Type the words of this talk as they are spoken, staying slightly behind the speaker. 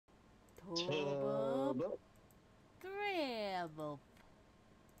Turbo. Dribble.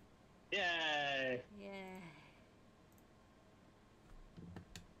 Yay! Yeah.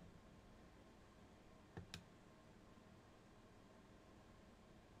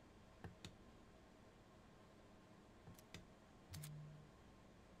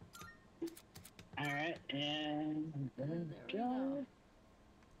 Alright, and there There we we go. go.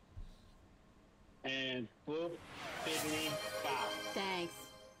 And whoop, bibbity, bop. Thanks.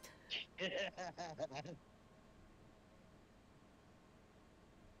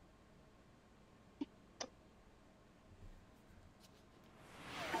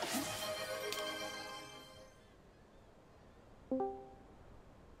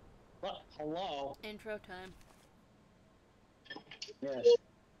 Well, hello. Intro time. Yes.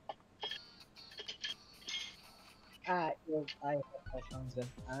 I have headphones in.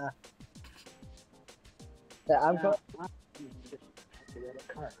 Yeah, I'm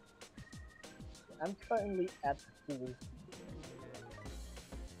currently at the pool.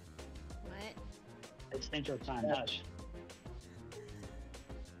 What? It's intro time, Yeah. hush.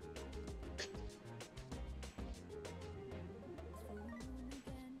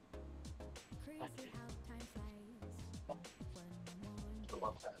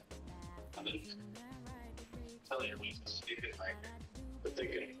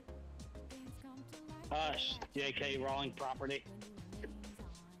 Hush, J.K. Rowling property.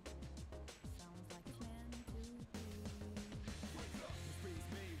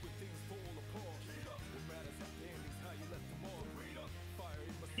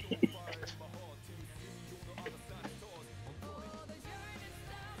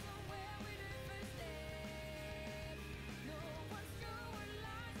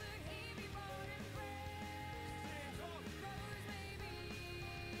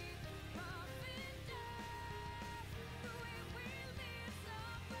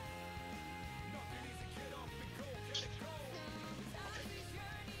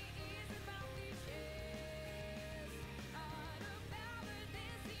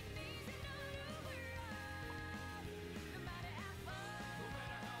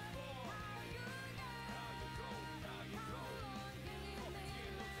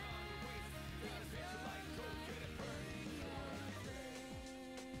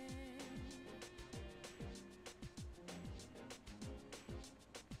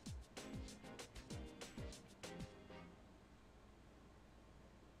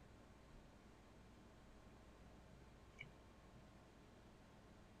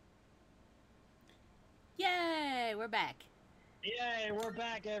 Yay! We're back. Yay, we're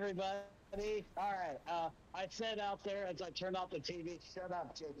back, everybody. All right. I said out there as I turned off the TV, shut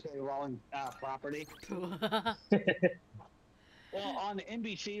up, J.K. Rowling property. Well, on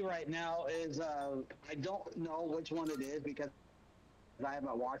NBC right now is I don't know which one it is because I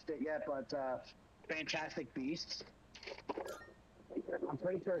haven't watched it yet, but Fantastic Beasts. I'm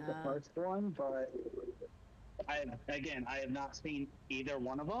pretty sure it's the first one, but I have not seen either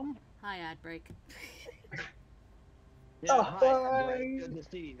one of them. Hi, Adbreak. Yeah, Oh, hi, hi. Greg. Good to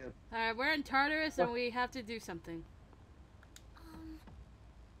see you. Alright, we're in Tartarus and we have to do something.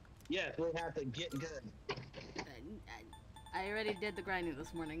 Yes, we have to get good. I already did the grinding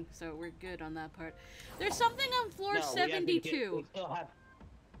this morning, so we're good on that part. There's something on floor No, we have to 72. we still have.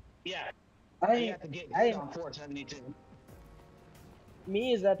 Yeah, we I have to get good on 472.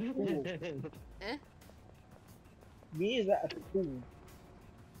 me is at the pool. Eh? Me is at the pool.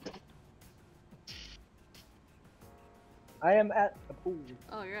 I am at the pool.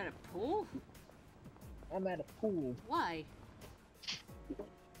 Oh, you're at a pool? I'm at a pool. Why?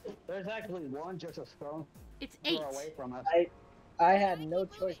 There's actually one just a stone It's throw 8. away from us. I had no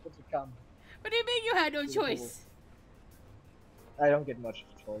choice but to come. What do you mean you had no choice? I don't get much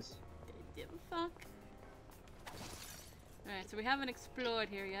of a choice. Fuck. Alright, so we haven't explored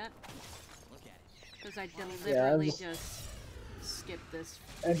here yet. Because I deliberately just skipped this.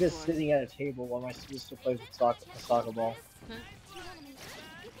 I'm just sitting at a table while my sister plays with a soccer ball. Huh?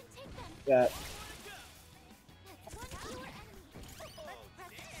 Yeah.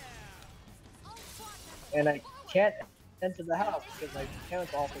 And I can't enter the house because my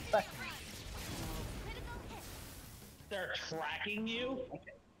parents also track me. They're tracking you?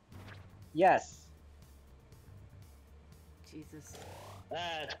 Yes. Jesus.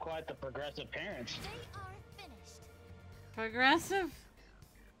 That's quite the progressive parents. Progressive?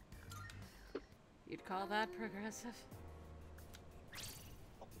 You'd call that progressive?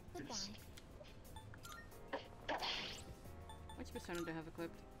 Which persona do I have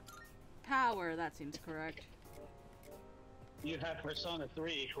equipped? Power, that seems correct. You have Persona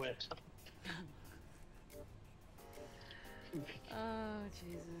 3 equipped. Oh,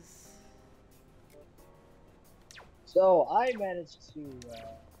 Jesus. So I managed to,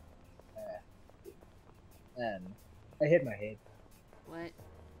 and I hit my head. What?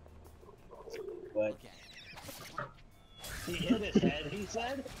 But He hit his head, he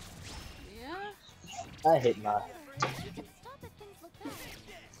said? Yeah? I hit my. You can stop if things look bad.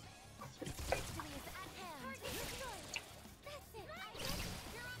 Victory is at hand. Target destroyed. That's it.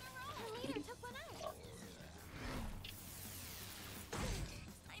 You're on a roll. Her leader took one out.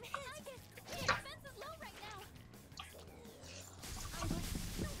 I'm hit. The defense is low right now.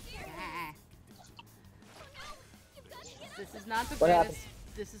 Ah. Oh no! You've got to get up. This is not the What greatest. happened?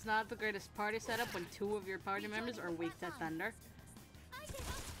 This is not the greatest party setup when 2 of your party members are weak to thunder. I give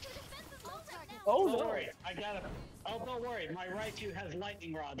up. The defense is low right now. Oh Don't no! worry, I got it. Oh, don't worry, my Raichu has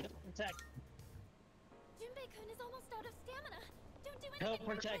lightning rod. Protect. Junpei-kun is almost out of stamina. Don't do He'll anything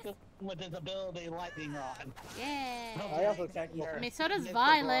protect reckless. us with his ability lightning rod. Yeah. I also can't go. I mean, so does Mr.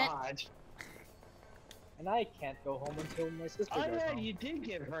 Violet. Garage. And I can't go home until my sister Oh goes yeah, home. you did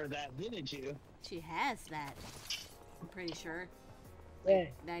give her that, didn't you? She has that. I'm pretty sure. Yeah.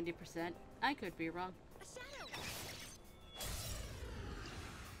 90%. I could be wrong. A shadow.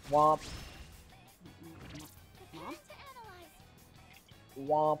 Womp, Mom? To analyze.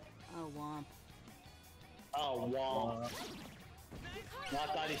 womp, Oh, womp. Oh, wow. womp. I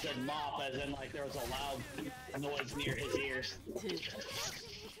thought he said mop, as in like there was a loud noise near his ears. Junpei-kun.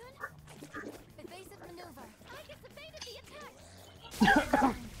 Evasive maneuver. I just evaded the attack. I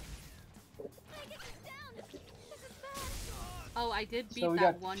get this down. This is bad. Oh, I did beat So we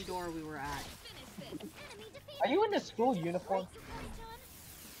that got- one door we were at. Finish this. Enemy defeated. Are you in the school uniform?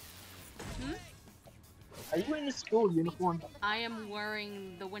 Hmm? Are you in the school uniform? I am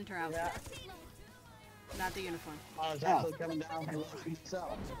wearing the winter outfit, not the uniform. I was actually coming down from myself. Good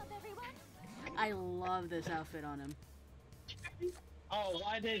job, everyone. I love this outfit on him. Oh,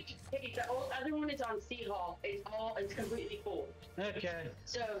 why did? Hey, the other one is on Seahawk. It's completely full. Okay.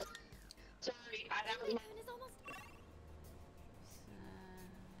 So, sorry, that was my. Junpei-kun is almost.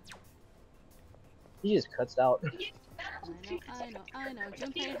 He just cuts out. I know.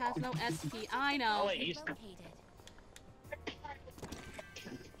 Junpei has no SP. I Oh know. wait, you. Located.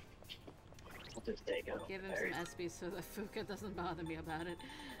 I'll just take it. Give him some SP so that Fuka doesn't bother me about it.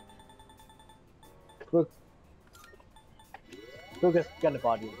 Look. Lucas gonna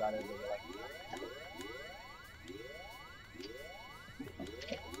body about it. There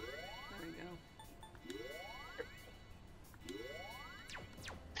we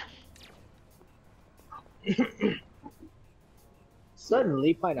go.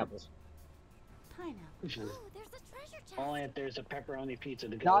 Suddenly, pineapples. Pineapple. Oh, there's a treasure chest. Only if there's a pepperoni pizza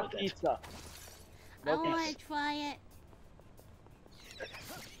to go Not with it. pizza. I No want pizza. to try it.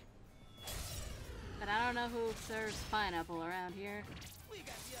 But I don't know who serves pineapple around here. Ryuji.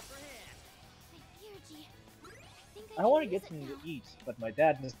 I want to get something to eat, but my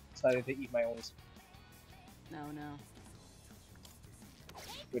dad decided to eat my own, No.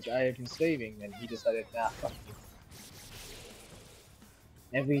 which I have been saving, and he decided, nah, fuck you.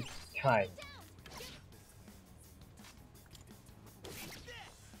 Every time.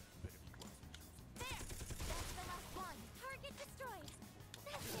 That's the last one. Target destroyed.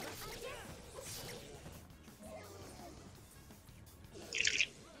 That's it.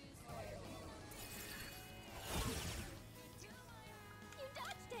 You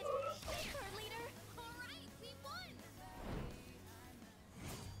dodged it. Take her, leader. All right, we won.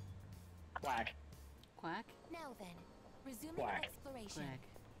 Quack. Quack? Now then, resuming Quack. exploration.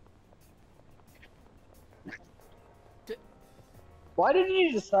 Quack. Why didn't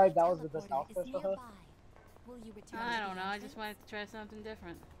you decide that was the best Teleporter outfit is for her? nearby. Will you return I to don't the know. I engine? just wanted to try something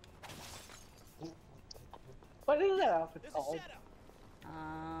different. What is that outfit called?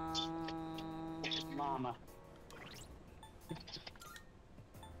 Mama.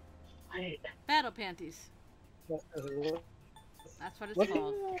 Battle panties. What That's what it's is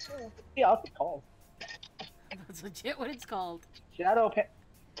called. the outfit called? That's legit what it's called. Shadow Pan.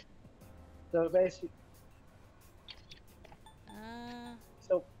 So basically,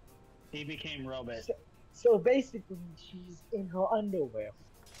 so He became Robot. so basically, she's in her underwear.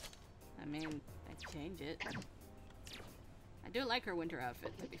 I mean, I change it. I do like her winter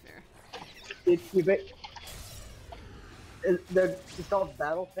outfit, to be fair. It's called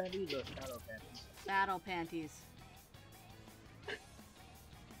battle panties or shadow panties. Battle panties.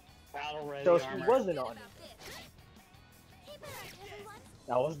 Battle ready So she armor. wasn't on it. Keep it up, everyone.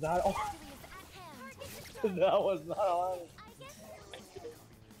 That was not on. Victory is at hand. Target destroyed. That was not on. I guess.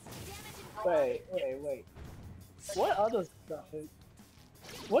 Damage and Wait. What other stuff is?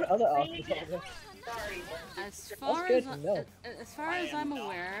 What other outfits are there? Sorry. As far good as to know. as far as I'm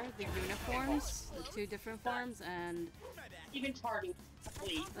aware, the uniforms, the 2 different forms, and Even Tardy.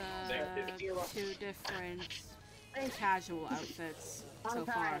 Please. the 2 different casual outfits so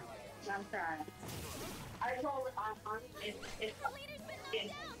far. I'm trying. I told on it's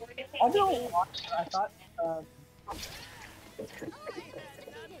I don't watch. I thought. Oh, yeah, succeeded.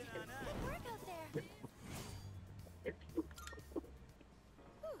 Good work out there.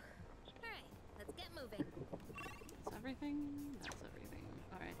 Alright, let's get moving. That's everything? That's everything.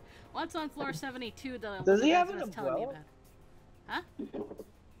 Alright. What's on floor 72 that Does he have Elizabeth an was telling me umbrella? about? Huh?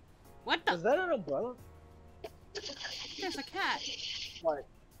 What the? Is that an umbrella? There's a cat. What?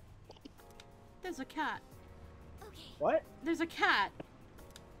 There's a cat. Okay, There's a cat. What?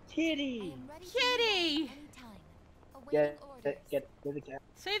 I Kitty! am ready Kitty! anytime. Awaiting orders. Get the cat.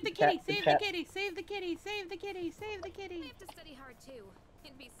 Save the The cat, kitty! the Save cat. the kitty! Save the kitty! Save the kitty! Save the I kitty! have to study hard too.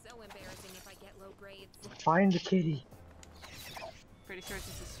 It'd be so embarrassing if I get low grades. Find the kitty. Pretty sure it's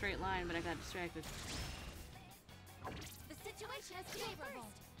just a straight line, but I got distracted. The situation is favorable.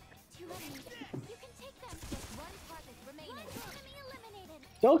 2 enemies. You can take them. Just 1 target remaining. Enemy eliminated.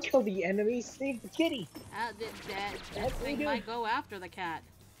 Don't kill the enemy. Save the kitty. That That's what thing we do. might go after the cat.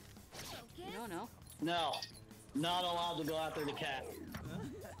 Focus. You don't know. No, not allowed to go after the cat.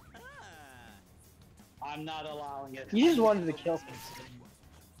 I'm not allowing it. You just wanted to kill something.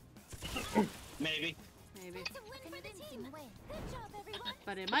 Maybe. Maybe. It's a win for the team. Win. Good job, everyone.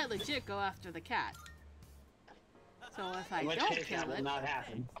 But it might legit go after the cat. So if I In which don't case kill that will it, not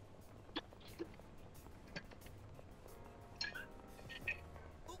happen.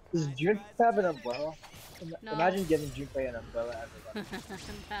 Does Junpei have an umbrella? No. Imagine giving Junpei an umbrella everybody.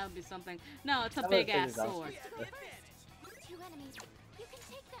 that would be something. No, it's a That big would ass figure it out. sword. 2 enemies. You can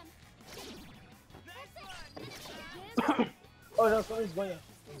take them. That's it. Oh no, someone's going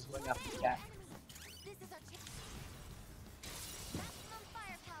after the cat. This is our chance. Maximum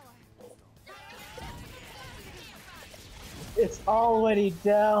firepower. It's already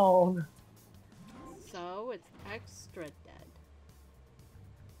down. So it's extra dead.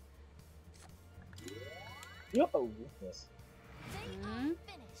 You have a weakness. They Hmm? are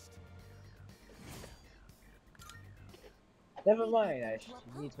finished. Never mind. I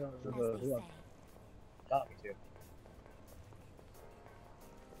Well, need to as remember they who I'm say. talking to.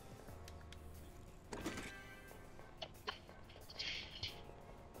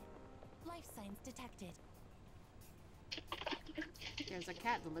 Life signs detected. There's a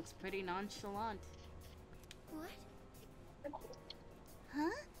cat that looks pretty nonchalant. What? Huh?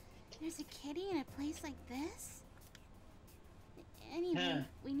 There's a kitty in a place like this? Anyway, Huh.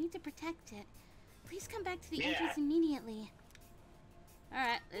 we need to protect it. Please come back to the Yeah. entrance immediately.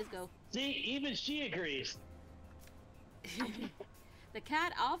 Alright, let's go. See, even she agrees. The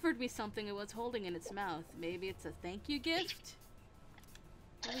cat offered me something it was holding in its mouth. Maybe it's a thank you gift?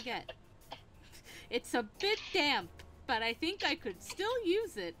 What do we get? It's a bit damp, but I think I could still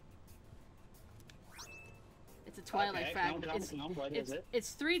use it. It's a twilight Okay, fragment. what is it?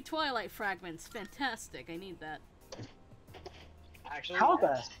 It's 3 twilight fragments. Fantastic. I need that. Actually, How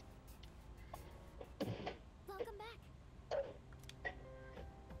the? Welcome back.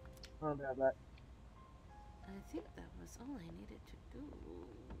 I don't know that. I think that was all I needed to do.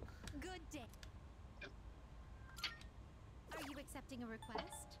 Good day. Are you accepting a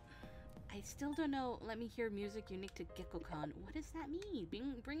request? I still don't know. Let me hear music unique to GeckoCon. What does that mean?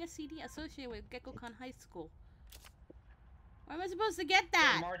 Bring a CD associated with GeckoCon High School. Where am I supposed to get Their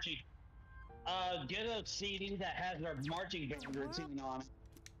that? marching. Get a CD that has their marching band routine on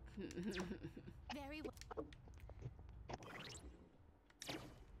it. Very well.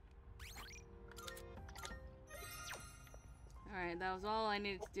 Alright, that was all I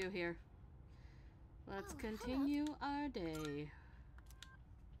needed to do here. Let's Oh, continue our day.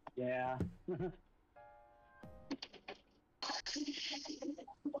 Yeah.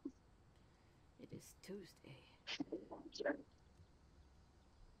 It is Tuesday.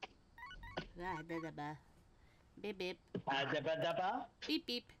 Beep beep. Dabba-dabba, Beep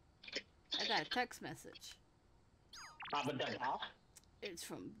beep. I got a text message. dabba-dabba. It's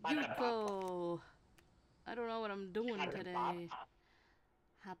from Yuko. I don't know what I'm doing today.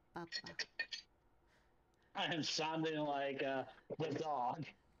 Ha-pa-pa. I'm sounding like the dog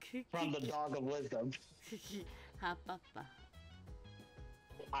from the Dog of Wisdom. Ha-pa-pa.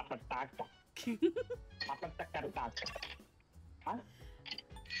 Apataka. Apataka. Huh?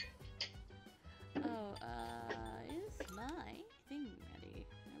 Oh, is my thing ready?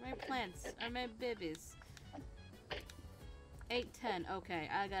 Are my plants? Are my babies? 8:10. Okay,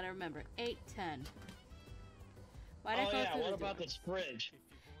 I gotta remember. 8:10. Why'd I Oh go yeah, through what the about door? this fridge?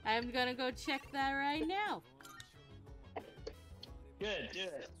 I'm gonna go check that right now. Good, do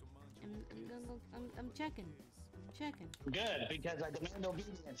it. I'm checking. I'm checking. Good, because I demand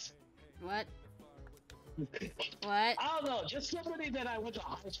obedience. What? What? I don't know, just somebody that I went to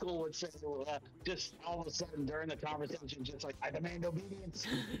high school would say, just all of a sudden during the conversation, just like, I demand obedience.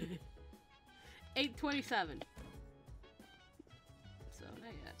 8:27. So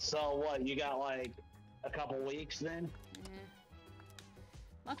not yet. So what, you got like a couple weeks then? Yeah.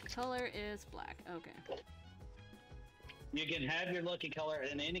 Lucky color is black. Okay. You can have your lucky color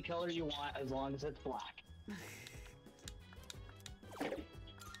in any color you want as long as it's black.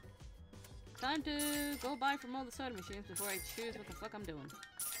 Time to go buy from all the soda machines before I choose what the fuck I'm doing.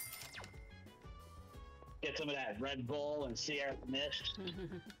 Get some of that Red Bull and Sierra Mist.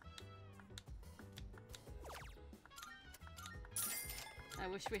 I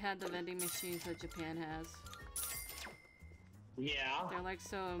wish we had the vending machines that Japan has. Yeah. They're like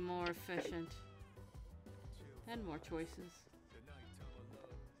so more efficient. And more choices.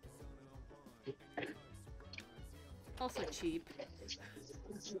 Also cheap.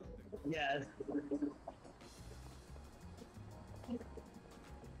 Yes.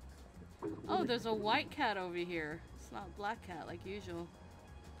 Oh, there's a white cat over here. It's not a black cat like usual.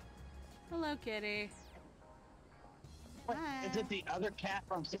 Hello, kitty. Is it the other cat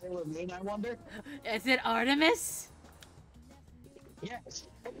from Sailor Moon, I wonder? Is it Artemis? Yes.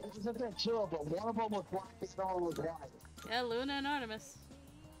 Isn't there two of them? One of them was black, the other one was white. Yeah, Luna and Artemis.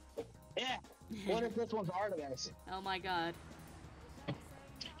 Yeah. What if this one's Artemis? Oh my god.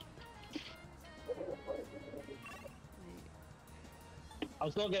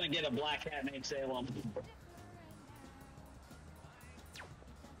 I'm still gonna get a black cat named Salem.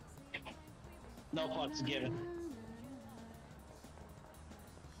 No fucks given.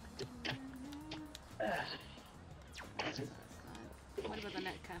 What about the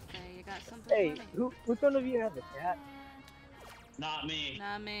Net Cafe? You got something Hey, for me? which one of you has a cat? Not me.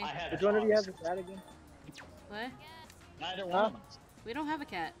 Not me. I had Which one of you has a cat again? What? Neither one of us. We don't have a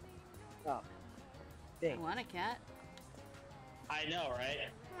cat. Oh. I Dang. want a cat. I know, right?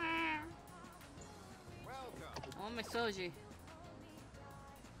 I want my Soji.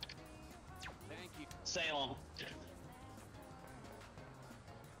 Salem.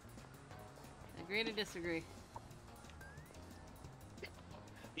 Agree to disagree.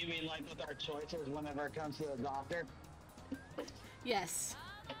 You mean like with our choices whenever it comes to the doctor? Yes.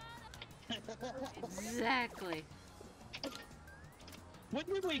 Exactly. When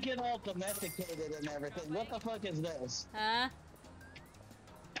did we get all domesticated and everything? What the fuck is this? Huh?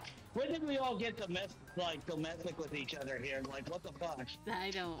 When did we all get domestic with each other here? Like, what the fuck? I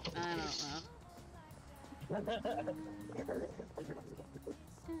don't know.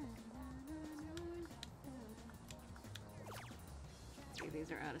 Okay,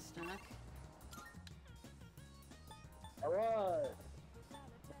 these are out of stock. Alright.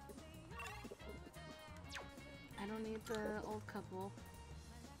 I don't need the old couple.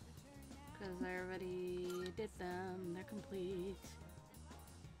 Because I already did them. They're complete.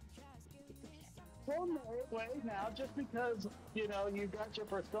 Well, no, wait now, just because, you know, you got your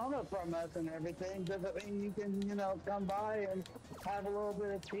persona from us and everything, doesn't mean you can, you know, come by and have a little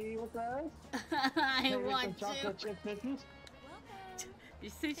bit of tea with us? I Maybe want some chocolate to. chip cookies? You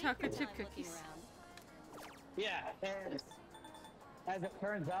say chocolate chip cookies. Yeah, and as it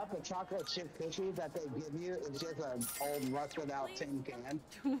turns out, the chocolate chip cookie that they give you is just an old rusted out tin can.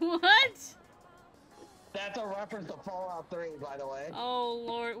 What? That's a reference to Fallout 3, by the way. Oh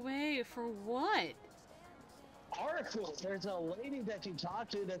lord, wait, for what? Article, there's a lady that you talk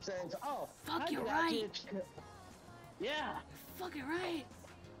to that says, oh, Fuck, I you're got you right. a Yeah, Fucking right.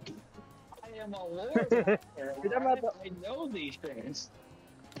 I am a lord out there, You're talking alright? about I know these things.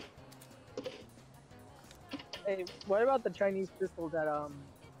 Hey, what about the Chinese crystal that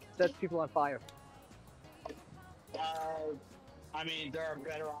sets people on fire? I mean, there are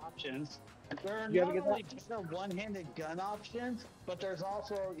better options. There are You not ever get only better one-handed gun options, but there's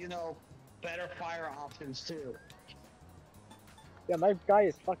also, you know, better fire options too. Yeah, my guy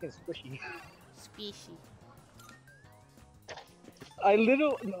is fucking squishy. Species. I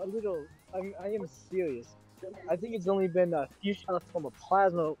am serious. I think it's only been a few shots from a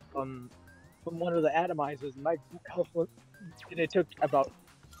plasma from one of the atomizers. My health was, and it took about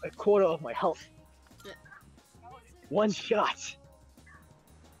a quarter of my health. Yeah. One shot.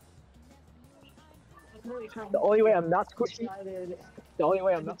 The only way I'm not squishy. The only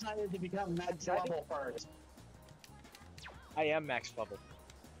way I'm not. decided to become max level first. I am max level.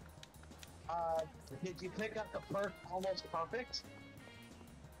 Did you pick up the perk almost perfect?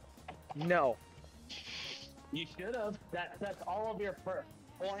 No. You should have. That's all of your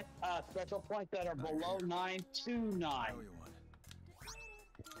special points that are below 9 to 9.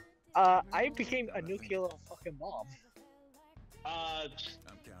 I became a nuclear fucking bomb. Uh, I'm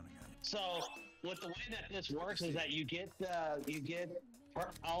counting on you. so with the way that this works is that you get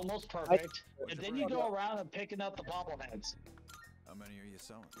almost perfect, and then you go around and picking up the bobbleheads. How many are you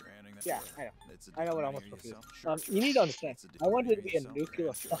selling? You're handing that. Yeah, Sure. I know. It's a I know deal. what How almost many are you perfect is. selling? Sure, You need to understand. It's a deal. I wanted How to many be are a you selling? nuclear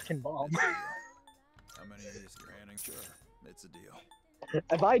Yeah, sure. fucking bomb. It's a deal. How many are you handing? Sure. It's a deal.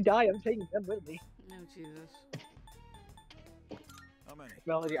 If I die, I'm taking them with me. Oh, Jesus. How many?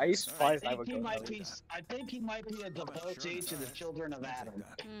 Melody, are you surprised I would go? I think he might be a devotee to the children of I'll take Adam.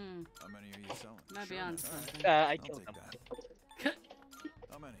 that. Hmm. How many are you selling? Might be Sure, on man. All right. something. I I'll killed take them. that.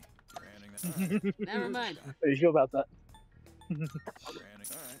 How many? You're handing that. All right. Never mind. How do you feel about that? You're handing.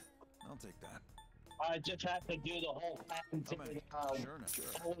 All right. I'll take that. I just have to do the whole patent How many? thing. Sure, no, sure.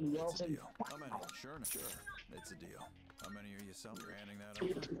 Owen It's a Wilson. deal. How many? Sure, no, sure. It's a deal. How many are you selling? You're handing that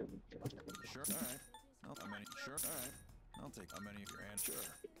over. Sure. All right. How many? Sure. All right. I'll take. How many? You're handing. Sure.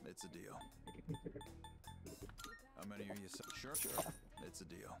 It's a deal. How many are you selling? Sure, sure. It's a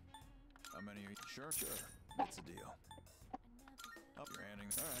deal. How many are you? Sure, sure. It's a deal. Oh, you're handing.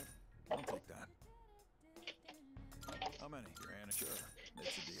 All right. I'll take that. How many? You're handing. Sure.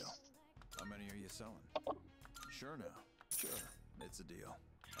 It's a deal. How many are you selling? Sure now. Sure. It's a deal.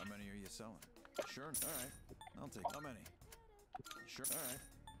 How many are you selling? Sure. All right. I'll take. How many? Sure. All right.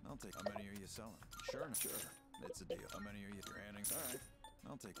 I'll take. How many are you selling? Sure. Sure. It's a deal. How many are you? You're handing. All right.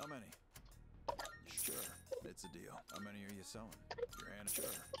 I'll take. How many? Sure. It's a deal. How many are you selling? You're handing.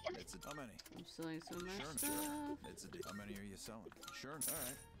 Sure. It's a. How many? I'm selling so much Sure. stuff. Sure. It's a deal. How many are you selling? Sure. All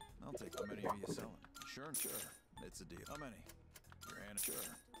right. I'll take. How many are you selling? Sure. Sure. It's a deal. How many? You're handing. Sure.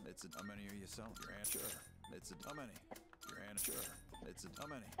 It's a. How many are you selling? You're handing. Sure. It's a. How many? You're handing. Sure. It's a. How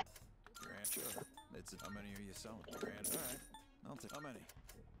many? You're handing. Sure. It's a. How many are you selling? You're handing. All right. I'll take. How many?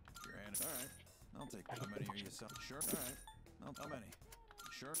 You're handing. All right. I'll take. How many are you selling? Sure. All right. How many?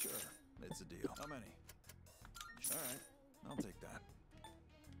 Sure. Sure. It's a deal. How many? All right. I'll take that.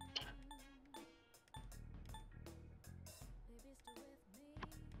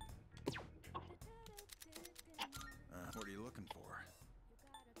 What are you looking for?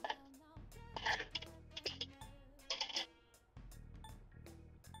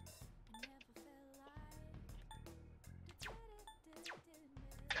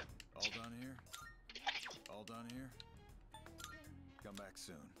 All done here? All done here? Come back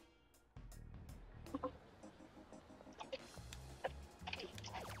soon.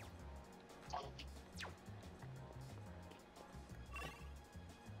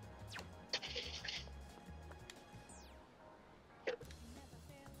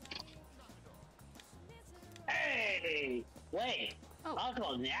 Hey, wait. Oh.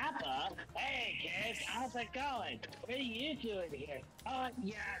 Uncle Napa? Hey, kids, how's it going? What are you doing here?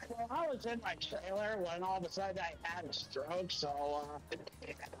 Yeah, well, I was in my trailer when all of a sudden I had a stroke, so,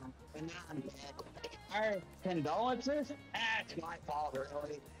 and now I'm dead. Our condolences? That's my fault,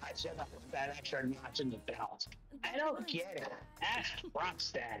 really. I should have put that extra notch in the belt. I don't get it. That's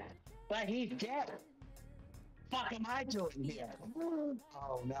Trump's dad. But he's dead. Fuck am I doing here?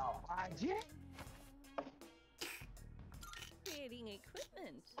 Oh, no. I did? Creating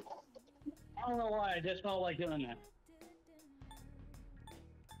equipment. I don't know why, I just felt like doing that.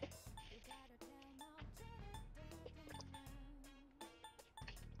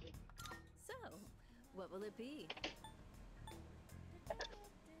 So, what will it be?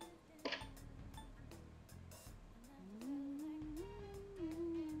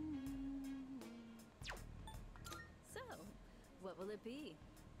 So, what will it be?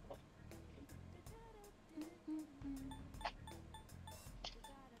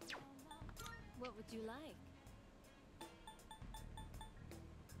 What would you like?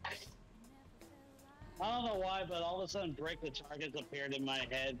 I don't know why, but all of a sudden Break the Targets appeared in my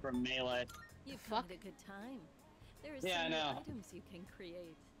head from Melee. You've Fuck. come at a good time. There are Yeah, I so many know. items you can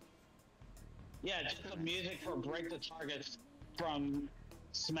create. Yeah, just the music for Break the Targets from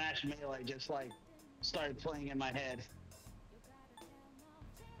Smash Melee just like started playing in my head.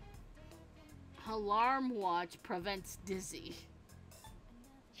 Alarm watch prevents dizzy.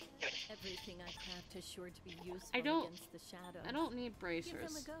 Everything I craft is sure to be useful I don't- against the shadow. I don't need Give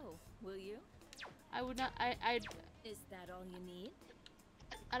bracers. them a go, will you? I would not. Is that all you need?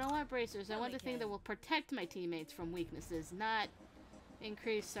 I don't want bracers. I Oh, want the thing okay. that will protect my teammates from weaknesses, not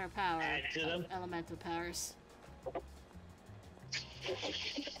increase our power. Add to them. Elemental powers.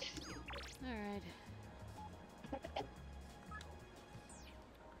 Alright.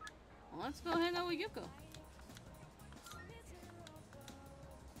 Well, let's go hang out with Yuko.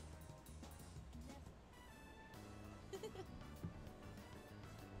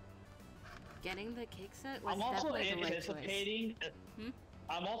 Getting the cake set was I'm also definitely the right choice. anticipating. Hmm?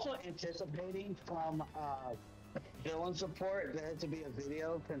 I'm also anticipating from villain support there to be a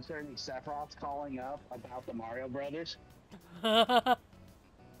video concerning Sephiroth calling up about the Mario Brothers. Like,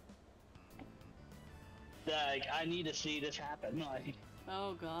 I need to see this happen. Like,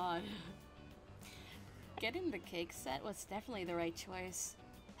 Oh god. Getting the cake set was definitely the right choice.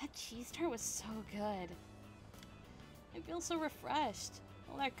 That cheese tart was so good. I feel so refreshed.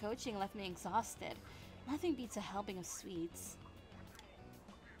 All that coaching left me exhausted. Nothing beats a helping of sweets.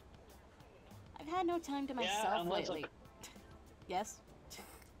 I've had no time to myself lately. Yes?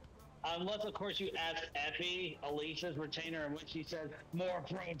 Unless, of course, you ask Effie, Alicia's retainer, and when she says, more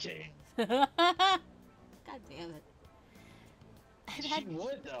protein. God damn it. She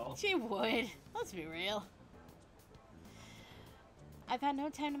would, though. She would. Let's be real. I've had no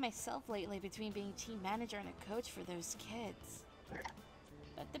time to myself lately between being team manager and a coach for those kids.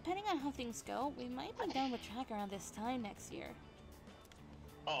 But depending on how things go, we might be done with track around this time next year.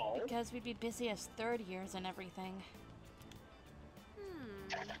 Oh. Because we'd be busy as third years and everything.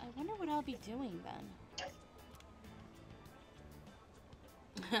 I wonder what I'll be doing then.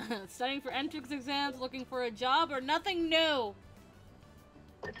 Studying for entrance exams, looking for a job, or nothing new?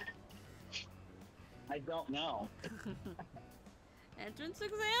 I don't know. Entrance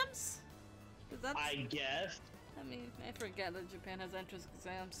exams? 'Cause that's, I guess. I mean, I forget that Japan has entrance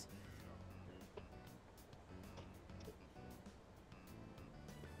exams.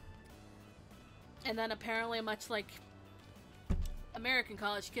 And then apparently, much like American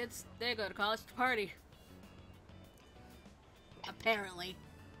college kids, they go to college to party. Apparently.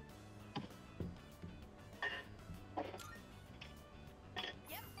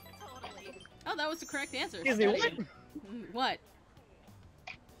 Yep, totally. Oh, that was the correct answer. Excuse me, what? What?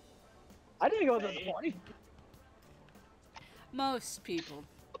 I didn't go to the party. Most people.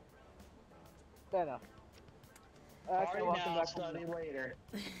 Fair enough. Party welcome now, back study later.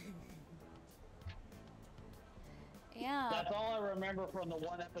 Yeah. That's all I remember from the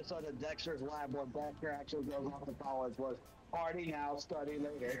one episode of Dexter's Lab where Dexter actually goes off to college was party now, study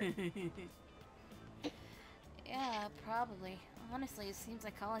later. Yeah, probably. Honestly, it seems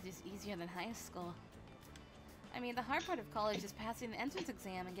like college is easier than high school. I mean, the hard part of college is passing the entrance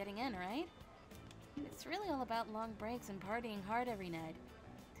exam and getting in, right? It's really all about long breaks and partying hard every night.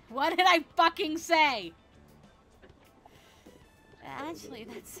 What did I fucking say? Actually,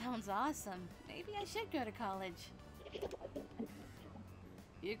 that sounds awesome. Maybe I should go to college.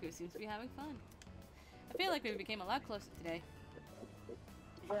 Yuko seems to be having fun. I feel like we became a lot closer today.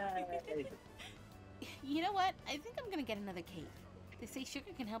 You know what? I think I'm gonna get another cake. They say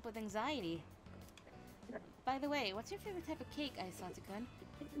sugar can help with anxiety. By the way, what's your favorite type of cake, Aisata-kun?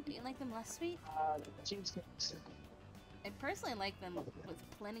 Do you like them less sweet? Cheesecakes. I personally like them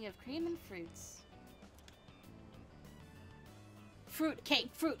with plenty of cream and fruits. Fruit cake,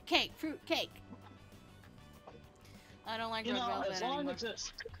 fruit cake, fruit cake. I don't like You red know, velvet as long anymore. as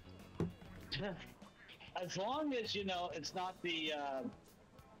it's... As long as, you know, it's not the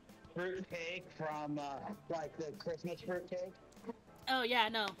fruit cake from, like, the Christmas fruit cake. Oh yeah,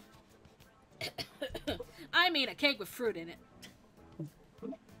 no. I mean a cake with fruit in it.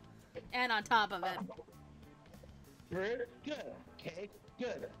 And on top of it. Fruit, good. Cake,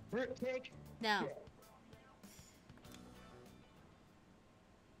 good. Fruit cake, No.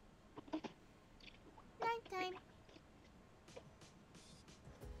 Nighttime.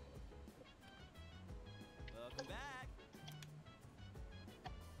 Welcome back.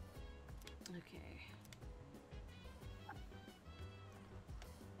 Okay.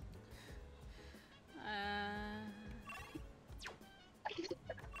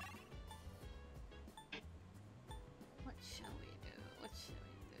 What shall we do? What shall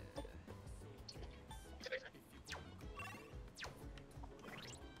we do?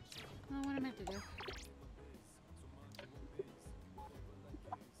 Oh, what am I meant to do?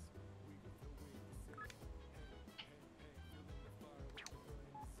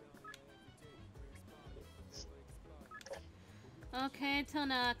 Okay,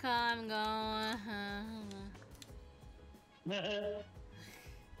 Tanaka, I'm going.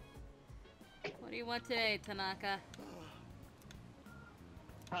 What do you want today, Tanaka?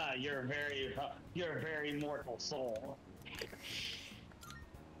 you're a very mortal soul.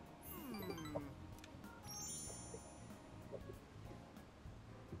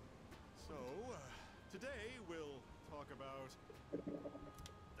 So, today we'll talk about...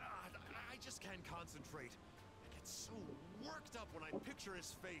 I just can't concentrate. I get so worked up when I picture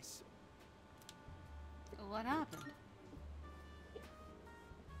his face. What happened?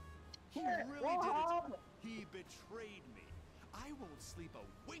 He really did it. He betrayed me. I won't sleep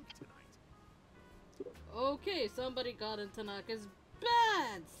a wink tonight. Okay, somebody got in Tanaka's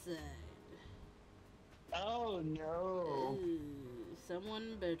bad side. Oh no.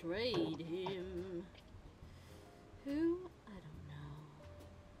 Someone betrayed him. Who? I don't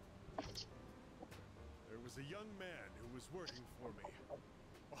know. There was a young man who was working for me.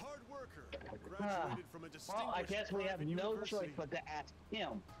 A hard worker, graduated from a distinguished Well, I guess we have private no university. choice but to ask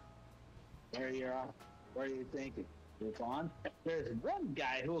him. Where are you thinking? Lupin? There's one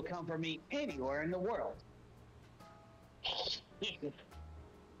guy who will come for me anywhere in the world.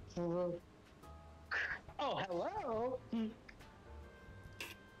 Oh, hello. I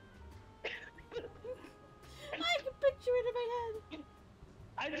can picture it in my head.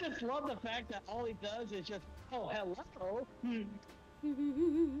 I just love the fact that all he does is just, oh, hello.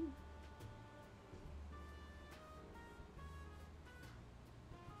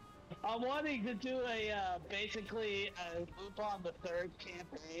 I'm wanting to do a basically a Lupin the Third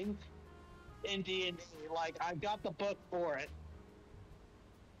campaign in D&D. Like, I've got the book for it.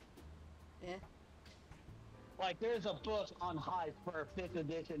 Yeah. Like, there's a book on Hive for 5th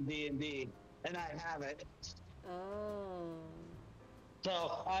edition D&D, and I have it. Oh.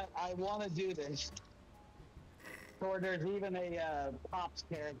 So I want to do this. Or there's even a Pops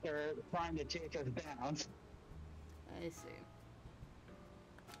character trying to chase us down. I see.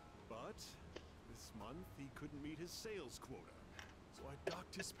 But this month he couldn't meet his sales quota, so I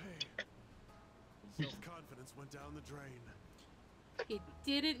docked his pay. Self-confidence went down the drain. He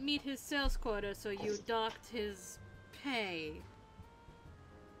didn't meet his sales quota, so you docked his pay.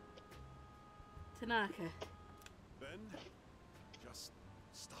 Tanaka. Then, just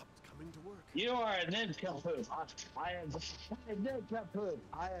stopped coming to work. You are a nincompoop. I am a nincompoop.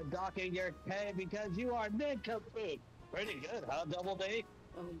 I am docking your pay because you are nincompoop. Pretty good, huh, Double D?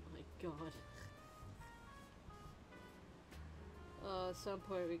 Oh my god. At some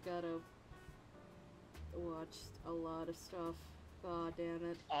point we gotta watch a lot of stuff. God damn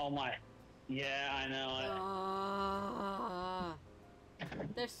it. Oh my. Yeah, I know it.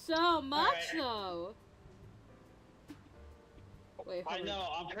 There's so much Alright. though. Wait, I hold know.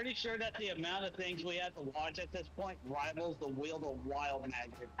 on. I'm pretty sure that the amount of things we have to watch at this point rivals the Wheel of Wild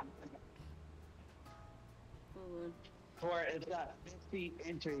Magic. Hold on. For it's got 50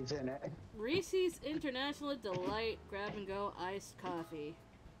 entries in it. Reese's International Delight Grab and Go Iced Coffee.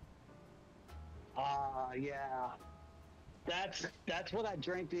 Yeah. That's what I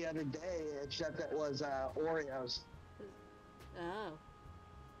drank the other day, except it was Oreos. Oh.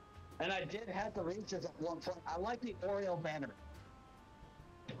 And I did have the Reese's at one point. I like the Oreo banner.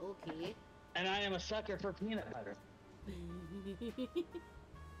 Okay. And I am a sucker for peanut butter.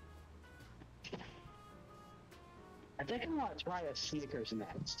 I think I want to try a Snickers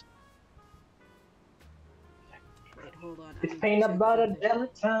next. Wait, hold on. It's I need to peanut check butter something. jelly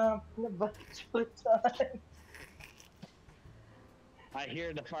time. Peanut butter jelly time. I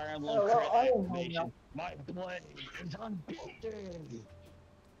hear the Fire Emblem Oh, well, crit I don't know activation. now. My blade is unbeaten.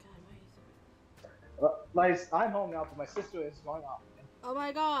 God, why is it? Well, like, I'm home now, but my sister is going off. Oh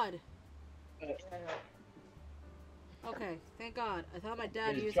my god! Okay, thank god. I thought my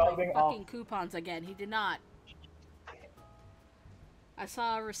dad He's used my dropping fucking off. coupons again. He did not. I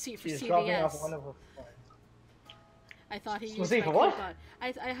saw a receipt for She's dropping off CVS. one of her friends. I thought he used Receipt my for what? coupon.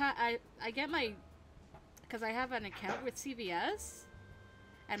 I get my, because I have an account with CVS,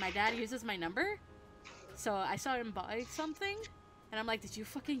 and my dad uses my number. So I saw him buy something, and I'm like, did you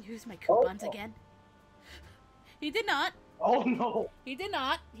fucking use my coupons again? He did not. Oh no! He did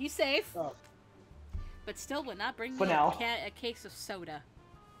not. He's safe. Oh. But still would not bring For me now. a case of soda.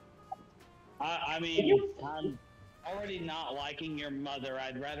 I mean, I'm already not liking your mother.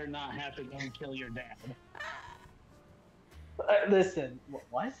 I'd rather not have to go and kill your dad. Listen,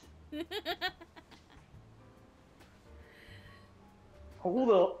 what? Hold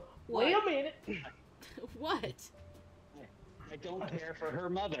up. What? Wait a minute. What? I don't care for her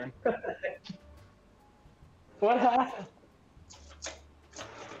mother. What happened?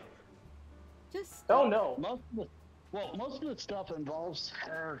 Just Oh no. Most of the stuff involves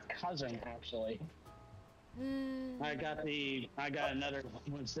her cousin, actually. I got another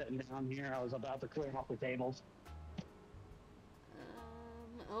one sitting down here. I was about to clear off the tables.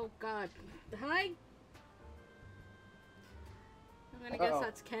 Oh god. Hi. I'm gonna guess Uh-oh.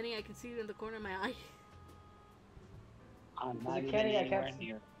 that's Kenny. I can see it in the corner of my eye. I'm Is not it even Kenny? I anywhere can't see.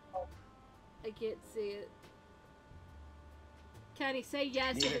 near. I can't see it. Kenny, say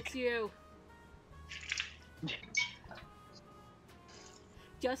yes if Neither. it's you.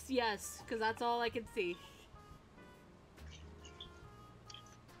 Just yes, because that's all I can see.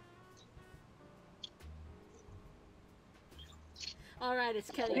 Alright, it's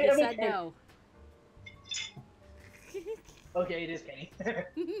Kenny. Yeah, He said okay. no. Okay, it is Kenny.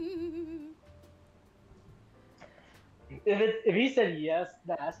 If he said yes,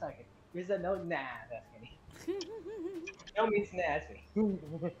 nah, that's not Kenny. If he said no, nah, that's Kenny. No means nah, that's Kenny.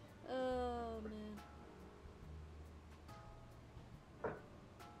 Oh man.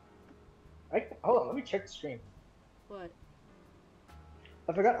 Hold on, let me check the stream. What?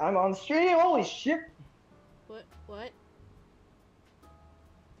 I forgot I'm on the stream. Holy shit! What? What?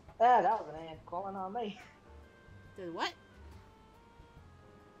 Ah, that was an ant calling on me. The what?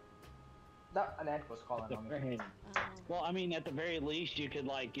 That an ant was calling on me. Well, I mean, at the very least, you could,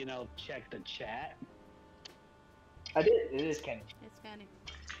 like, you know, check the chat. I did. It is Kenny. It's kind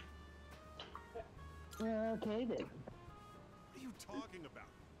of. Okay, then. What are you talking about?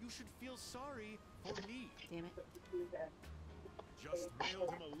 You should feel sorry for me. Damn it. Just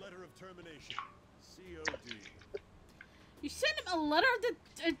mailed him a letter of termination. COD. You sent him a letter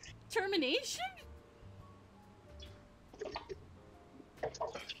of termination?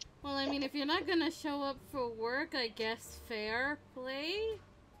 Well, I mean, if you're not gonna show up for work, I guess fair play?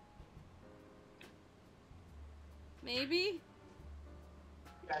 Maybe?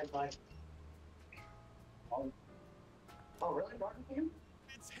 Oh, really? Barbecue?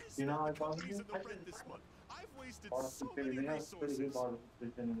 It's his You know how I fault barbecue? the company's in the red this month. I've wasted Or so pretty many nice, pretty good resources.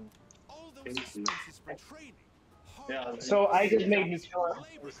 barbecue. All those Tasty. expenses for training. Yeah. So I just made Nutella.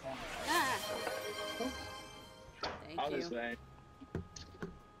 Ah! Thank you. Say.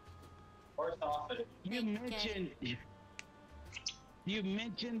 First off, You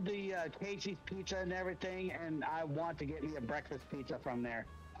mentioned the Casey's Pizza and everything, and I want to get me a breakfast pizza from there.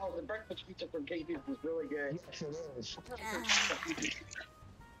 oh, the breakfast pizza from Casey's was really good. Yes, it is.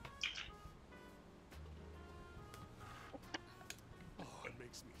 Oh, it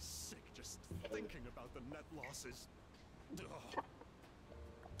makes me sick just thinking about the net losses. Ugh.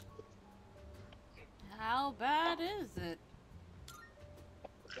 How bad is it?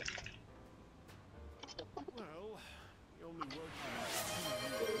 Well, he only worked for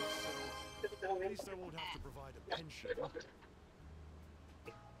 2 years, so at least I won't have to provide a pension.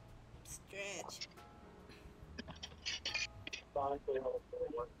 Stretch.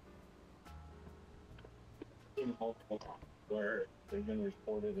 Where they've been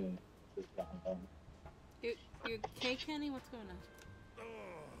reported and just gotten done. You okay, Kenny? What's going on? Ugh,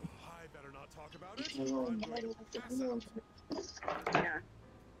 I better not talk about it, or I'm going to pass out. Yeah.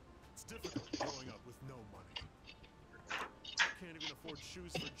 It's difficult growing up with no money. Can't even afford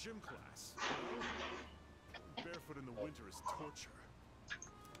shoes for gym class. Barefoot in the winter is torture.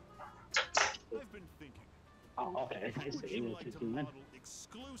 I've been thinking. Oh, okay. I Would see. you like to model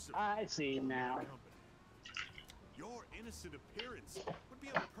exclusively I see for now. your company? Your innocent appearance would be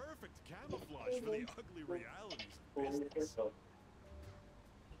a perfect camouflage for the ugly realities of business.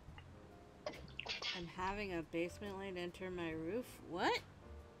 I'm having a basement light enter my roof? What?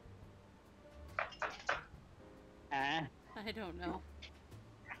 I don't know.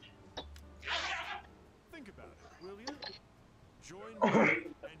 Think about it, will you? Join me,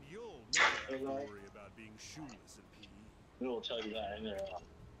 and you'll never have to worry about being shoeless in PE. It will tell you that in there.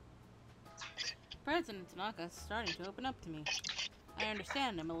 President Tanaka's starting to open up to me. I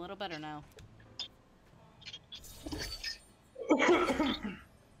understand him a little better now.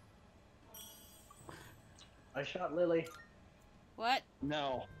 I shot Lily. What?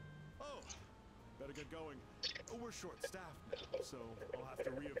 No. Oh, better get going. Oh, we're short-staffed now, so I'll have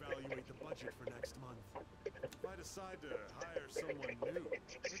to reevaluate the budget for next month. If I decide to hire someone new, their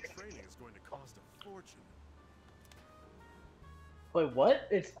training is going to cost a fortune. Wait, what?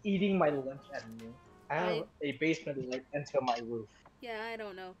 It's eating my lunch at noon. I have a basement light into my roof. Yeah, I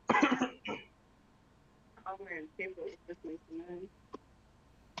don't know. I'm wearing paper with me tonight.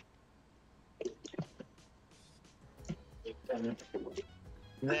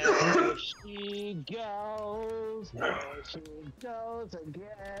 There she goes. There she goes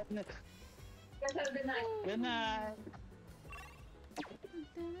again. Guys, have a good night. Good night.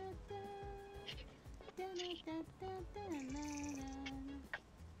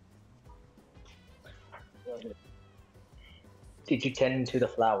 Did you tend to the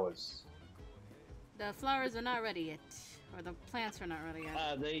flowers? The flowers are not ready yet. Or the plants are not ready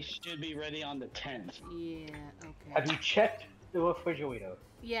yet. They should be ready on the 10th. Yeah, okay. Have you checked the refrigerator?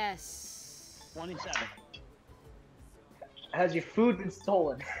 Yes. 27. Has your food been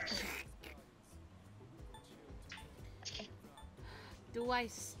stolen? Do I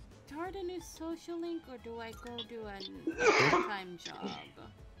start a new social link or do I go do a part-time job?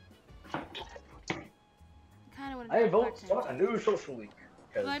 Kind of want to do I a vote part-time start a job. new social link.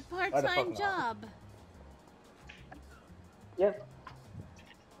 'Cause My why the fuck part-time not? job. Yep.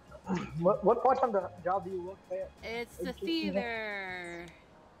 What part-time job do you work at? It's the theater.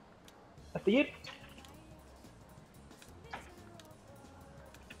 A theater?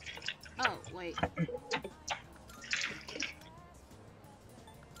 Oh, wait.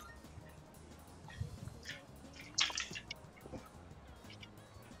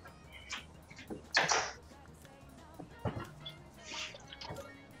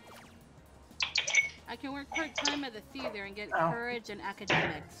 I can work part-time at the theater and get courage and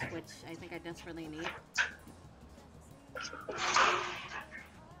academics, which I think I desperately need.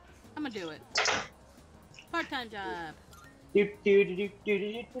 I'm gonna do it. Part-time job.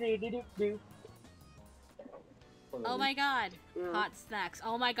 Oh my god. Hot snacks.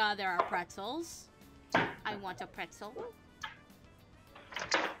 Oh my god, there are pretzels. I want a pretzel.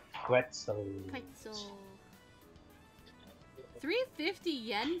 Pretzel. Pretzel. 350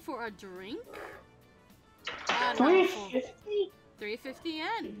 yen for a drink? 350? 350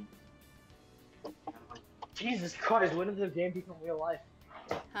 yen. Jesus Christ, when did the game become real life?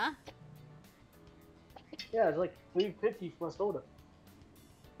 Huh? Yeah, it's like 350 for a soda.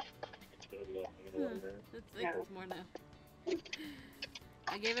 It's more now.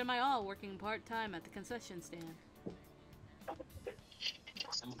 I gave it my all working part-time at the concession stand.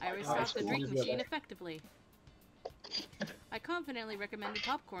 I restocked the drink machine effectively. I confidently recommended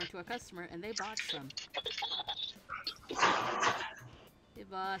popcorn to a customer and they bought some. Hey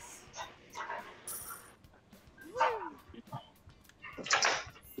boss.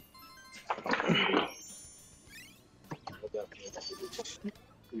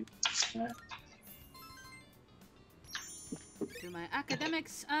 Through my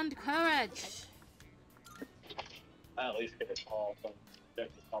academics and courage. I at least get a call from the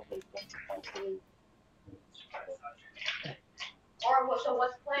public once a month. Or so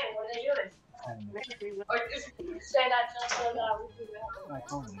what's the plan? What are they doing? Or just say that just so that we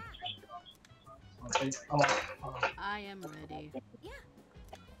can I am ready. Yeah.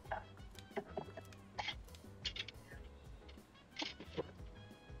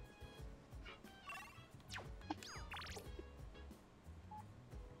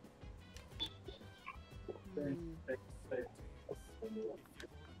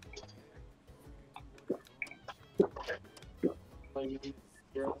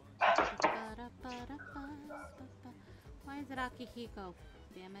 Why is it Akihiko?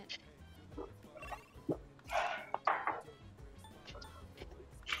 Damn it.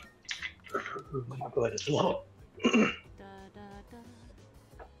 My blood is low.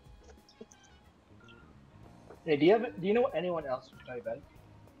 Hey, do you know anyone else who's diabetic?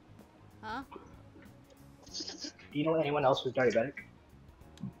 Huh? Do you know anyone else who's diabetic?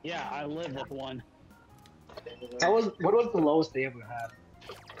 Yeah, I live with one. What was the lowest they ever had?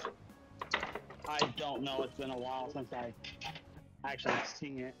 I don't know. It's been a while since I actually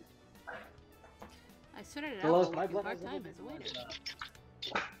seen it. I started The out lowest my working blood was part-time as a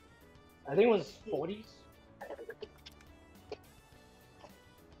waiter. I think it was 40s.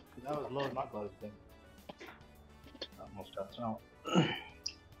 That was low as my blood has been. Almost got snow.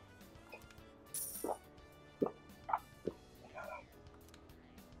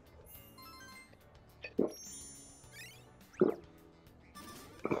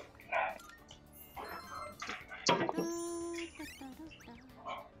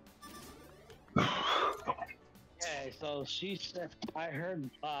 Okay, so she said, I heard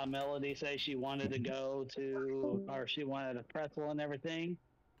Melody say she wanted to go to, or she wanted a pretzel and everything.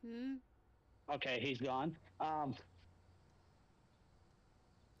 Hmm? Okay, he's gone.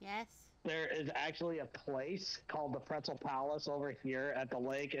 Yes? There is actually a place called the Pretzel Palace over here at the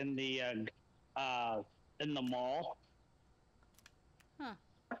lake in the mall. Huh.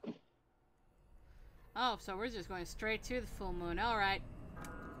 Oh, so we're just going straight to the full moon. Alright.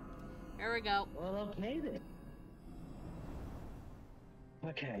 Here we go. Well, okay then.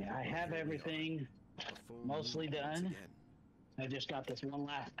 Okay, I have everything mostly done. I just got this one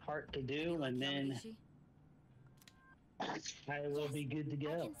last part to do, and then I will be good to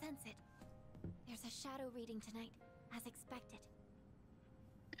go. I can sense it. There's a shadow reading tonight, as expected.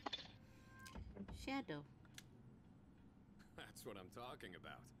 Shadow. That's what I'm talking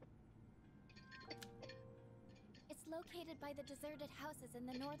about. It's located by the deserted houses in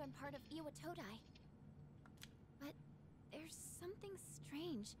the northern part of Iwatodai. But there's something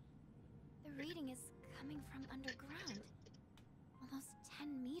strange. The reading is coming from underground. Almost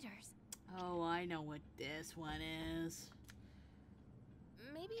 10 meters. Oh, I know what this one is.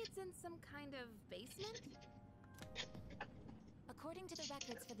 Maybe it's in some kind of basement? According to the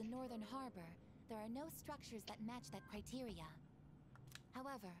records for the Northern Harbor, there are no structures that match that criteria.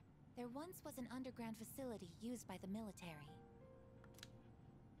 However, there once was an underground facility used by the military.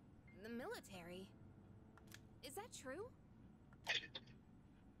 The military. Is that true?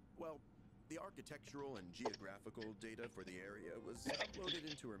 Well, the architectural and geographical data for the area was uploaded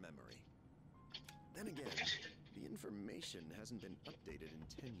into her memory. Then again, the information hasn't been updated in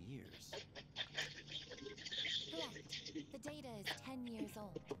 10 years. Correct. The data is 10 years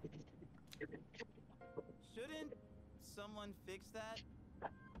old. Shouldn't someone fix that?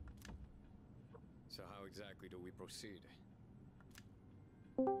 So how exactly do we proceed?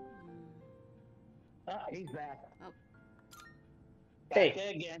 He's back. Oh. Hey.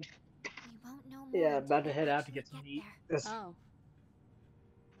 Back again. We won't know more. Yeah, until about to we head out to get actually some meat. there. Oh.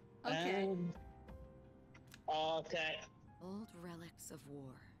 Okay. Okay. Old relics of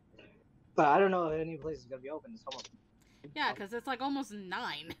war. But I don't know if any place is gonna be open. It's almost. Yeah, because it's like almost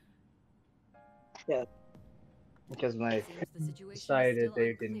 9. Yeah. Because my Seems the situation is decided still they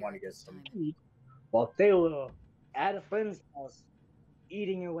unclear didn't want to at get this some time. meat. Well, they were at a friend's house,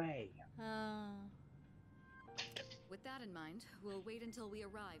 eating away. With that in mind, we'll wait until we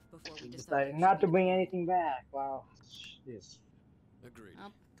arrive before we decide. Decided not to bring anything back. Wow. Yes. Agreed.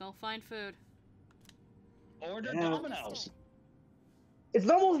 Oh, go find food. Order Yeah. Domino's. It's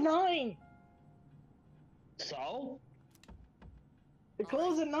almost 9. So? It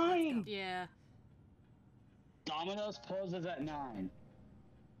closed at 9. Yeah, Domino's closes at 9.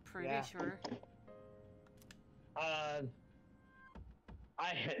 pretty Yeah. sure. I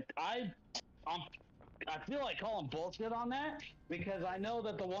feel like calling bullshit on that because I know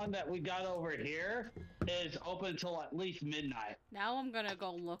that the one that we got over here is open until at least midnight. Now I'm gonna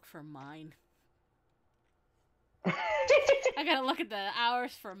go look for mine. I gotta look at the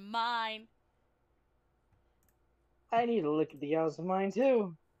hours for mine. I need to look at the hours of mine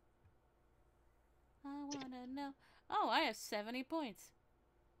too. I wanna know. Oh, I have 70 points.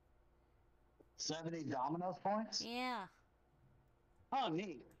 70 Domino's points? Yeah. Oh,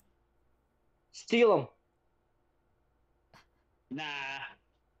 neat. Steal them. Nah.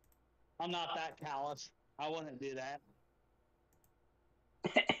 I'm not that callous. I wouldn't do that.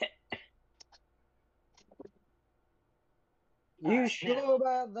 You sure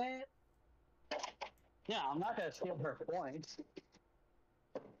about that? Yeah, I'm not gonna steal her points.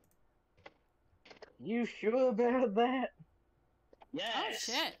 You sure about that? Yes. Oh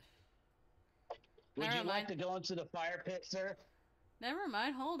shit. Would Never you mind. like to go into the fire pit, sir? Never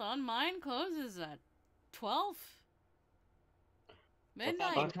mind. Hold on. Mine closes at 12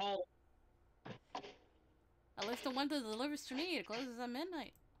 midnight. At least the one that delivers to me, it closes at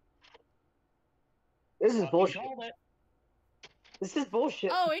midnight. This is bullshit. Called it. This is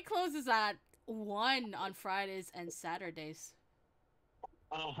bullshit. Oh, it closes at 1 on Fridays and Saturdays.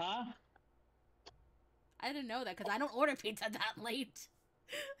 Uh-huh. I didn't know that because I don't order pizza that late.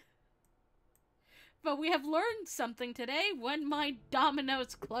 But we have learned something today when my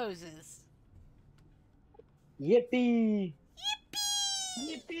Domino's closes. Yippee!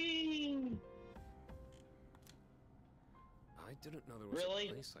 Yippee! I didn't know there was Really?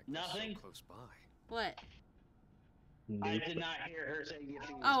 a place like Nothing? this so close by. What? I did not hear her say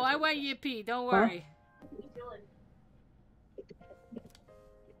yippee. Oh, I went yippee. Don't worry.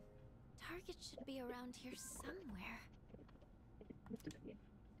 Target should be around here somewhere.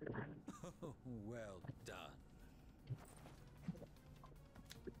 Oh, well done.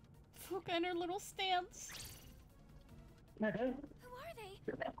 Look at her little stance. Who are they?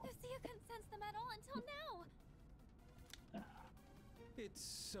 Lucia couldn't sense them at all until now. It's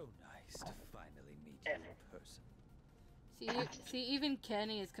so nice to finally meet you in person. See, even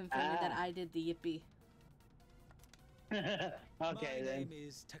Kenny is confirming that I did the yippee. Okay, My then. name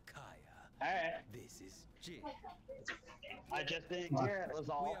is Takaya. Alright. This is Jin. I just didn't hear it, was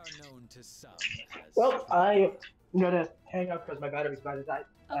We all. are known to some as Well, I'm gonna hang up because my battery's about to die.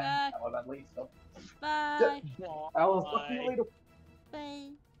 Okay. I'm about to leave, so. Bye. I will talk to you later.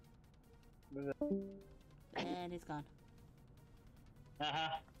 Bye. And he's gone.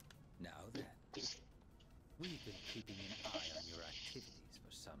 Uh-huh. Now then, we've been keeping an eye on your activities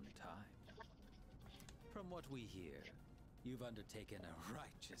for some time. From what we hear, you've undertaken a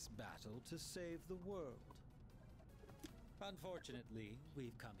righteous battle to save the world. Unfortunately,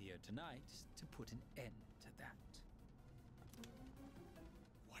 we've come here tonight to put an end to that.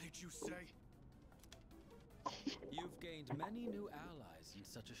 What did you say? You've gained many new allies in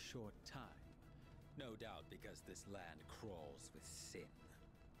such a short time. No doubt because this land crawls with sin.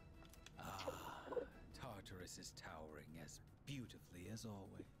 Ah, Tartarus is towering as beautifully as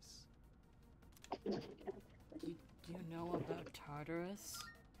always. Do you know about Tartarus?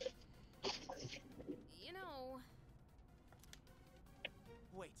 You know,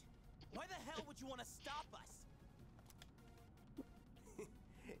 Wait, why the hell would you want to stop us?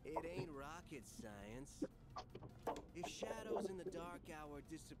 It ain't rocket science. If shadows in the dark hour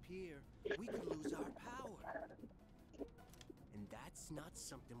disappear, we could lose our power. And that's not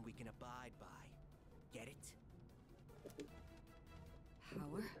something we can abide by. Get it?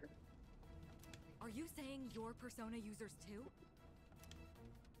 Power? Are you saying you're Persona users too?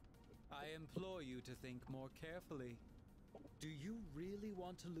 I implore you to think more carefully. Do you really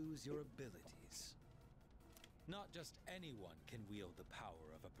want to lose your abilities? Not just anyone can wield the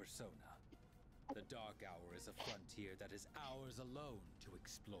power of a persona. The Dark Hour is a frontier that is ours alone to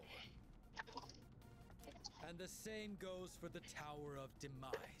explore. And the same goes for the Tower of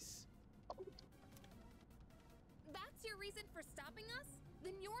Demise. That's your reason for stopping us?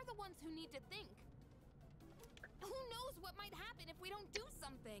 Then you're the ones who need to think. Who knows what might happen if we don't do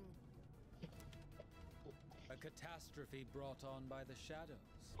something? A catastrophe brought on by the shadows.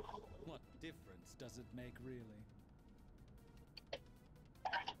 What difference does it make, really?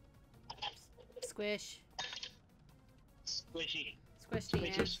 Squish. Squishy. Squish the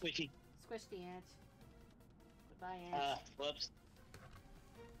ant. Squishy. Squish the ant. Goodbye, ant. Whoops.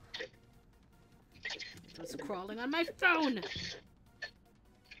 It's crawling on my phone!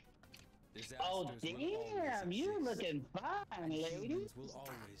 Oh, damn! You're looking fine, lady. Humans will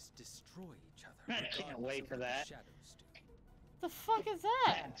always destroy each other. I can't wait for that. The fuck is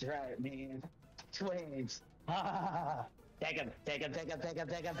that? That's right, man. Twins. Take him, take him, take him, take him,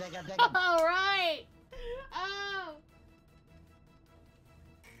 take him, take him, take him. All right. Oh.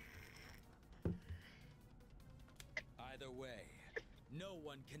 Either way, no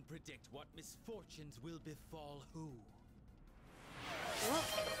one can predict what misfortunes will befall who. Well,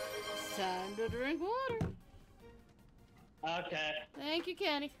 it's time to drink water. Okay. Thank you,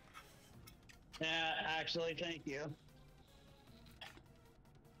 Kenny. Yeah, actually, thank you.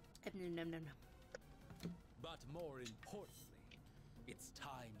 No. But more importantly, it's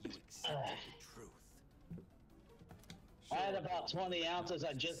time you accepted the truth. I had about 20 ounces.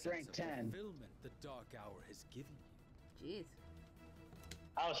 I just drank 10. Fulfillment the Dark Hour has given you. Jeez.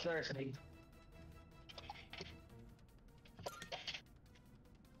 I was thirsty.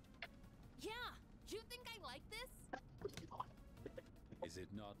 Yeah, do you think I like this? Is it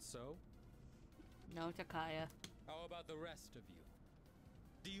not so? No, Takaya. How about the rest of you?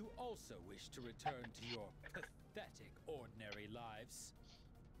 Do you also wish to return to your pathetic ordinary lives?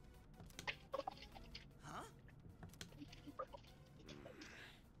 Huh?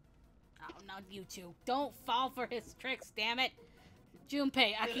 Oh, not you two. Don't fall for his tricks, damn it.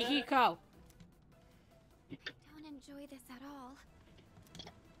 Junpei, Akihiko. Don't enjoy this at all.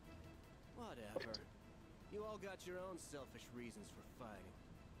 Whatever. You all got your own selfish reasons for fighting.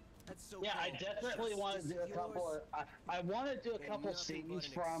 That's so Yeah, I definitely want to do a couple of, I want to do a couple scenes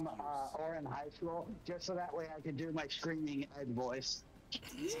from Orin High School, just so that way I can do my screaming Ed voice.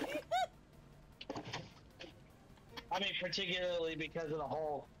 I mean, particularly because of the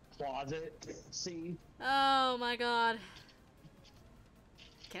whole closet scene. Oh my god.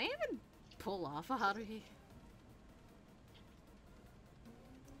 Can I even pull off a Haruhi?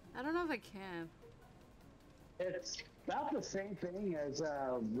 I don't know if I can. It's about the same thing as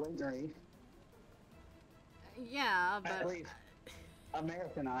Winry. Yeah, but... At least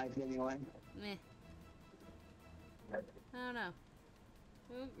Americanized, anyway. Meh. I don't know.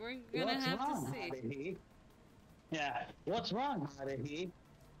 We're gonna have to see. Haruhi? Yeah, what's wrong, Haruhi?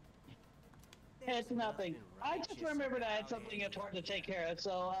 It's nothing. I just remembered I had something important to take care of,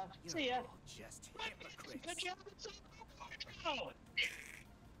 so, see ya. Just hypocrites. Good job.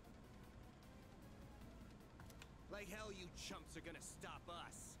 Like hell you chumps are gonna stop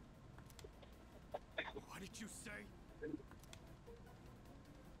us. What did you say?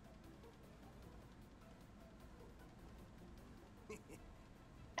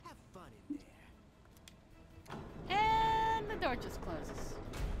 Have fun in there. And the door just closes.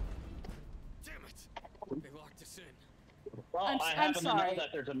 Damn it! They locked us in. Well, I'm I happen to know sorry.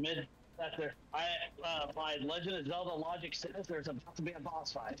 that there's a by Legend of Zelda logic says there's about to be a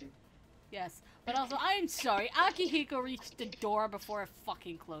boss fight. Yes, but also, I'm sorry. Akihiko reached the door before it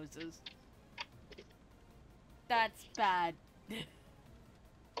fucking closes. That's bad.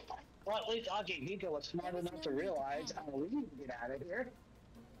 Well, at least Akihiko was smart enough to realize we need to get out of here.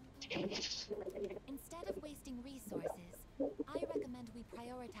 Instead of wasting resources, I recommend we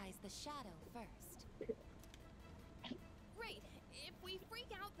prioritize the shadow first. Great. If we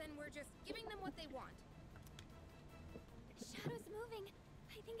freak out, then we're just giving them what they want. Shadow's moving.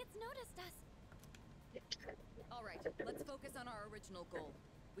 I think it's noticed us. All right, let's focus on our original goal.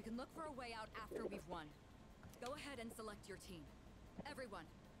 We can look for a way out after we've won. Go ahead and select your team. Everyone,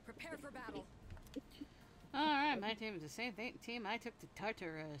 prepare for battle. Alright, my team is the same team I took to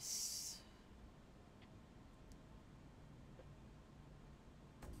Tartarus.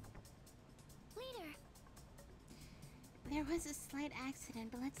 Leader. There was a slight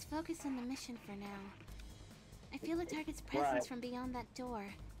accident, but let's focus on the mission for now. I feel the target's presence from beyond that door.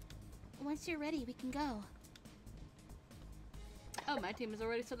 Once you're ready, we can go. Oh, my team is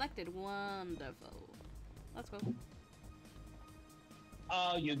already selected. Wonderful. Let's go.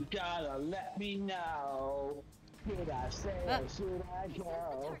 Oh, you gotta let me know. Should I say or should I The go?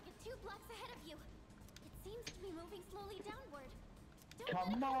 target 2 blocks ahead of you. It seems to be moving slowly downward.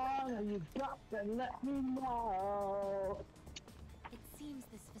 Come on, you got to let me know. It seems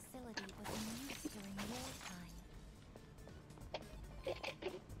this facility was in use during wartime.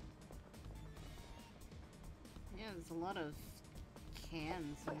 Yeah, there's a lot of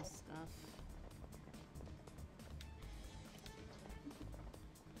cans and stuff.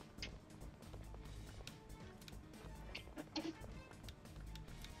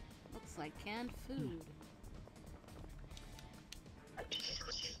 Looks like canned food.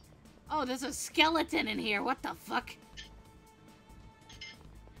 Oh, there's a skeleton in here. What the fuck?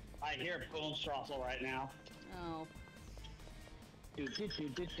 I hear Boomstrossel right now. Oh.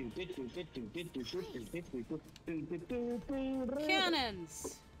 Cannons!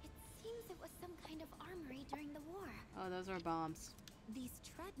 It seems it was some kind of armory during the war. Oh, those are bombs. These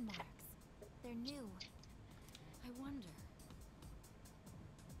tread marks. They're new. I wonder.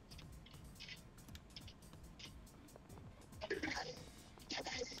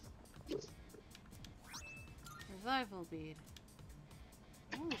 Revival bead.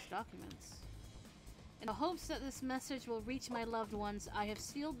 All these documents. In the hopes that this message will reach my loved ones, I have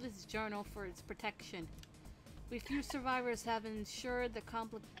sealed this journal for its protection. We few survivors have ensured the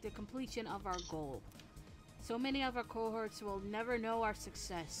completion of our goal. So many of our cohorts will never know our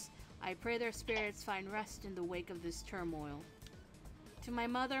success. I pray their spirits find rest in the wake of this turmoil. To my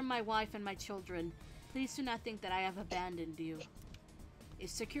mother, my wife, and my children, please do not think that I have abandoned you. If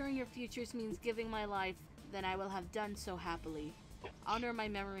securing your futures means giving my life, then I will have done so happily. Honor my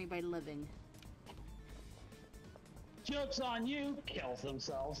memory by living. Joke's on you! Kills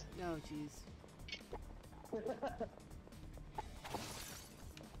themselves. Oh, jeez.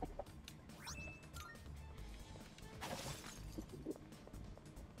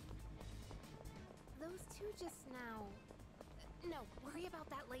 Those two just now... No, worry about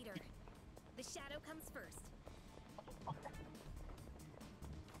that later. The shadow comes first.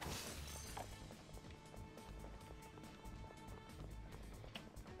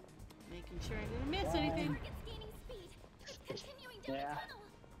 Making sure I didn't miss anything. Target's gaining speed. It's continuing down the tunnel.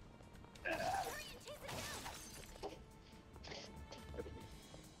 Hurry and chase it down.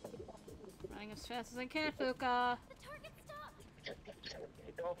 Running as fast as I can, Fuka. The target stopped.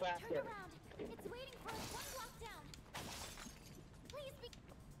 Go faster. Turn around. It's waiting for us 1 block down. Please be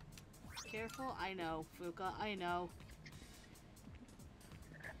Careful. I know, Fuka. I know.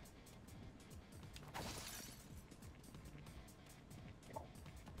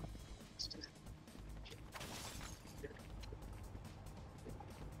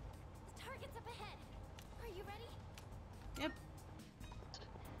 The target's up ahead. Are you ready? Yep.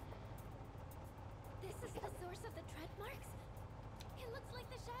 This is the source of the tread marks? It looks like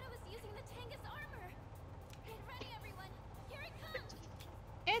the shadow is using the Tangus armor. Get ready, everyone. Here it comes.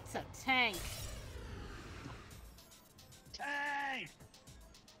 It's a tank. Tank!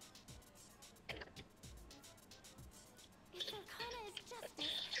 If Arcana is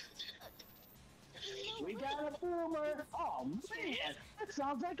justice... We got a boomer! Oh man! That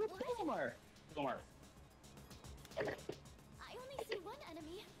sounds like a boomer! Boomer. I only see one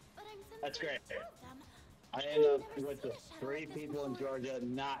enemy, but I'm sensing That's great. 2 of them. I end up with the 3 people in Georgia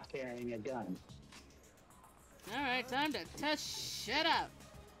not carrying a gun. Alright, time to test shit up.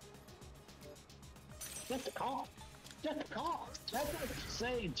 Just a call. Just a call. That's like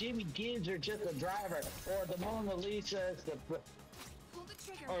saying Jimmy Gibbs are just a driver, or the Mona Lisa is the... Pull the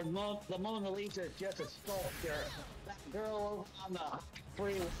trigger. Or the Mona Lisa is just a sculptor. That girl on the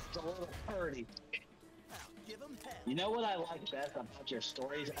freeway is a little purdy. You know what I like best about your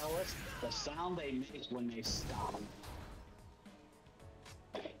stories, Ellis? The sound they make when they stop.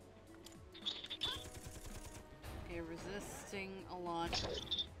 Okay, resisting a lot.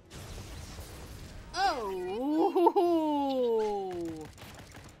 Oh!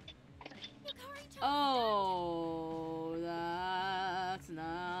 Oh, that's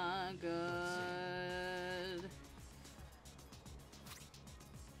not good.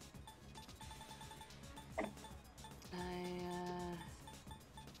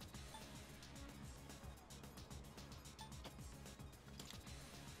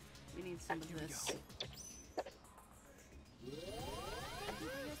 We need some of this.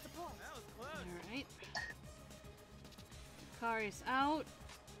 Yukari's out.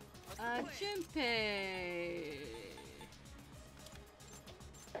 Junpei.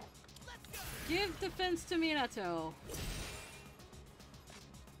 Give defense to Minato.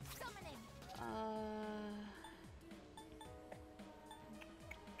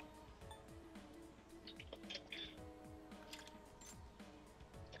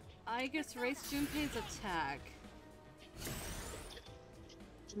 I guess race Junpei's attack.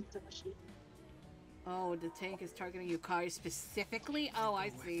 Oh, the tank is targeting Yukari specifically? Oh, I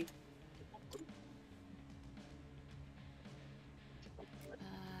see.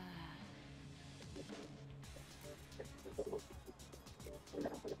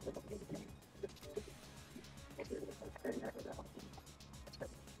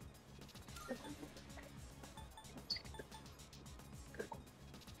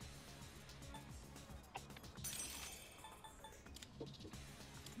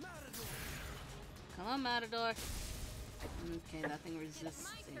 Come on, Matador. Okay, that thing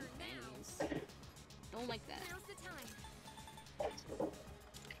resists things. Don't like that.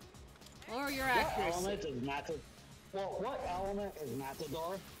 Or your accuracy. What element is Matador? Well, what element is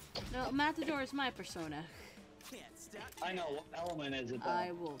Matador? No, Matador is my persona. I know. What element is it though?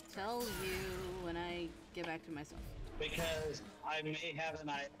 I will tell you when I get back to myself. Because I may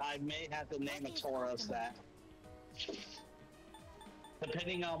have to name a Tauros that.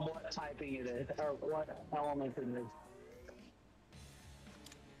 Depending on what typing it is, or what element it is.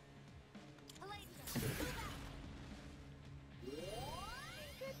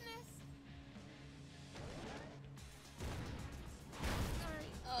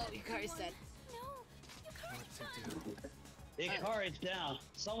 Oh, Yukari's dead. Yukari's down.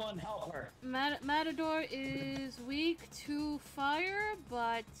 Someone help her. Matador is weak to fire,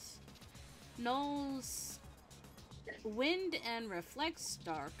 but knows wind and reflects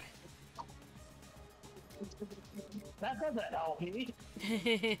dark. That doesn't help me.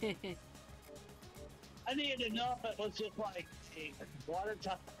 I needed to know if it was just like a water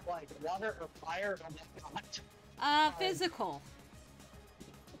type, like water or fire or not. Physical.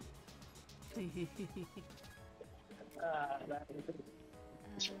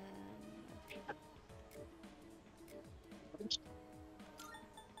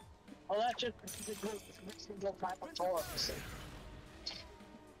 Oh, that's just a single type of Tauros.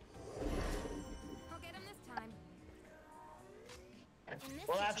 I'll get him this time.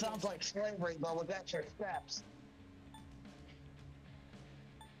 Well, that sounds like slavery, but with extra steps.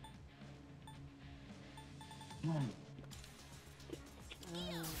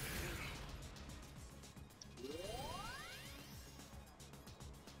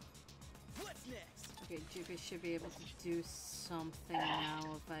 What's next? Okay, Junpei should be able to do something now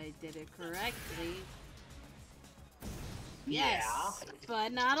if I did it correctly. Yes, Yeah.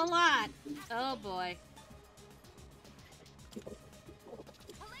 but not a lot. Oh boy.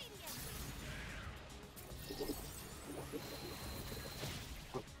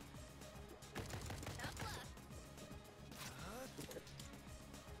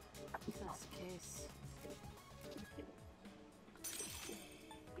 That's the case.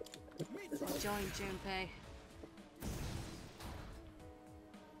 Join Junpei.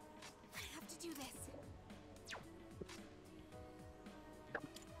 I have to do this.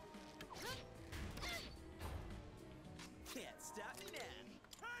 Can't stop me now.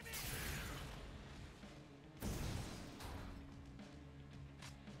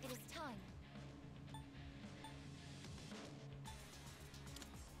 It is time.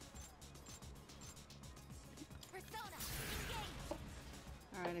 Persona, engage!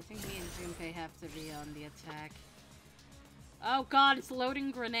 Alright, I think me and Junpei have to be on the attack. Oh god, it's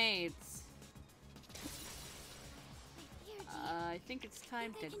loading grenades. I think it's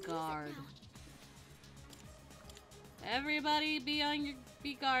time to guard. Everybody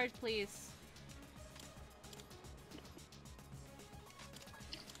be guard, please.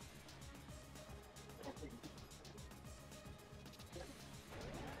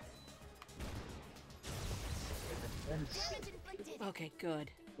 Okay,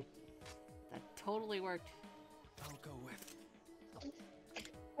 good. That totally worked. I'll go with.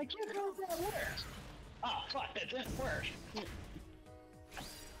 I can't know if that works. Oh, fuck, that didn't work.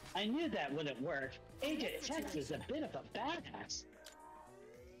 I knew that wouldn't work. Agent Tex is a bit of a badass.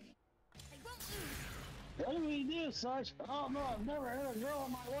 What do we do, Sarge? Oh no, I've never had a girl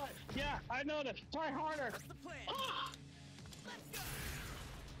in my life. Yeah, I noticed. Try harder. Ah!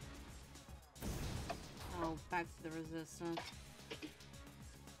 Oh, back to the resistance.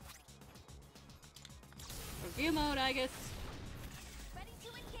 Review mode, I guess. Ready to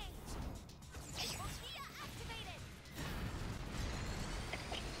engage! Orchia activated!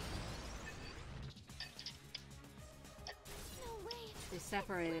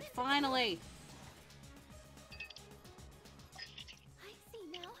 separated. Finally! I see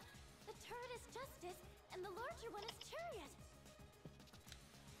now. The turret is Justice, and the larger one is Chariot.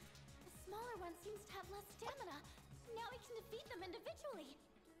 The smaller one seems to have less stamina. Now we can defeat them individually.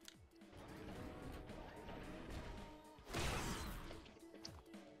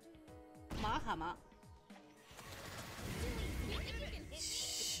 Mahama.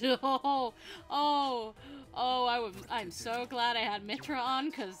 I'm so glad I had Mitra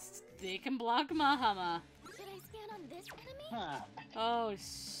on, because they can block Mahama. Should I scan on this enemy? Huh. Oh,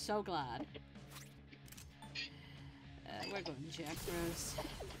 so glad. We're going Jack Bros.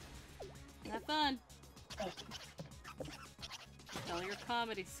 Have fun. Tell your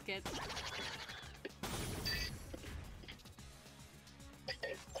comedy skits.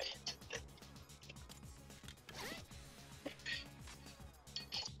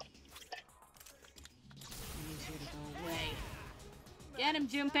 Get him,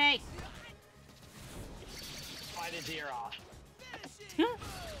 Junpei! Bite his ear off.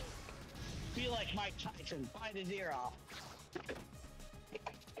 Feel like Mike Tyson. Bite his ear off.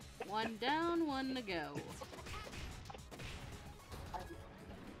 One down, one to go.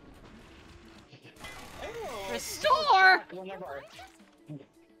 Restore!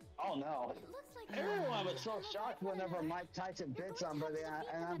 Oh no. Everyone was so shocked whenever Mike Tyson bit somebody,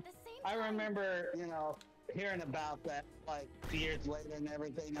 and I remember, you know, hearing about that like years later and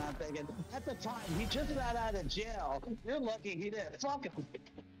everything, and I'm thinking, at the time, he just got out of jail. You're lucky he didn't fuck him.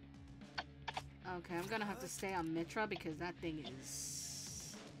 Okay, I'm gonna have to stay on Mitra because that thing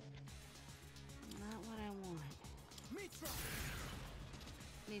is not what I want.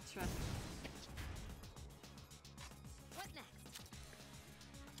 Mitra! What next?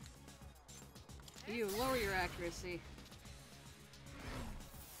 You, lower your accuracy.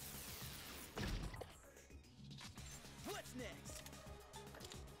 What's next?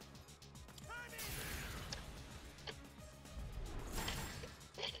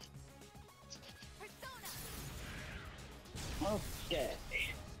 Okay.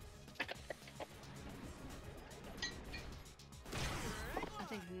 I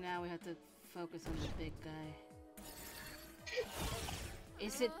think now we have to focus on the big guy.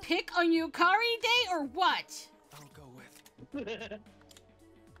 Is it pick on Yukari Day or what? I'll go with.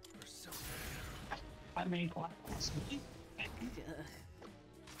 I mean, what? I have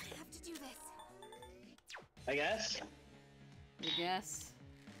to do this. I guess. You guess?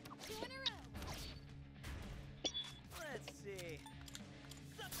 2 in a row. Let's see.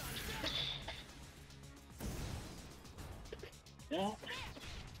 Yeah.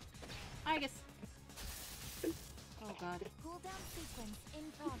 I guess. Oh god. Cooldown sequence in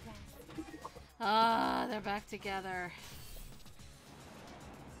progress. Ah, they're back together.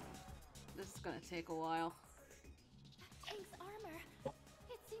 This is gonna take a while. Tank's armor.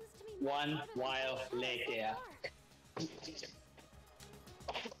 It seems to me One while later. Only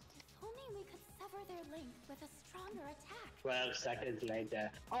we could sever their link with a stronger attack. 12 seconds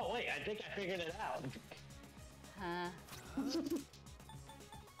later. Oh wait, I think I figured it out. Huh?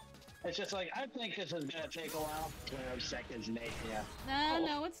 It's just like, I think this is gonna take a while. 12 seconds later.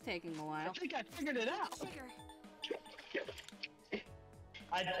 No, it's taking a while. I think I figured it out.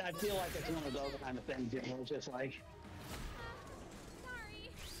 I feel like it's one of those kind of things, you know, it's just like... Sorry.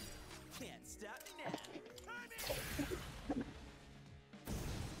 Can't stop me now.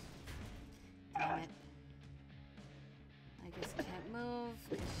 Damn it. I guess can't move.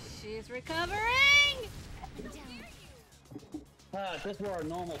 She's recovering! If this were a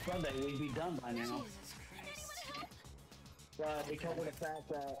normal Sunday, we'd be done by now. Jesus Christ. But because of the fact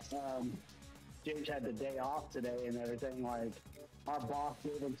that James had the day off today and everything, like, our boss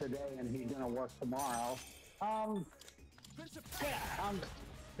gave him today and he's gonna work tomorrow. Yeah, I'm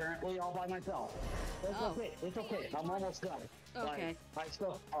currently all by myself. It's okay, it's okay, I'm almost done. Okay. Like, I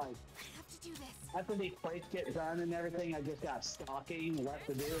still, like, I have to do this. after these plates get done and everything, I just got stocking left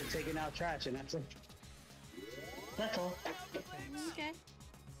to do and taking out trash, and that's it. That's all. Okay.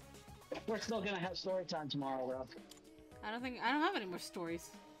 We're still gonna have story time tomorrow, though. I don't have any more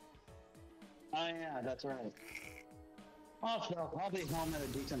stories. Oh yeah, that's right. Also, I'll be home at a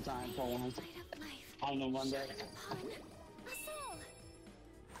decent time for once. On the Monday.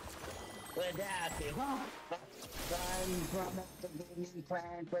 With that, I'm from the gaming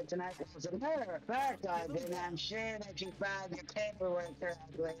plan for tonight. As a matter of fact, I'm sure that you filed your paperwork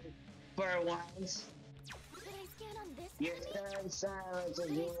correctly for once. Should I scan on this Your enemy? stern silence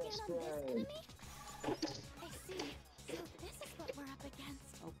is your story. I see. So this is what we're up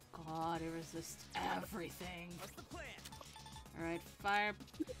against. Oh god, it resists everything. What's the plan? Alright, fire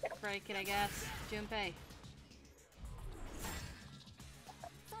break it, I guess. Junpei.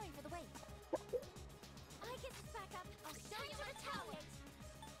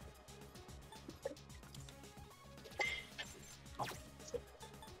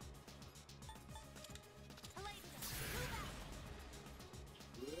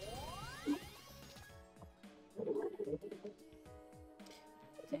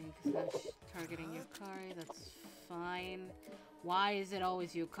 fine. Why is it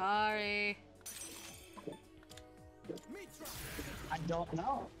always Yukari? I don't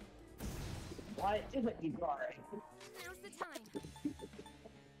know. Why is it Yukari? Now's the time.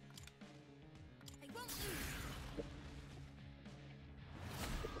 I won't lose.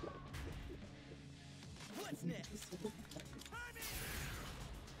 What's next?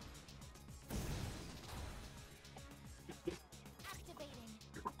 Activating.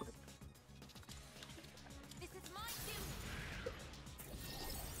 This is my duty.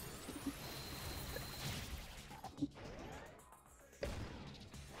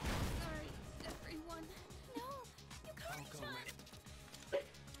 Sorry, everyone. No, you can't I'll go with.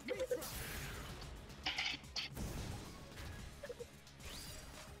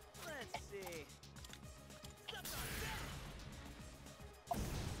 Let's see.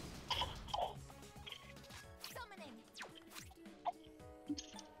 Summoning.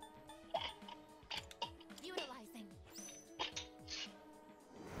 Utilizing.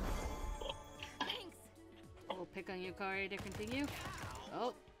 Thanks. We'll pick on Yukari to continue.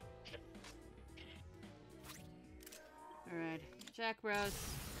 Oh. Alright. Jack Bros,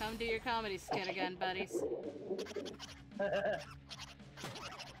 come do your comedy skit again, buddies.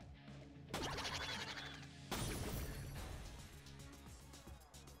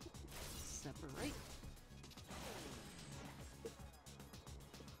 Separate.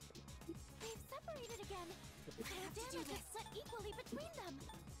 They've separated again. Damage is split equally between them.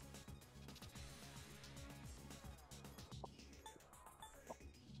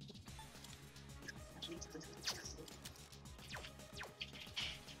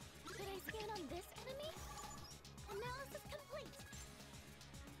 Should I scan on this enemy? Analysis complete.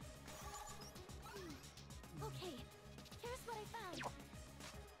 Okay, here's what I found.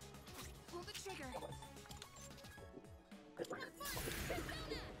 Pull the trigger.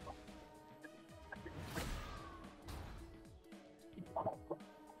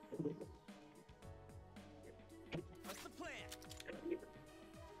 What's the plan?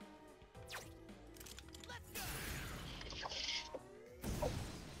 Let's go.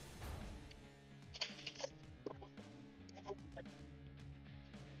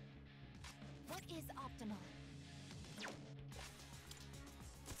 What is optimal?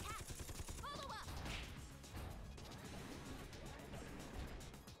 Attack! Follow up!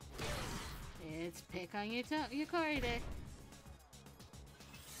 It's pick on Yukari day.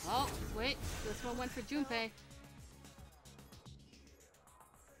 Oh, wait. This one went for Junpei.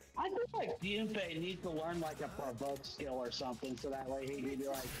 I feel like Junpei needs to learn like a provoke skill or something, so that way he can be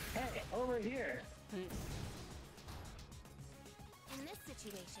like, "Hey, over here." In this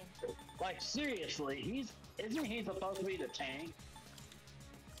situation, Like seriously, isn't he supposed to be the tank?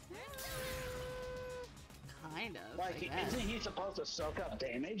 Kind of. Like, I guess. isn't he supposed to soak up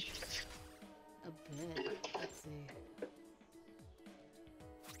damage? A bit. Let's see.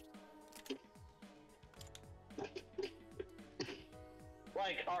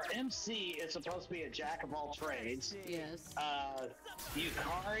 Like, our MC is supposed to be a jack of all trades. Yes.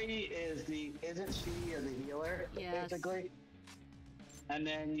 Yukari isn't she the healer, Yes. basically? And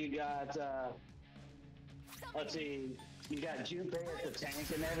then you got, let's see, you got Junpei as the tank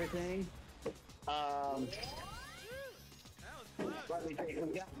and everything. Let me think,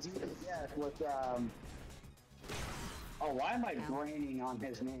 we got DPS with, oh, why am I braining on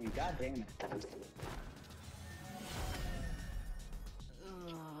his name? God damn it.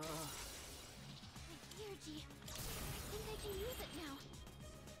 Energy. I think I can use it now.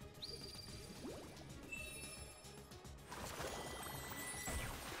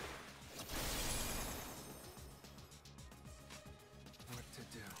 What to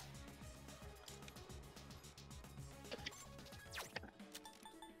do?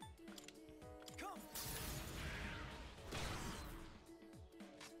 Come.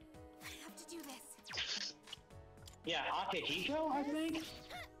 I have to do this. Yeah, Akihiko, I think?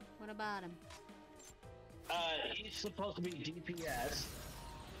 What about him? He's supposed to be DPS.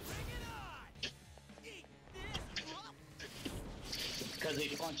 Because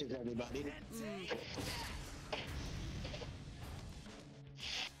he punches everybody. That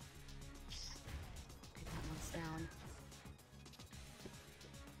one's down.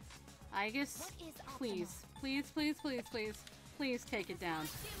 I guess, please, please, please, please, please, please take it down.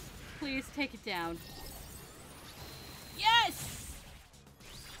 Please take it down. Yes!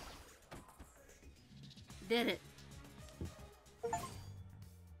 Did it.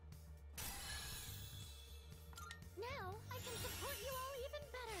 Now I can support you all even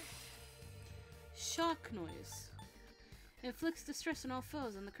better. Shock noise. Inflicts distress on all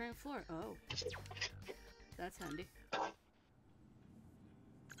foes on the current floor. Oh. That's handy.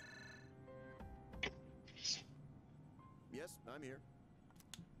 Yes, I'm here.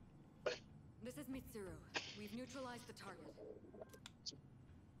 This is Mitsuru. We've neutralized the target.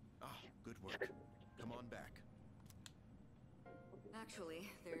 Ah, good work. Come on back.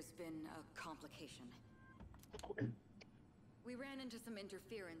 Actually, there's been a complication. We ran into some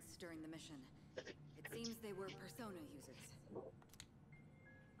interference during the mission. It seems they were Persona users.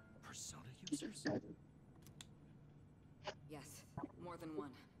 Persona users? Yes, more than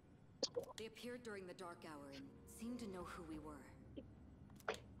one. They appeared during the dark hour and seemed to know who we were.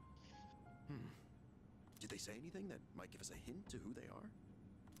 Did they say anything that might give us a hint to who they are?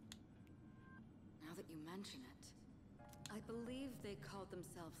 Now that you mention it, I believe they called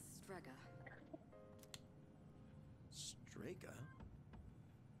themselves Strega. Strega?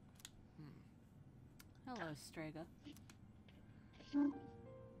 Hello, Strega.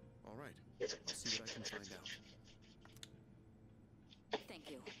 All right. I'll see what I can find out. Thank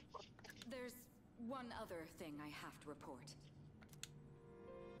you. There's one other thing I have to report.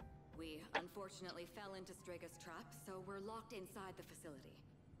 We unfortunately fell into Strega's trap, so we're locked inside the facility.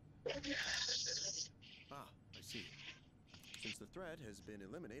 Ah, I see. Since the threat has been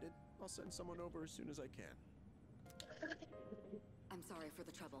eliminated, I'll send someone over as soon as I can. I'm sorry for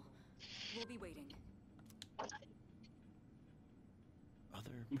the trouble. We'll be waiting.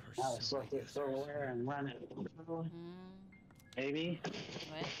 Other I'll select it somewhere and run it. Maybe.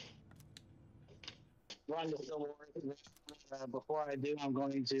 What? Run the silverware. Before I do, I'm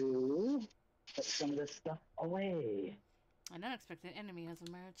going to put some of this stuff away. An unexpected enemy has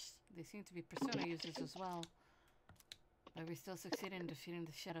emerged. They seem to be Persona users as well. But we still succeeded in defeating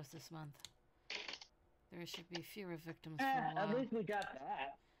the shadows this month. There should be fewer victims for a while. At least we got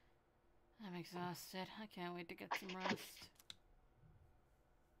that. I'm exhausted. I can't wait to get some rest.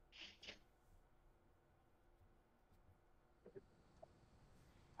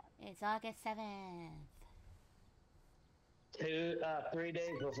 It's August 7th. 3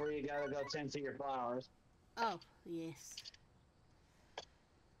 days before you gotta go tend to your flowers. Oh, yes.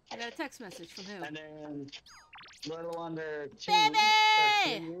 I got a text message from who? And then little under 2 Baby!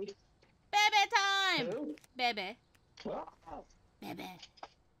 or 3 weeks. Baby time! Who? Baby. Oh. Baby.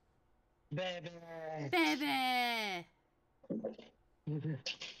 Baby. Baby.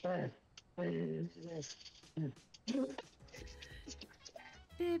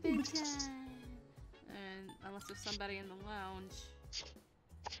 Baby time. And unless there's somebody in the lounge.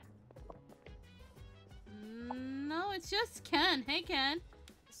 No, it's just Ken. Hey, Ken.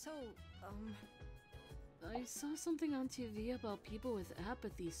 So, I saw something on TV about people with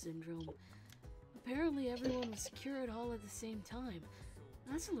apathy syndrome. Apparently everyone was cured all at the same time.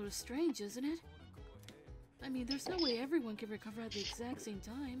 That's a little strange, isn't it? I mean, there's no way everyone can recover at the exact same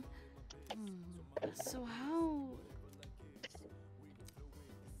time. So how...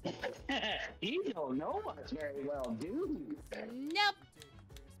 You don't know us very well, do you? Nope.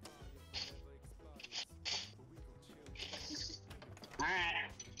 Alright.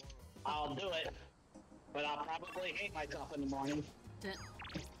 I'll do it. But I'll probably hate myself in the morning.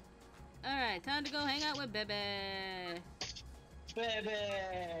 Alright, time to go hang out with Baby. Baby.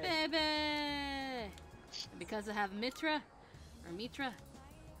 Baby. And because I have Mitra,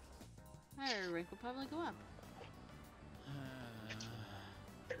 her rank will probably go up.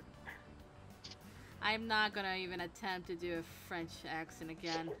 I'm not gonna even attempt to do a French accent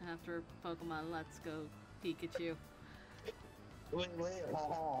again after Pokemon Let's Go Pikachu. I'm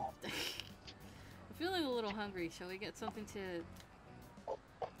feeling a little hungry. Shall we get something to...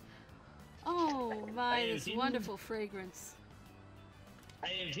 Oh my, this wonderful fragrance.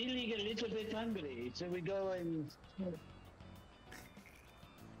 I am feeling a little bit hungry. Shall we go and...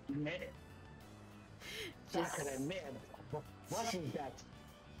 Chocolate mint. What is that?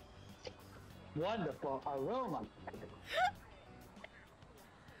 Wonderful aroma.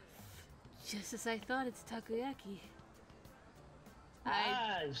 Just as I thought, it's takoyaki.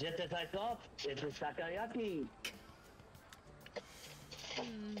 Just as I thought, it is takoyaki.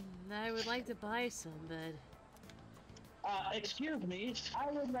 I would like to buy some, but... Excuse me, I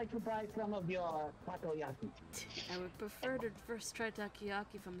would like to buy some of your takoyaki. I would prefer to first try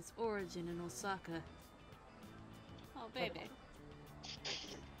takoyaki from its origin in Osaka. Oh, baby.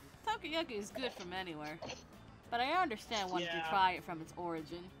 Takoyaki is good from anywhere, but I understand wanting to try it from its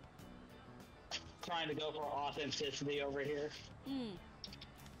origin. Trying to go for authenticity over here.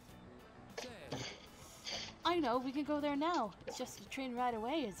 I know, we can go there now. It's just a train right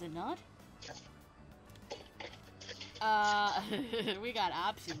away, is it not? We got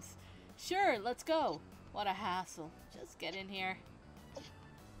options. Sure, let's go. What a hassle. Just get in here.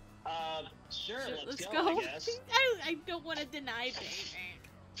 Sure, let's go. I guess. I don't want to deny baby.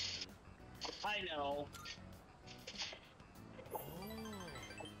 I know.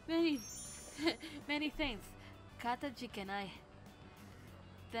 Many, many thanks. Kata jikanai.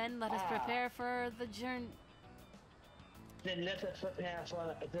 Then let us prepare for the journey. Then let us prepare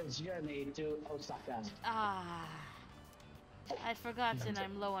for the journey to Osaka. I'd forgotten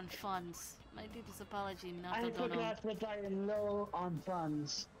I'm low on funds. My deepest apology, I Natodono. forgot that I am low on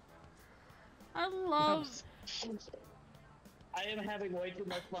funds. I love... I am having way too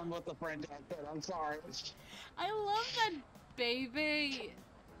much fun with the French accent, I'm sorry. I love that Baby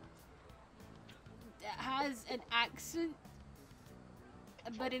has an accent,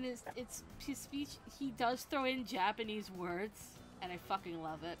 but in his speech, he does throw in Japanese words, and I fucking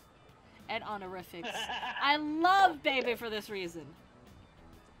love it. And honorifics. I love Baby for this reason.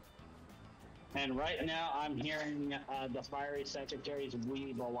 And right now, I'm hearing the Fiery Secretary's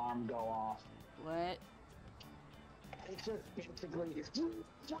weeb alarm go off. What? It's just basically...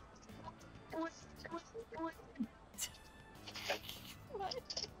 What?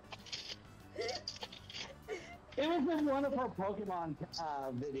 It was in one of her Pokemon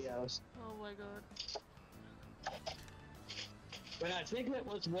videos. Oh my god. And I think it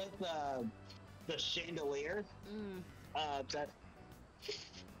was with the chandelier. That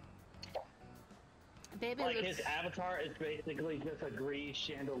Baby like looks... his avatar is basically just a green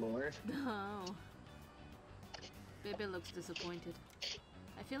chandelier. No. Baby looks disappointed.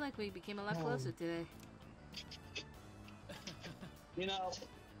 I feel like we became a lot closer today. You know,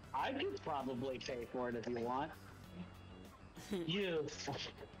 I could probably pay for it if you want.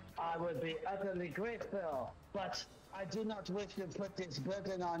 I would be utterly grateful, but I do not wish to put this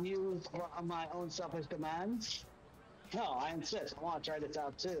burden on you on my own selfish demands. No, I insist. I want to try this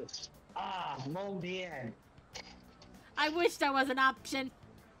out too. Mon bien. I wish that was an option.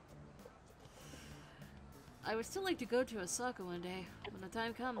 I would still like to go to Osaka one day. When the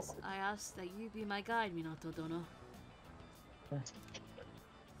time comes, I ask that you be my guide, Minato Dono.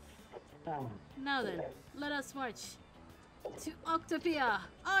 Now then, let us march to Octopia!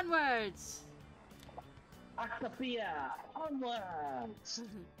 Onwards! Octopia! Onwards!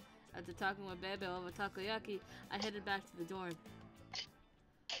 After talking with Bebe over takoyaki, I headed back to the dorm.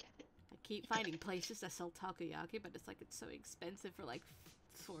 I keep finding places that sell takoyaki, but it's like it's so expensive for like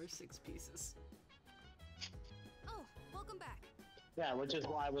 4 or 6 pieces. Oh, welcome back. Yeah, which is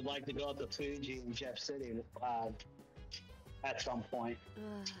why I would like to go up to Fuji in Jeff City at some point.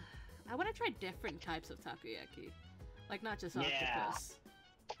 I want to try different types of takoyaki. Like, not just Yeah. octopus.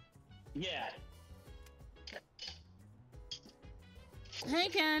 Yeah. Hey,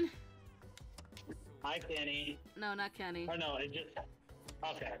 Ken! Hi, Kenny. No, not Kenny. Oh, no, it just...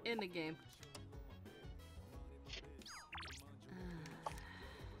 Okay. In the game.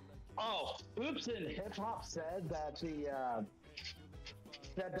 Oh, Oops and Hip Hop said that the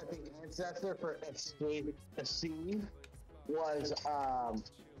ancestor for Steve was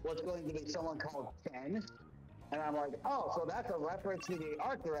going to be someone called Ken, and I'm like, oh, so that's a reference to the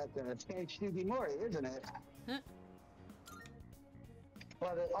art director, it's Ken Sugimori, isn't it?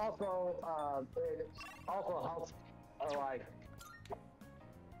 But it also helps, like,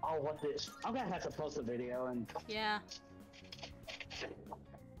 oh, what's this? I'm gonna have to post a video and. Yeah.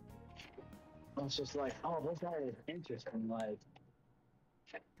 I was just like, oh, this guy is interesting. Like,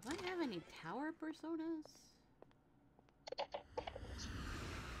 do I have any tower personas?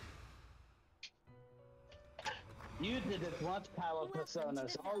 you did it once, power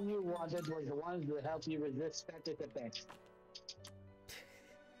personas. All you wanted was the ones that help you resist spectre effects.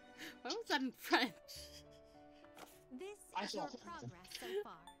 Why was that in French? This is your progress so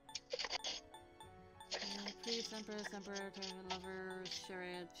far. Priest, Empress, Emperor, Tournament Lover,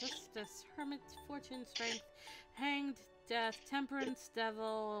 Chariot, Justice, Hermit, Fortune, Strength, Hanged, Death, Temperance,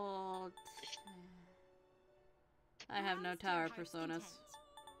 Devil... I have no tower personas.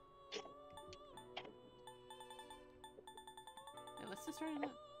 Wait, what's this starting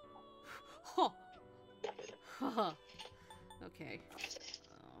up? Huh! Huh! Okay.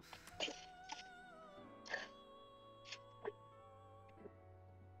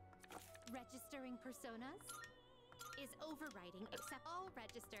 Registering personas is overriding except all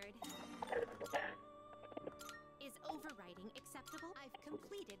registered. Is overriding acceptable? I've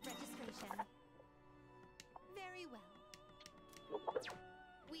completed registration. Very well.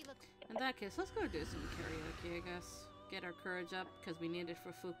 We look. In that case, let's go do some karaoke, I guess. Get our courage up, because we need it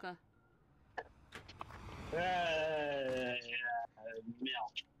for Fuka.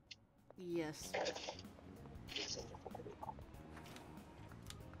 Milk. Yes.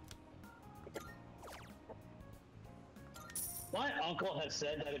 My uncle has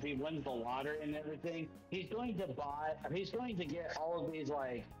said that if he wins the lottery and everything, he's going to get all of these,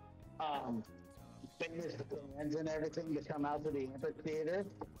 like, famous fans and everything to come out to the amphitheater,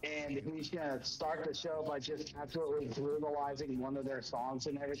 and he's gonna start the show by just absolutely brutalizing one of their songs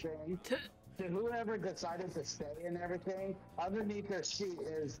and everything. To whoever decided to stay and everything, underneath their seat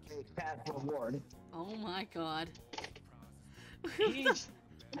is a cash reward. Oh my god. He's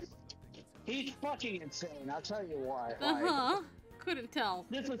fucking insane. I'll tell you why. Uh-huh. Couldn't tell.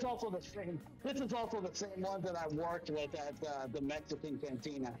 This is also the same one that I worked with at the Mexican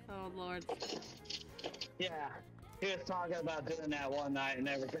cantina. Oh lord. Yeah, he was talking about doing that one night and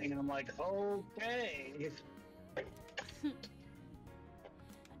everything, and I'm like, okay.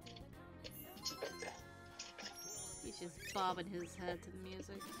 He's just bobbing his head to the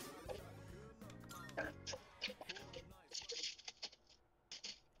music.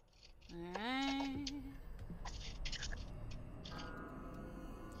 Alright.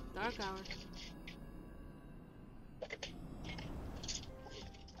 Dark hour.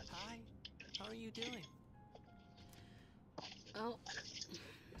 Hi, how are you doing? Oh.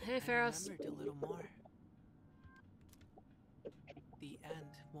 Hey, Pharos. I remembered a little more. The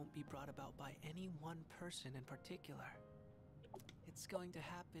end won't be brought about by any one person in particular. It's going to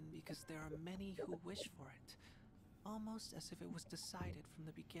happen because there are many who wish for it, almost as if it was decided from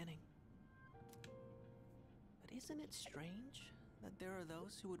the beginning. But isn't it strange that there are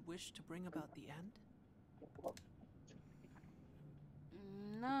those who would wish to bring about the end?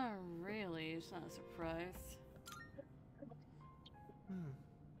 Not really. It's not a surprise.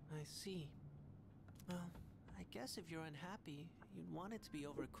 I see. Well, I guess if you're unhappy, you'd want it to be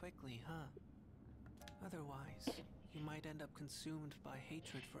over quickly, huh? Otherwise, you might end up consumed by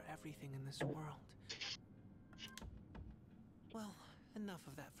hatred for everything in this world. Well, enough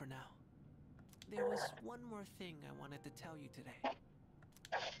of that for now. There was one more thing I wanted to tell you today.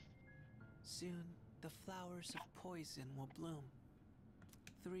 Soon, the flowers of poison will bloom.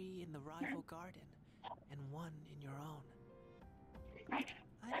 3 in the rival garden, and 1 in your own.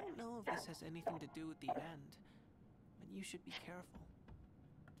 I don't know if this has anything to do with the end, but you should be careful.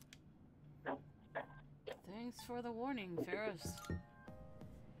 Thanks for the warning, Pharos.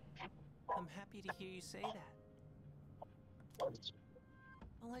 I'm happy to hear you say that.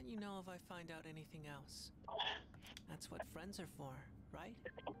 I'll let you know if I find out anything else. That's what friends are for, right?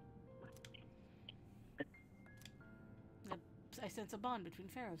 I sense a bond between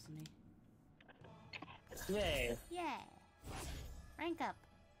Pharos and me. Yay. Yeah. Rank up.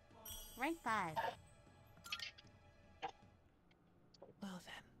 Rank 5. Well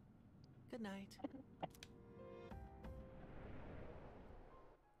then. Good night.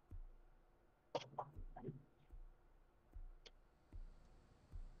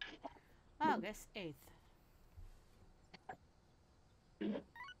 August 8th.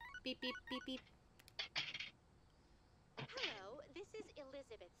 Beep, beep, beep, beep. Hello, this is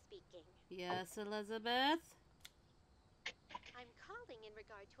Elizabeth speaking. Yes, Elizabeth? I'm calling in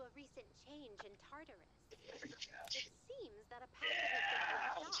regard to a recent change in Tartarus. It seems that a path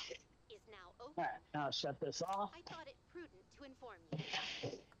that was blocked is now open. Alright, now shut this off. I thought it prudent to inform you.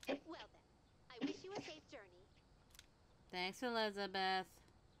 Well then, I wish you a safe journey. Thanks, Elizabeth.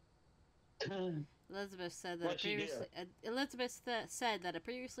 Elizabeth said that said that a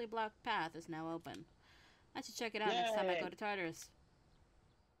previously blocked path is now open. I should check it out next time I go to Tartarus.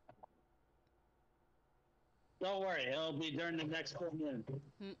 Don't worry, it'll be during the next full moon.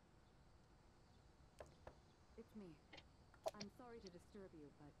 It's me. I'm sorry to disturb you,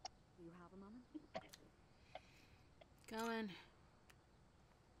 but do you have a moment? Going.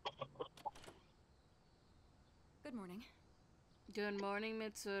 Good morning. Good morning,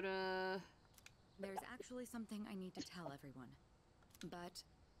 Mitsuru. There's actually something I need to tell everyone. But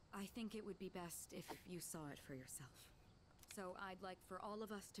I think it would be best if you saw it for yourself. So I'd like for all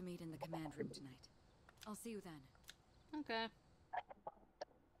of us to meet in the command room tonight. I'll see you then. Okay.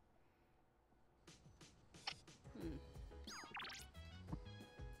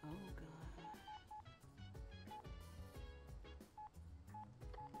 Oh god.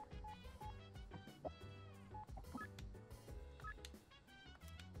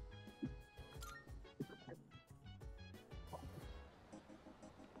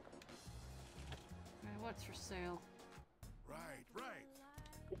 Alright, what's for sale? Right.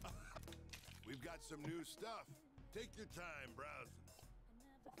 We've got some new stuff. Take your time browsing.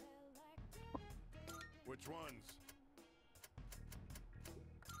 Which ones?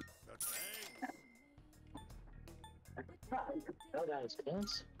 That's eggs. Oh, that was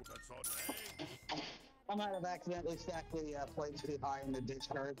close. That's all eggs. I might have accidentally stacked the plates too high in the dish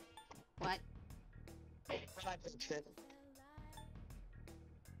card. What? But I fixed it.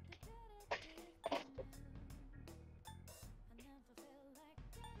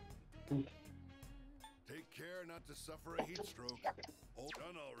 not to suffer a heat stroke. All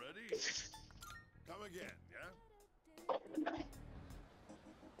done already? Come again, yeah?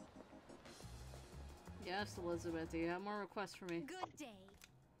 Yes, Elizabeth, do you have more requests for me? Good day.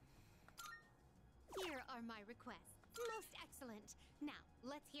 Here are my requests. Most excellent. Now,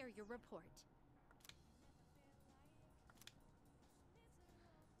 let's hear your report.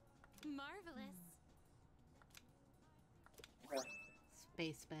 Marvelous.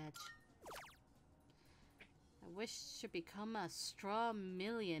 Space badge. I wish to become a straw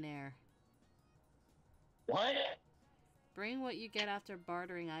millionaire. What? Bring what you get after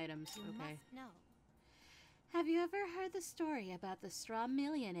bartering items. You Okay. must know. Have you ever heard the story about the straw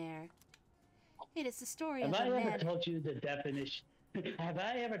millionaire? It is the story Have of I a ever man. told you the definition? Have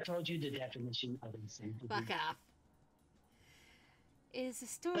I ever told you the definition of insanity? Fuck off. It is the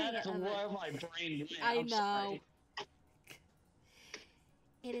story That's of where a... my brain went. I I'm know. sorry.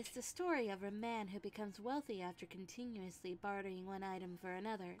 It is the story of a man who becomes wealthy after continuously bartering one item for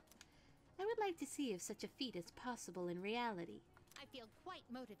another. I would like to see if such a feat is possible in reality. I feel quite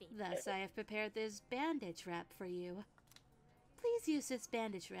motivated. Thus, I have prepared this bandage wrap for you. Please use this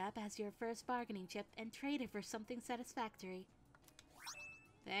bandage wrap as your first bargaining chip and trade it for something satisfactory.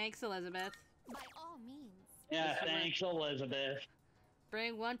 Thanks, Elizabeth. By all means. Yeah, thanks, Elizabeth.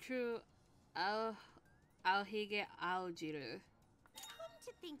 Bring one true Aohige Aojiru. Come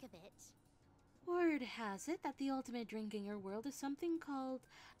to think of it. Word has it that the ultimate drink in your world is something called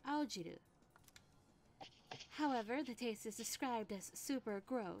aojiru. However, the taste is described as super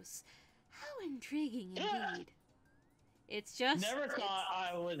gross. How intriguing indeed. It's just... I never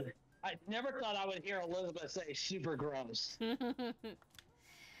thought I would hear Elizabeth say super gross.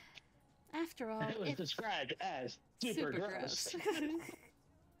 After all, It was described as super gross.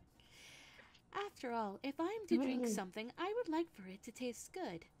 After all, if I am to drink something, I would like for it to taste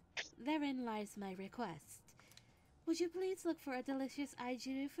good. Therein lies my request. Would you please look for a delicious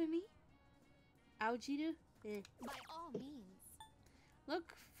aojiru for me? Aojiru? By all means.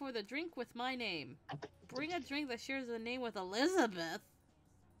 Look for the drink with my name. Bring a drink that shares a name with Elizabeth.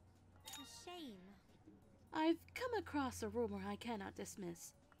 Shame. I've come across a rumor I cannot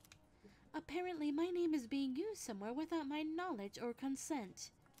dismiss. Apparently, my name is being used somewhere without my knowledge or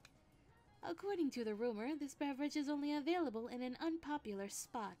consent. According to the rumor, this beverage is only available in an unpopular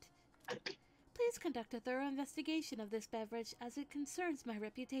spot. Please conduct a thorough investigation of this beverage as it concerns my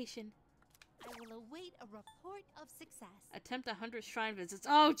reputation. I will await a report of success. Attempt 100 shrine visits.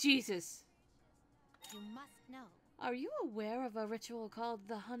 Oh, Jesus! You must know. Are you aware of a ritual called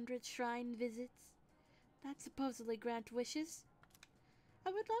the 100 Shrine Visits? That supposedly grant wishes? I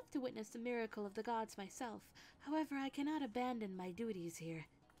would love to witness the miracle of the gods myself. However, I cannot abandon my duties here.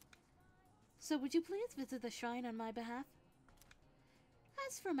 So would you please visit the shrine on my behalf?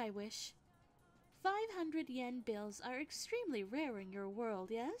 As for my wish, 500 yen bills are extremely rare in your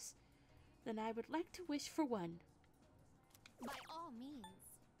world, yes? Then I would like to wish for one. By all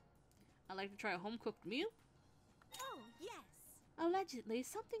means. I'd like to try a home-cooked meal. Oh, yes. Allegedly,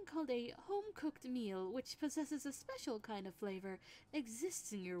 something called a home-cooked meal, which possesses a special kind of flavor,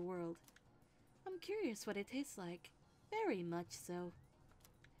 exists in your world. I'm curious what it tastes like. Very much so.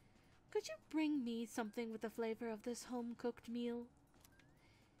 Could you bring me something with the flavor of this home-cooked meal?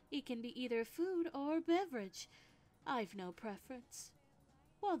 It can be either food or beverage. I've no preference.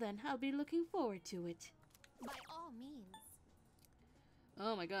 Well then, I'll be looking forward to it. By all means.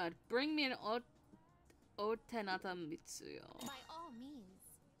 Oh my god. Bring me an Otenata Mitsuyo. By all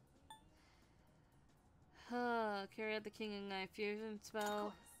means. Carry out the King and Knife fusion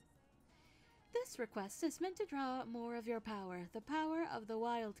spell. This request is meant to draw out more of your power, the power of the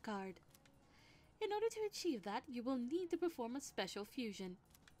wild card. In order to achieve that, you will need to perform a special fusion.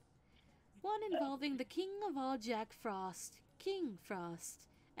 One involving the King of all Jack Frost, King Frost,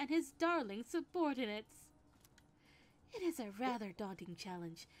 and his darling subordinates. It is a rather daunting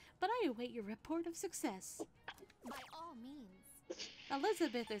challenge, but I await your report of success. By all means.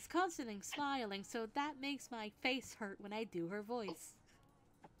 Elizabeth is constantly smiling, so that makes my face hurt when I do her voice.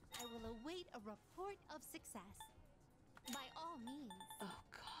 I will await a report of success. By all means. Oh,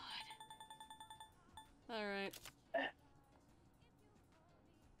 God. Alright.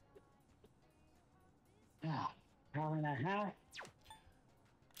 Hour and a half.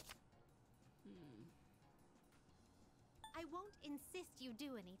 I won't insist you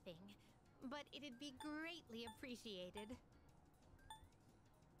do anything, but it'd be greatly appreciated.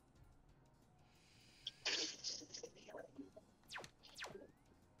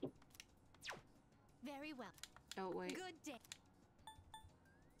 Very well. Oh, wait. Good day.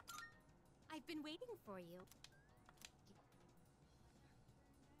 I've been waiting for you.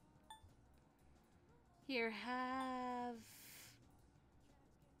 Here, have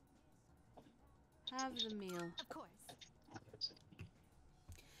the meal. Of course.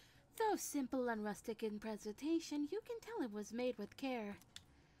 Though simple and rustic in presentation, you can tell it was made with care.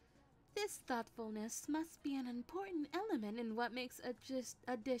 This thoughtfulness must be an important element in what makes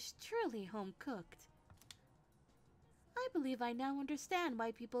a dish truly home-cooked. I believe I now understand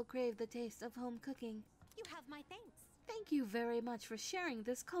why people crave the taste of home cooking. You have my thanks. Thank you very much for sharing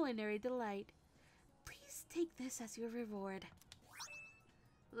this culinary delight. Please take this as your reward.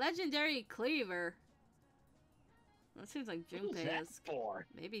 Legendary Cleaver. That seems like Who's Junpei. that for?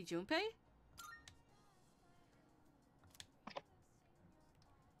 Maybe Junpei?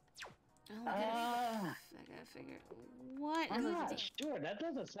 Oh, I gotta figure. What? I'm not sure. That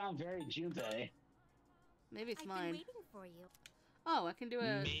doesn't sound very Junpei. Maybe it's I've mine. been waiting for you. Oh, I can do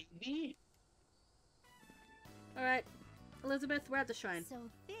a. Maybe? Alright. Elizabeth, we're at the shrine. So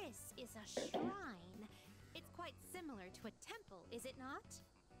this is a shrine. It's quite similar to a temple, is it not?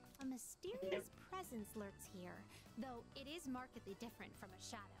 A mysterious presence lurks here, though it is markedly different from a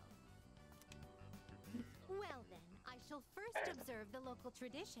shadow. Well then, I shall first observe the local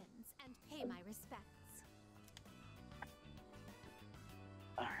traditions and pay my respects.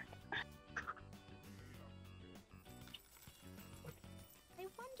 I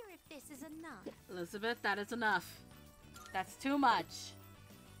wonder if this is enough. Elizabeth, that is enough. That's too much.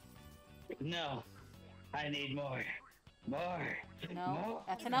 No. I need more. More. No, More.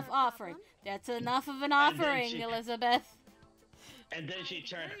 that's enough offering. That's enough of an offering, Elizabeth. And then she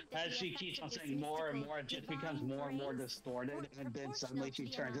turns, as she keeps on saying more and more, it just becomes more and more distorted, and then suddenly she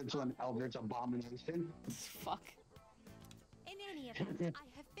turns into an eldritch abomination. Fuck. In any event, I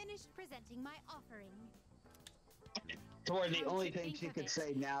have finished presenting my offering. Toward the only thing she could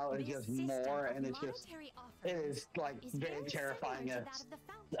say now is just more, and it's just, it is like very terrifying as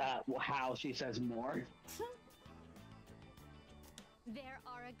how she says more. There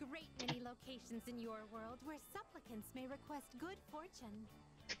are a great many locations in your world where supplicants may request good fortune.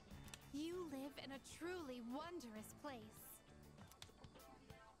 You live in a truly wondrous place.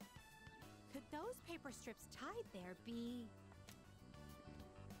 Could those paper strips tied there be...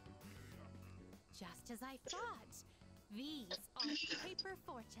 just as I thought. These are paper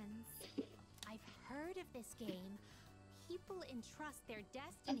fortunes. I've heard of this game. People entrust their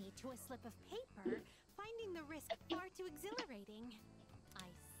destiny to a slip of paper, finding the risk far too exhilarating.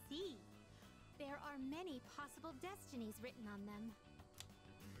 I see. There are many possible destinies written on them.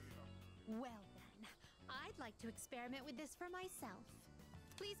 Well then, I'd like to experiment with this for myself.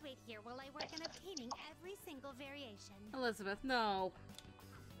 Please wait here while I work on obtaining every single variation. Elizabeth, no.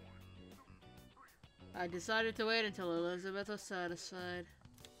 I decided to wait until Elizabeth was satisfied.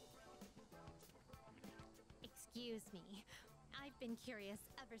 Excuse me. I've been curious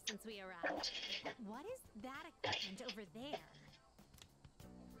ever since we arrived. What is that equipment over there?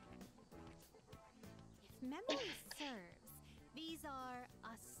 If memory serves, these are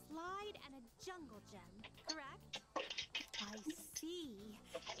a slide and a jungle gem, correct? I see.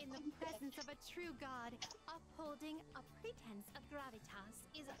 In the presence of a true god, upholding a pretense of gravitas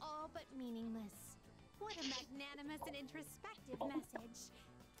is all but meaningless. What a magnanimous and introspective message.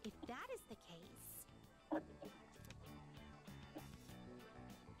 If that is the case...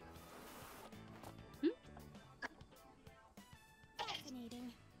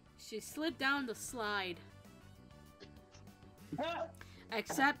 Fascinating. She slid down the slide.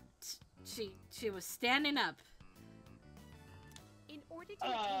 Except she was standing up. In order to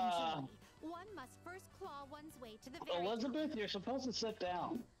attain joy, one must first claw one's way to the very Elizabeth, you're supposed to sit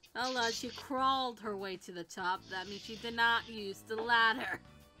down. Ella, she crawled her way to the top. That means she did not use the ladder.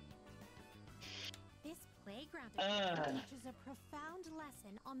 This playground teaches a profound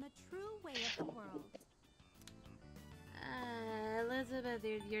lesson on the true way of the world. Elizabeth,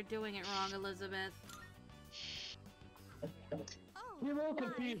 you're doing it wrong, Elizabeth. You're a little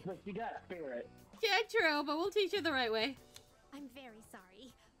confused, but you got spirit. Yeah, true, but we'll teach you the right way. I'm very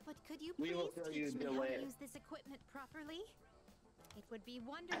sorry, but could you We please will show you teach me the how way. to use this equipment properly? It would be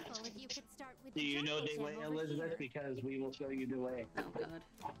wonderful if you could start with Do the you know jungle the gem way, over Elizabeth? here. Because we will show you the way. Oh, God.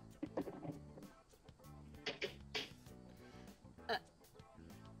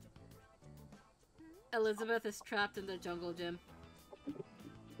 Elizabeth is trapped in the jungle gym.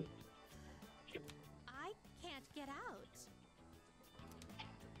 I can't get out.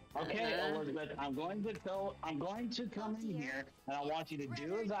 Okay, Elizabeth, I'm going to come in here, and I want you to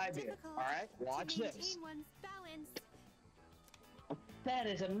do as I do. All right, watch to this. maintain one's balance. That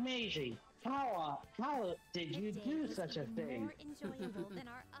is amazing. How did you do such a thing? More enjoyable than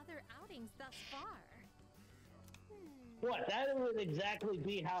our other outings thus far. What? That would exactly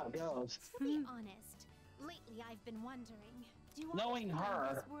be how it goes. To be honest, Lately, I've been wondering, do Knowing I find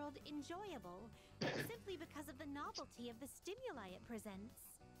her. this world enjoyable simply because of the novelty of the stimuli it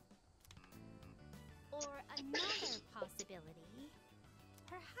presents? Or another possibility,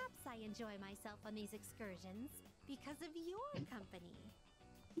 perhaps I enjoy myself on these excursions because of your company.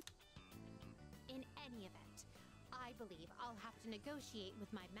 In any event, I believe I'll have to negotiate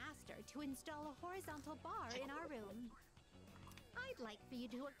with my master to install a horizontal bar in our room. I'd like for you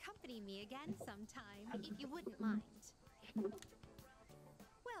to accompany me again sometime, if you wouldn't mind.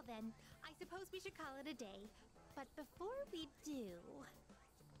 Well then, I suppose we should call it a day. But before we do,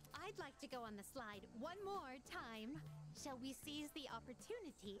 I'd like to go on the slide one more time. Shall we seize the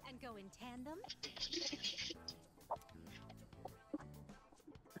opportunity and go in tandem?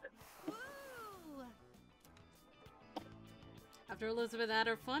 Woo! After Elizabeth had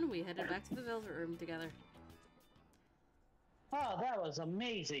her fun, we headed back to the Velvet Room together. Oh, that was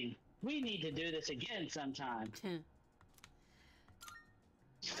amazing. We need to do this again sometime. Are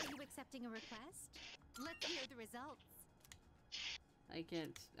you accepting a request? Let's hear the results. I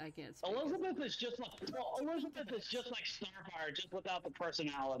can't speak. Elizabeth is just like Starfire, just without the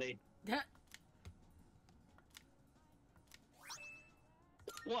personality.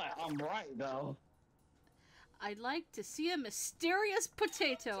 What? I'm right though. I'd like to see a mysterious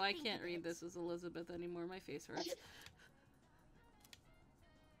potato. I can't read this as Elizabeth anymore. My face hurts.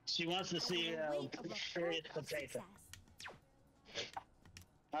 She wants to see a mysterious potato.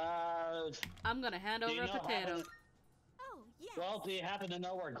 I'm gonna hand over a potato. Oh, yes. Well, do you happen to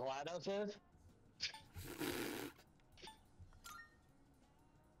know where GLaDOS is?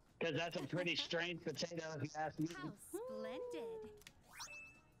 Because that's a pretty strange potato, if you ask me. How splendid.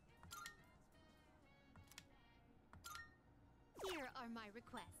 Here are my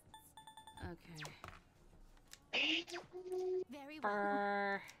requests. Okay. Very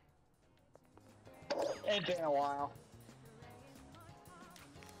well. It's been a while.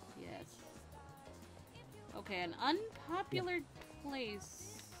 Yes. Okay, an unpopular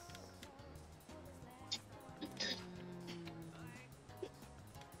place.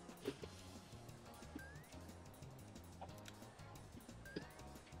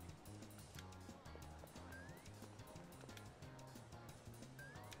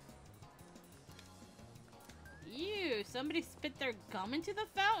 Ew, somebody spit their gum into the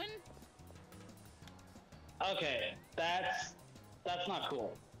fountain? Okay, that's not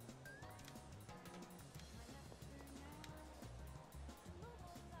cool.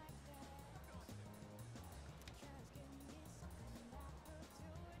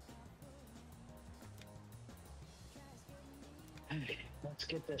 Okay, let's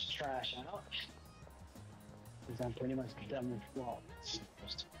get this trash out. Because I'm pretty much done with well.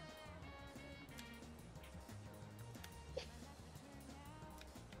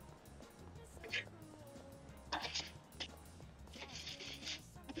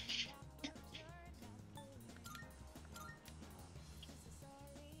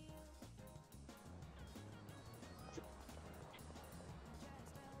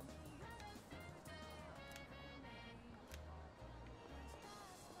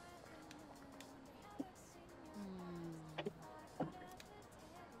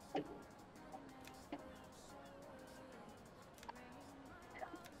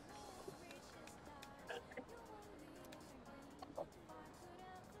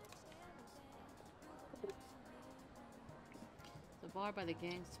 The bar by the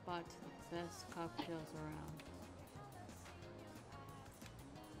gang spot the best cocktails around.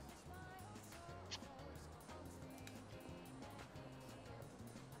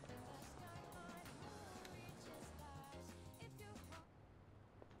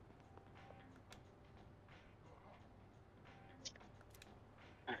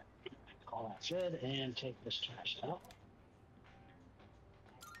 Call that good and take this trash out.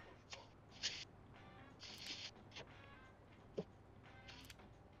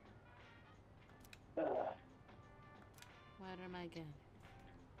 What am I getting?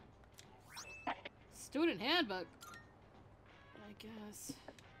 Student handbook. I guess.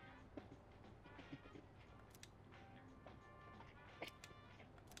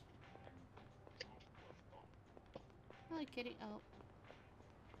 Hi, kitty. Oh.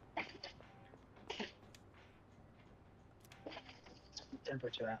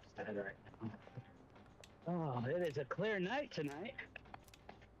 Temperature outside right now. Oh, it is a clear night tonight.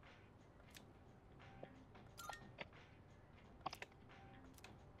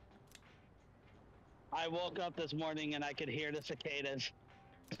 I woke up this morning and I could hear the cicadas.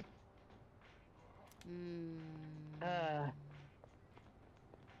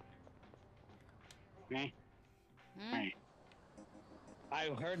 Meh. Hmm? I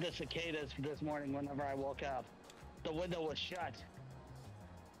heard the cicadas this morning whenever I woke up. The window was shut.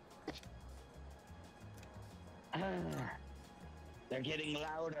 They're getting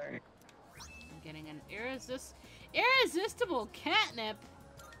louder. I'm getting an irresistible catnip.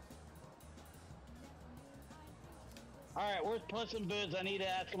 Alright, where's Puss in Boots? I need to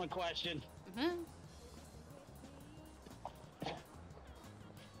ask him a question.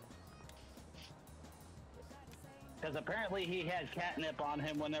 Because apparently he had catnip on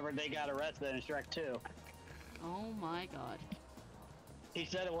him whenever they got arrested in Shrek 2. Oh my god. He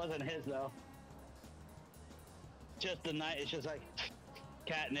said it wasn't his though. Just the night, it's just like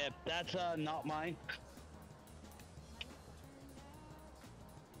catnip. That's not mine.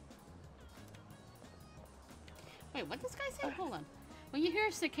 Wait, what this guy say? Hold on. When you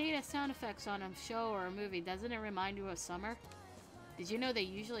hear cicada sound effects on a show or a movie, doesn't it remind you of summer? Did you know they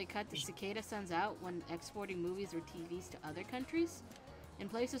usually cut the cicada sounds out when exporting movies or TVs to other countries? In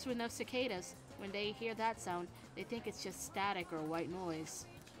places with no cicadas, when they hear that sound, they think it's just static or white noise.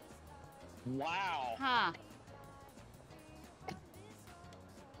 Wow. Huh.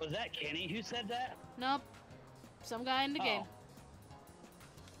 Was that Kenny who said that? Nope. Some guy in the game.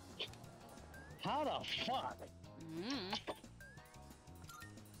 How the fuck?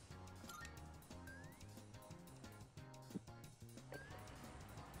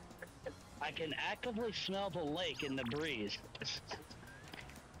 I can actively smell the lake in the breeze.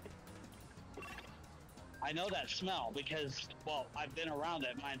 I know that smell because, well, I've been around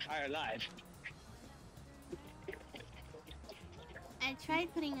it my entire life. I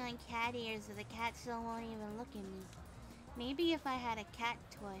tried putting on cat ears so the cat still won't even look at me. Maybe if I had a cat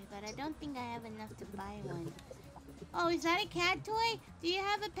toy, but I don't think I have enough to buy one. Oh, is that a cat toy? Do you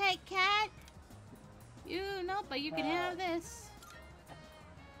have a pet cat? No, but you can have this.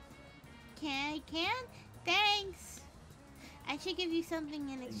 I can? Thanks. I should give you something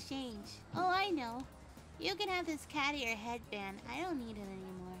in exchange. Oh, I know. You can have this cat ear headband. I don't need it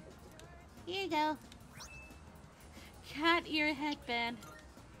anymore. Here you go. Cat ear headband.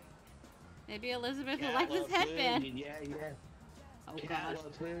 Maybe Elizabeth will like this headband. Food, yeah. Oh, cat God.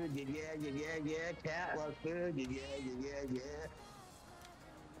 loves food, yeah. Cat loves food, yeah.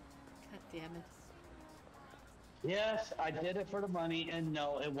 God damn it. Yes, I did it for the money, and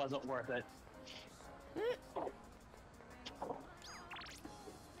no, it wasn't worth it.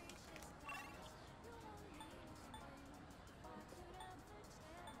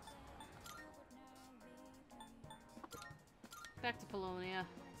 Back to Polonia.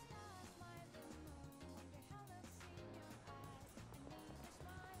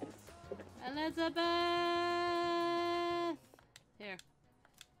 Elizabeth! Here.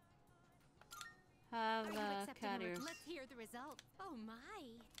 Have cat ears. Let's hear the result. Oh my.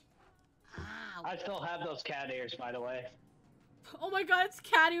 I still have those cat ears, by the way. Oh my god, it's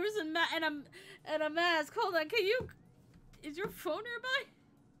cat ears and a mask. Hold on, can you... Is your phone nearby?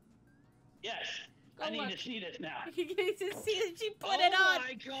 Yes. I need to see this now. You need to see that she put it on. Oh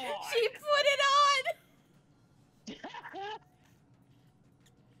my god. She put it on!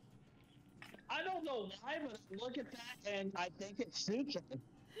 I don't know why, but I look at that and I think it suits him.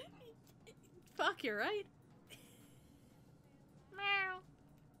 Fuck, you're right. Meow.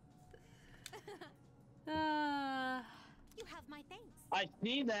 You have my thanks. I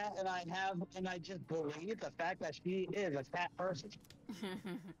see that and I just believe the fact that she is a cat person.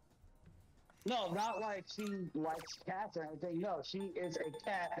 No, not like she likes cats or anything. No, she is a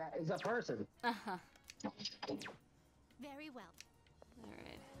cat that is a person. Uh-huh. Very well.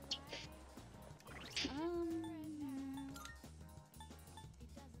 Alright.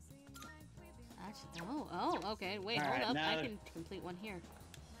 Actually, oh, okay. Wait, All hold right, up. now... I can complete one here.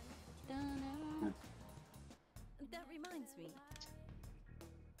 Dun-dun. That reminds me.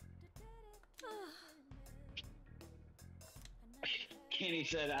 Kenny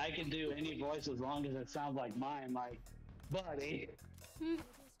said I can do any voice as long as it sounds like mine, like, buddy.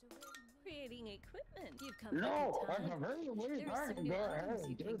 Creating equipment. You've come No, back in time. There's some new go ahead items and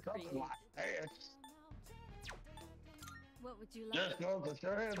you do can something create. like that. What would you like? Just goes to show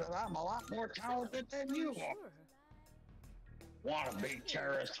you that I'm a lot more talented than you are. Wanna be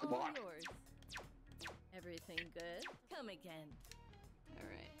terrorist? All What? yours. Everything good? Come again.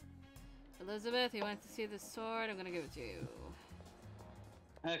 Alright. Elizabeth, you went to see the sword. I'm gonna give it to you.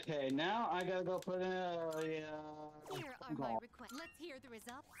 Okay, now I gotta go put in a. Here are my requests. Let's hear the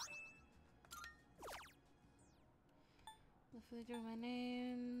result. Hopefully, do my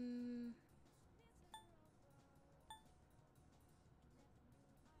name.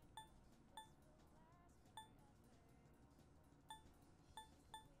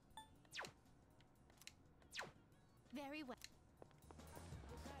 Very well.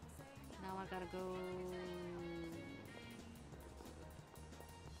 I gotta go.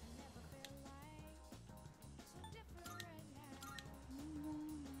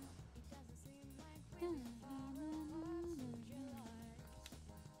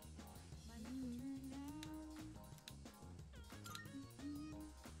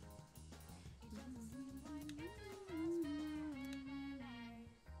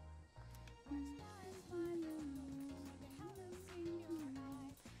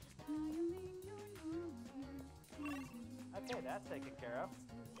 Okay, that's taken care of.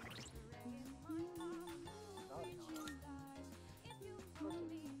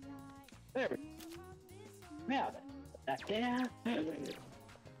 There we go. Now, that's there. I guess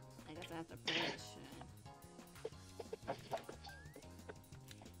I have to push.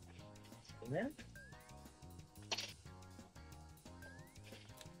 There.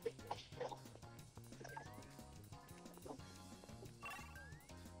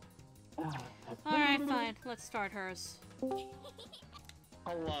 Alright, fine. Let's start hers.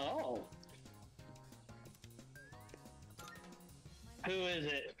 Hello. Who is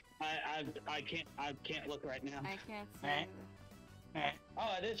it? I can't look right now. I can't say.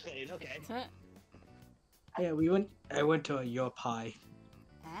 Oh, it is Fade. Okay. Yeah, I went to a Your Pie.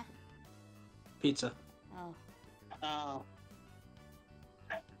 Huh? Pizza. Oh.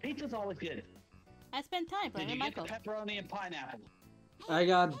 Pizza's always good. I spent time playing Did with you get Michael. the pepperoni and pineapple? I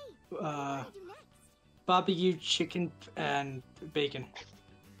got barbecue chicken and bacon.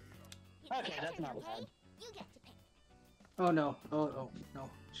 Okay, that's not bad. Oh no! Oh no!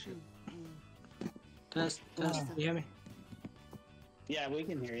 Shoot! Test. You hear me? Yeah, we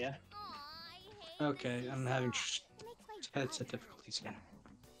can hear you. Okay, I'm having headset difficulties again.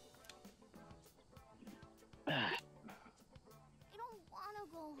 I don't want to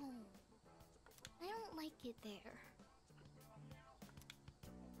go home. I don't like it there.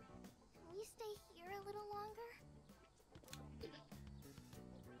 Can we stay here a little longer?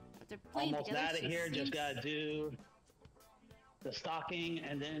 They're playing Almost together, out of so here. it Just seems- gotta do the stocking,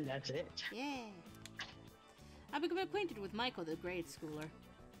 and then that's it. Yeah. I've become acquainted with Michael, the grade schooler.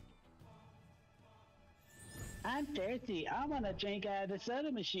 I'm thirsty. I want to drink out of the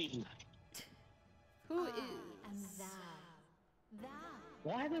soda machine. Who is?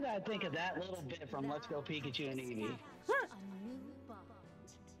 Why did I think of that little bit from Let's Go Pikachu and Eevee?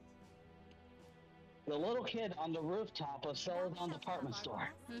 The little kid on the rooftop of Celadon department store.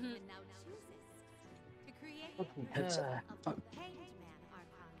 Headset. Fuck.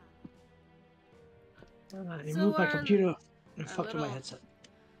 I So moved my our- computer and our fucked with my little- headset.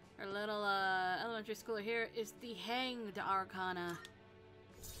 Our little elementary schooler here is the Hanged Arcana.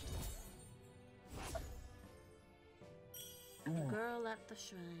 Girl at the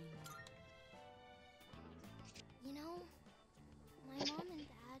shrine. You know, my mom and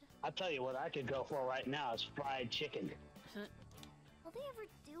dad, I'll tell you what I could go for right now is fried chicken. all they ever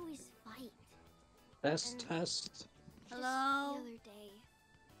do is fight. Test. Just Hello? the other day.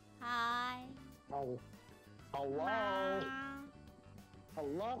 Hi. Oh. Hello?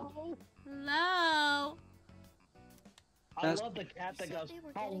 Hello? Hello. I That's- love the cat that goes, They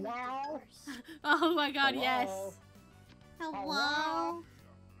were getting a hello? divorce. Oh my god, Hello? yes. Hello.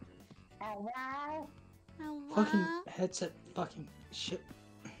 Hello? Fucking headset. Fucking shit.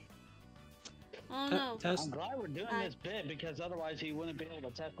 Oh no. Test. I'm glad we're doing this bit because otherwise he wouldn't be able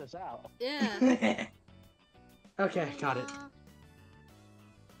to test this out. Yeah. Okay, got it.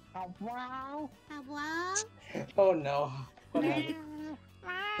 Hello? Hello. Oh no. What happened?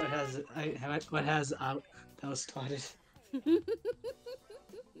 What has out that was started?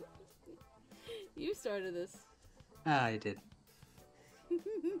 You started this. Ah, I did.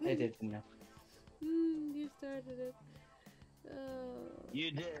 I did, didn't I? You started it. Oh.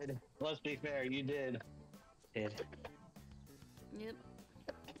 You did. Let's be fair, you did. Did. Yep.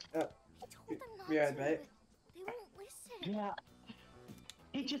 Be right back. They won't listen. Yeah.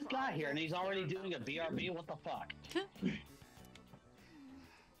 He just got here and he's already doing a BRB? What the fuck?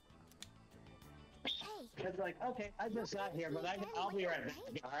 It's like, okay, I just got here, but I'll be right back,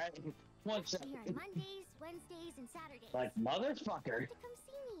 alright? One Here second. on Mondays, Wednesdays, and Saturdays. Like, motherfucker. To come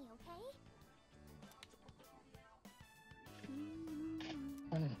see me, okay?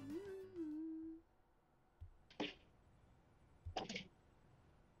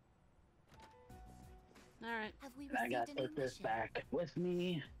 Alright. Have we I gotta received any put this mission? back with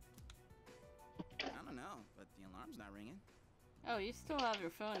me. I don't know, but the alarm's not ringing. Oh, you still have your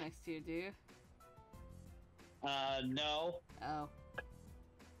phone next to you, do you? No. Oh.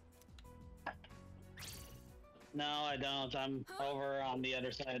 No, I don't. I'm over on the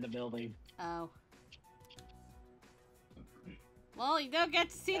other side of the building. Oh. Well, you don't get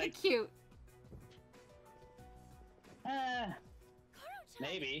to see the cute.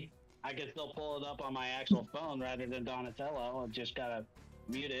 Maybe. I could still pull it up on my actual phone rather than Donatello. I just gotta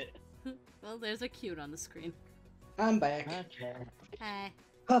mute it. Well, there's a cute on the screen. I'm back. Okay. Hi.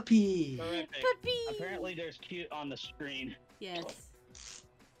 Puppy. Terrific. Puppy. Apparently there's cute on the screen. Yes.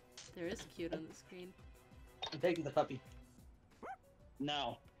 There is cute on the screen. I'm taking the puppy.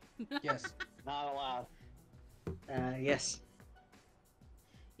 No. Yes. Not allowed. Yes.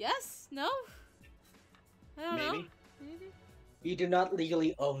 Yes? No? I don't know. Maybe. Maybe. You do not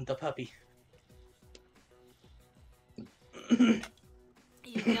legally own the puppy.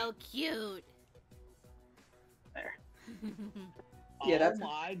 You're so cute. There. Yeah, oh that's-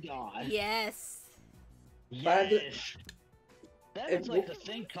 my god. Yes. Yes. That is like the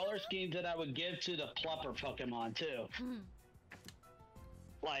same color scheme that I would give to the Plupper Pokemon too.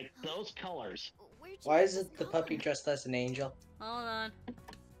 Like those colors. Why is it the puppy dressed as an angel? Hold on.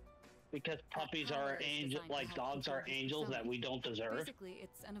 Because puppies are angels, like dogs are angels that we don't deserve. Basically,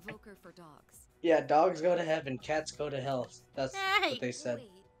 it's an evoker for dogs. Yeah, dogs go to heaven, cats go to hell. That's what they said.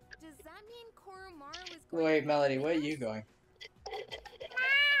 Does that mean Koromaru is going Wait, Melody, where are you going?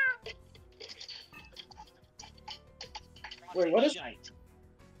 Wait, what is?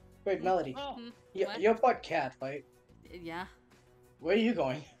 Wait, Melody. Oh. You're part cat, right? Yeah. Where are you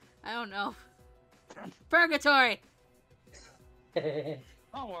going? I don't know. Purgatory!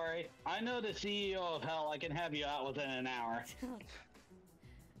 Don't worry. I know the CEO of Hell. I can have you out within an hour.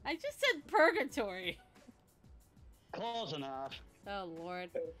 I just said purgatory. Close enough. Oh, Lord.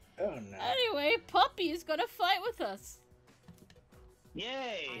 Oh, no. Anyway, Puppy is gonna fight with us.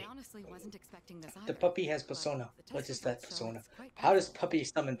 Yay! I honestly wasn't expecting this either. The puppy has persona. What is that results show persona? it's quite How does puppy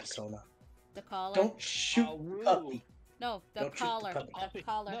summon persona? The collar. Don't shoot puppy. No, the Don't shoot the collar. puppy. The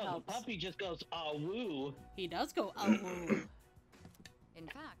collar No, helps. the puppy just goes, woo. He does go, woo. In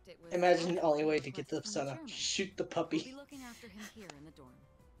fact, it was Imagine the only way to request get the from persona. chairman. Shoot the We'll puppy. be looking after him here in the dorm.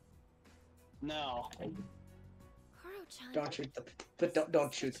 No. Koro-chan? Don't shoot the. But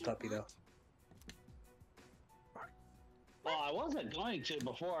don't shoot the puppy though. Well, I wasn't going to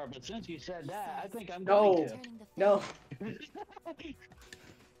before, but since you said that, I think I'm No. going to. No.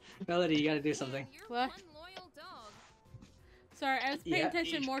 Melody, you gotta do something. What? Sorry, I was paying Yeah.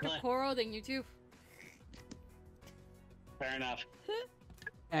 attention more to Koro than you two. Fair enough.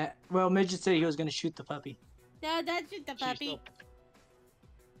 Well, Midget said he was gonna shoot the puppy. No, don't shoot the puppy.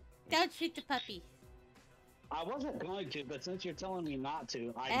 Don't shoot the puppy. I wasn't going to, but since you're telling me not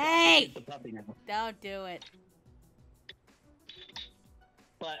to, I Hey! gotta shoot the puppy now. Don't do it.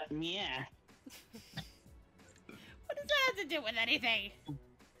 But, yeah. What does that have to do with anything?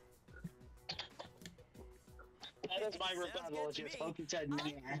 That is my rebuttal. It's just Funky said,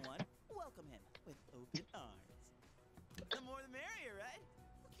 yeah. Welcome him with open arms. The more the merrier, right?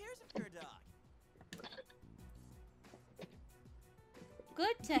 Who cares if you're a dog?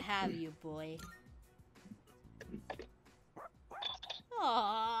 Good to have you, boy.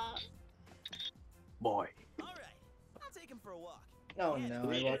 Aww. Boy. All right, I'll take him for a walk. Oh And no,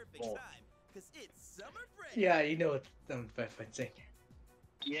 it's I the want perfect ball. time, 'cause it's summer break. Yeah, you know what I'm referencing.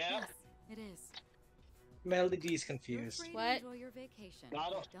 Yeah? It is. Melody's confused. Free What? to enjoy your vacation.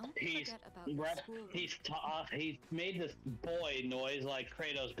 Not Don't he's forget about your rep, school. he's made this boy noise like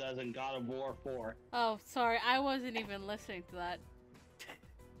Kratos does in God of War 4. Oh, sorry, I wasn't even listening to that.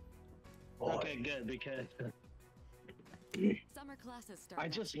 Boy. Okay, good, because Summer classes start I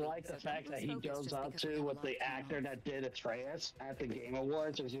next just week, like the so fact don't that lose he focus goes just up because we to have a with lot the going on. actor that did Atreus at the Game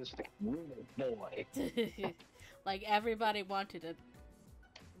Awards is just really boy. Like everybody wanted it.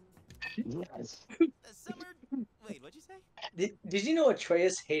 Yes. Summer. Wait, what'd you say? Did you know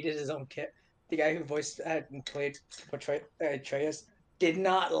Atreus hated his own kid? The guy who voiced and played Atreus did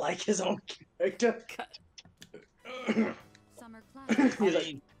not like his own character. Summer classes. He's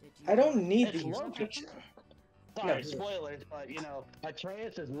like, I don't need It's these Loki. pictures. Sorry, No. spoilers, but you know,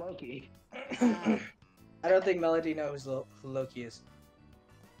 Atreus is Loki. I don't think Melody knows who Loki is.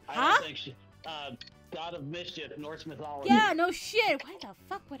 I Huh? don't think she, God of Mischief, Norse mythology. Yeah, no shit. Why the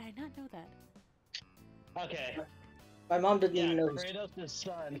fuck would I not know that? Okay. My mom didn't Yeah, even know. Kratos'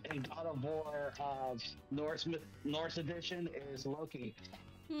 son in God of War Norse edition is Loki.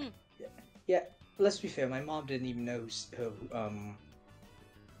 Hmm. Yeah, let's be fair. My mom didn't even know who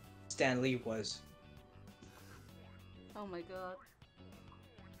Stan Lee was. Oh my god.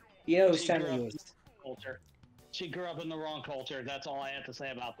 You know who She Stan grew Lee up was. in the wrong culture. She grew up in the wrong culture. That's all I have to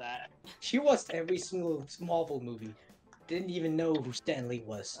say about that. She watched every single Marvel movie. Didn't even know who Stan Lee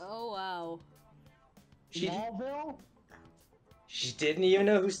was. Oh wow. She, Smallville? she didn't even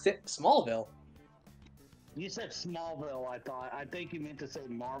know who Smallville. You said Smallville, I thought. I think you meant to say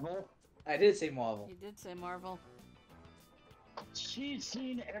Marvel. I did say Marvel. You did say Marvel. She's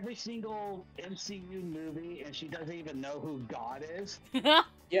seen every single MCU movie, and she doesn't even know who God is.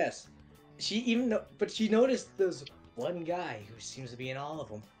 Yes. But she noticed there's one guy who seems to be in all of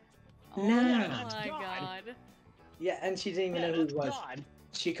them. Oh Nah. my god. Yeah, and she didn't even know who that's he was. God.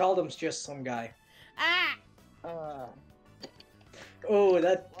 She called him just some guy. Ah! Oh,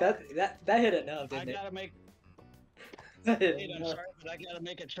 that hit a nerve, I didn't it? gotta make. That hit Wait, a I'm nerve. sorry, but I gotta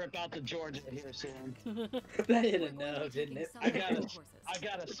make a trip out to Georgia here soon. That hit a nerve, didn't it? I gotta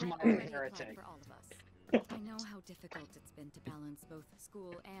smile heretic. I know how difficult it's been to balance both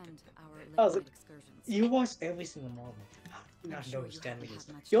school and our I was late like, excursions. you watched every single moment. How do you I'm not sure know who you Stanley haven't is?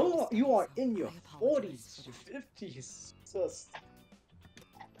 had much You are time to in your I apologize 40s, 50s. Just...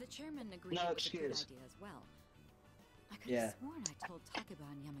 The chairman agreed No it was a good excuse. idea as well. I could Yeah. have sworn I told Takeba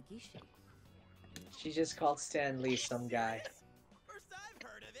and Yamagishi. She just called Stan Lee some guy. First I've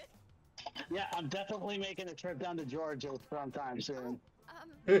heard of it. Yeah, I'm definitely making a trip down to Georgia sometime soon.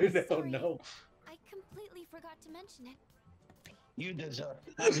 No, sorry. no. I completely forgot to mention it. You deserve.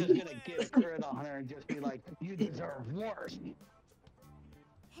 I'm just gonna get a crit on her and just be like, you deserve worse.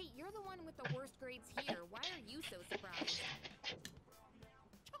 Hey, you're the one with the worst grades here. Why are you so surprised?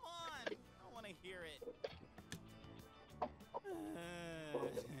 Come on. I don't want to hear it.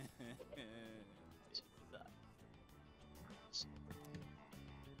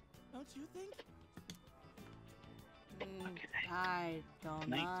 Don't you think? I don't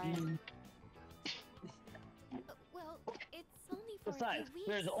know. Well, it's only for Besides, a few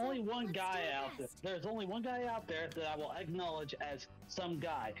there's weeks, only so one let's guy do our out there. best. There's only one guy out there that I will acknowledge as some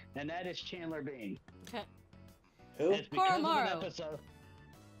guy, and that is Chandler Bing. Who? It's because of an Koromaru. episode.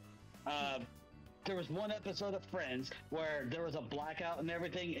 There was one episode of Friends where there was a blackout and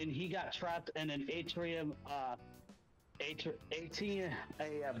everything, and he got trapped in an atrium, ATM,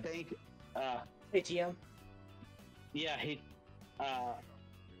 a bank. ATM. Yeah,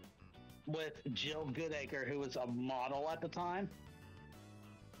 with Jill Goodacre, who was a model at the time.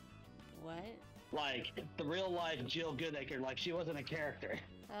 What? Like the real life Jill Goodacre, like she wasn't a character.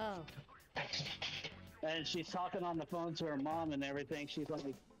 Oh. And she's talking on the phone to her mom and everything. She's like,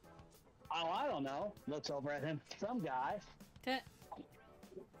 "Oh, I don't know." Looks over at him. Some guy.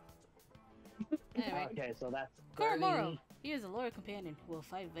 Anyway. Okay, so that's Koromaru. He is a loyal companion who will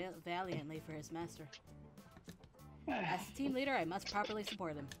fight valiantly for his master. As the team leader, I must properly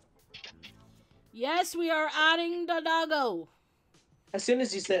support him. Yes, we are adding the doggo. As soon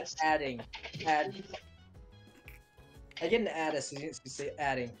as you said add. I get an add as soon as you say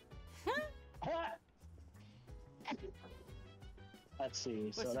adding. Let's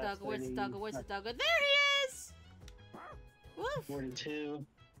see. Where's so the that's doggo? Where's the 30, doggo? Where's the doggo? There he is! Woof! 42.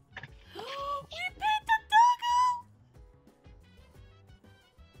 We beat the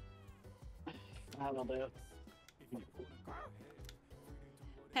doggo! I will do.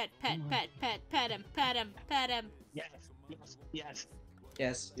 Pet him, pet him. Yes.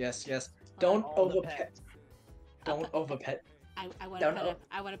 Yes. Don't All the overpet. pets. Don't overpet. I want to Don't pet o- him.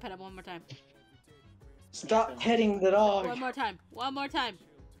 I want to pet him one more time. Stop petting the dog. One more time. One more time.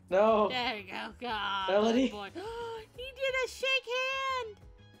 No. There you go. God, Melody? good boy. He did a shake hand.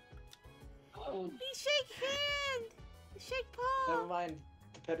 He shake hand. Shake Never paw. mind.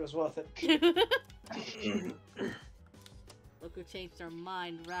 The pet was worth it. Look who changed their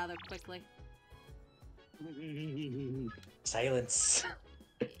mind rather quickly. Silence.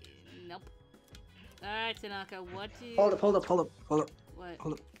 Nope. Alright, Tanaka, what do you... Hold up. What? Hold up. What?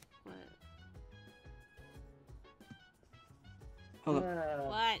 Hold up.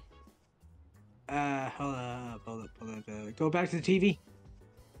 What? Hold up. Go back to the TV.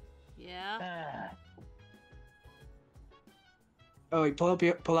 Yeah? Oh, wait,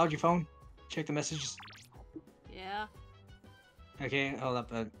 pull out your phone. Check the messages. Yeah? Okay, hold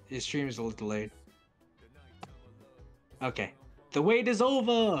up. Your stream is a little delayed. Okay. The wait is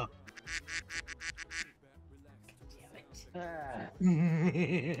over! Do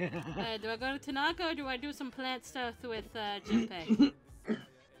I go to Tanaka or do I do some plant stuff with Junpei?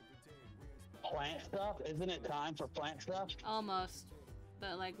 Plant stuff? Isn't it time for plant stuff? Almost.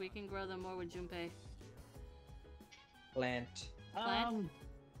 But like we can grow them more with Junpei. Plant. Plant?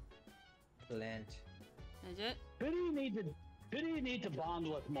 Plant. Is it? Who do you need to bond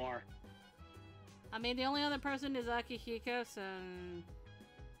with more? I mean, the only other person is Akihiko, so...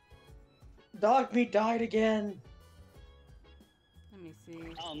 Dog meat died again! Let me see.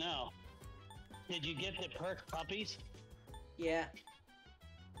 Oh no. Did you get the perk puppies? Yeah.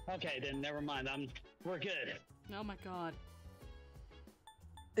 Okay, then never mind. We're good. Oh my god.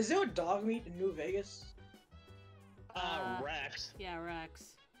 Is there a dog meat in New Vegas? Rex. Yeah,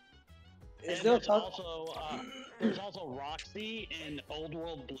 Rex. Is And there a there's also Roxy in Old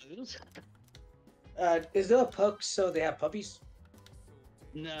World Blues. is there a perk so they have puppies?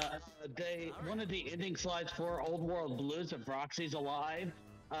 No, one of the ending slides for Old World Blues, if Roxy's alive,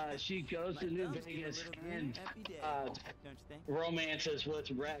 she goes to New Vegas and romances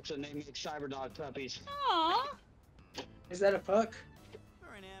with Rex, and they make Cyberdog puppies. Aww. Is that a perk?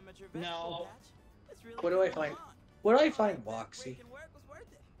 For an amateur No. it's really What do I find? Where do I find Roxy?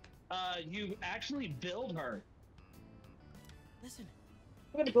 You actually build her. Listen.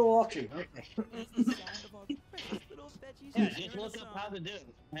 I'm gonna go Roxy. Okay. Yeah, just look up how to do it,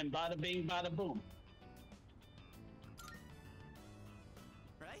 and bada bing, bada boom.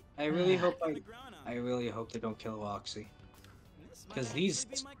 I really hope they don't kill Roxy. Because these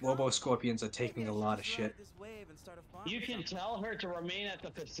Robo Scorpions are taking a lot of shit. You can tell her to remain at the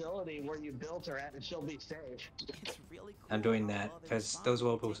facility where you built her at, and she'll be safe. I'm doing that because those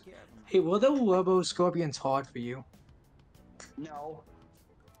Robos. Hey, were the Robo Scorpions hard for you? No.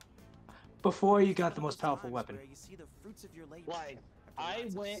 Before you got the most powerful weapon. Like, I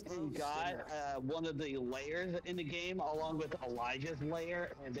went and got one of the layers in the game along with Elijah's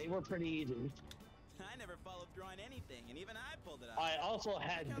layer, and they were pretty easy. I never followed through on anything, and even I pulled it out. I also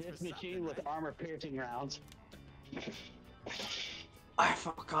had this machine with armor-piercing rounds. I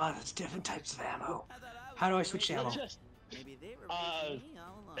forgot there's different types of ammo. How do I switch to ammo?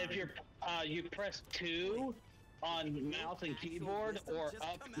 If you press 2 on mouse and keyboard, or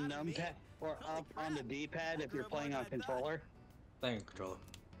up numpad, or up on the D-pad if you're playing on controller. Playing on controller.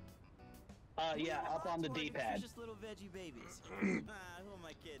 Yeah, up on the D-pad. Little veggie babies. Who am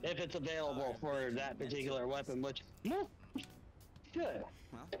I kidding? If it's available for that particular weapon, which good.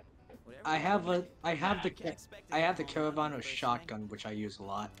 I have the Caravan shotgun, which I use a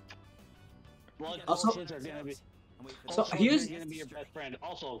lot. Blood Also- corpses are gonna be. So also, here's- they're gonna be your best friend.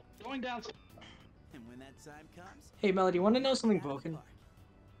 Also, going down. And when that time comes, Hey Melody, want to know something broken?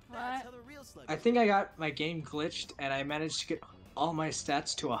 that's how the real slug. I think I got my game glitched and I managed to get all my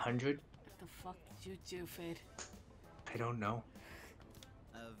stats to 100. What the fuck did you do, Fade? I don't know.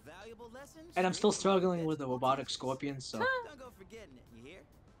 A valuable lesson. And I'm still struggling with the robotic scorpion, so. Don't go forgetting it. You hear?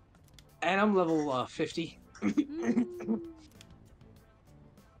 And I'm level 50.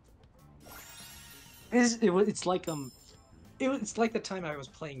 It's like it's like the time I was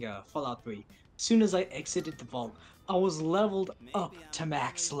playing Fallout 3. As soon as I exited the vault, I was leveled up to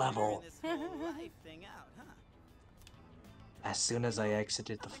max level. As soon as I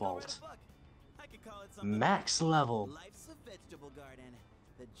exited the vault, max level.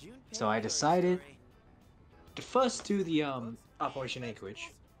 So I decided to first do the Operation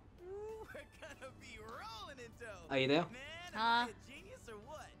Anchorage. Are you there? Huh?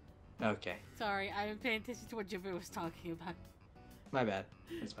 Okay. Sorry, I didn't pay attention to what Jibber was talking about. My bad.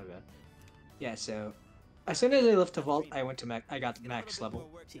 That's my bad. Yeah, so as soon as I left the vault, I went to I got max level.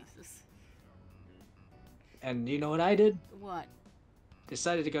 Jesus. And you know what I did? What?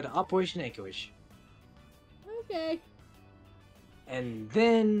 Decided to go to Operation Anchorage. Okay. And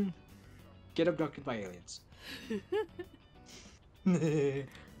then get abducted by aliens.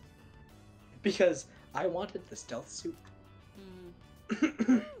 Because I wanted the stealth suit.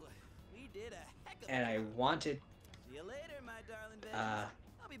 And I wanted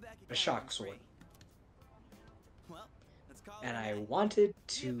a shock sword. And I wanted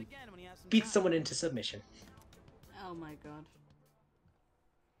to beat someone into submission. Oh my god.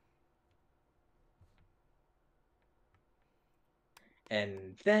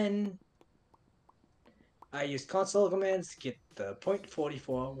 And then I used console commands to get the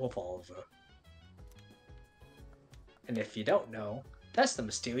 .44 revolver. And if you don't know, that's the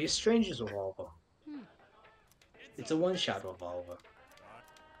Mysterious Strangers revolver. It's a one-shot revolver.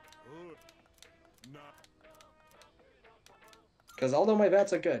 Because although my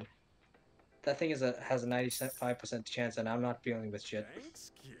bats are good, that thing has a 95% chance and I'm not dealing with shit.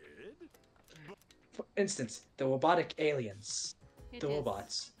 For instance, the robotic aliens. The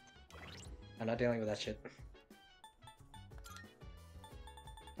robots. I'm not dealing with that shit.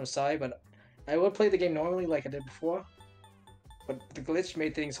 I'm sorry, but I would play the game normally like I did before. But the glitch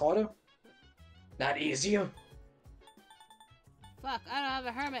made things harder. Not easier. Fuck, I don't have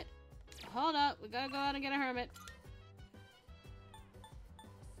a hermit. Hold up, we gotta go out and get a hermit.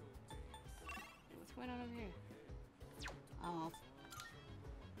 What's going on over here? Oh.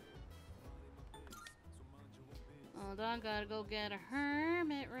 Hold on, gotta go get a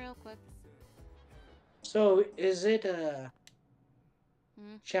hermit real quick. So, is it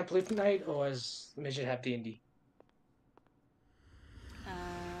Champ Loot Night or does Midget have D&D?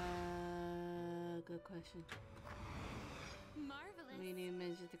 Good question. We need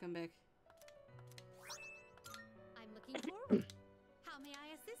Midget to come back. looking forward. How may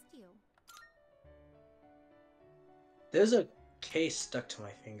I assist you? There's a case stuck to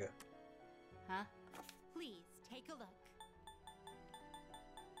my finger. Huh? Please take a look.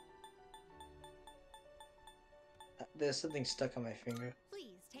 There's something stuck on my finger.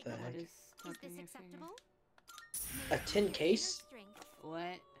 Please take The a heck? look. Is this acceptable? A tin case?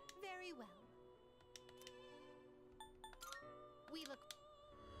 What? Very well. We look.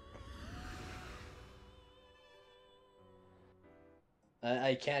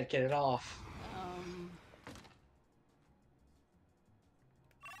 I can't get it off.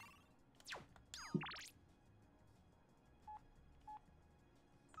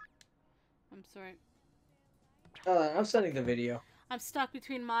 I'm sorry. I'm sending the video. I'm stuck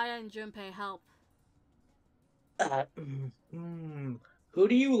between Maya and Junpei. Help. Who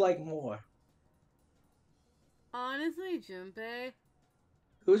do you like more? Honestly, Junpei,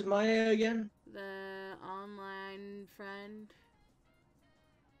 Who's Maya again? the online friend.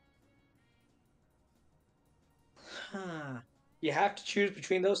 Huh. You have to choose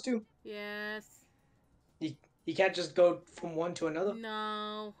between those two? Yes. You can't just go from one to another?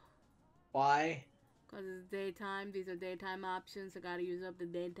 No. Why? Because it's daytime. These are daytime options. I gotta use up the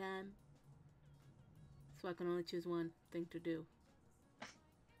daytime. So I can only choose one thing to do.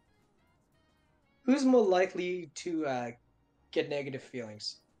 Who's more likely to get negative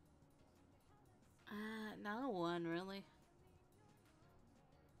feelings? No one, really.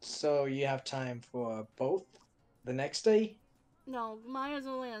 So you have time for both the next day? No, Maya's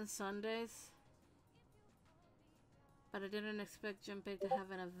only on Sundays. But I didn't expect Junpei to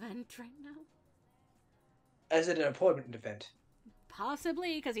have an event right now. Is it an appointment event?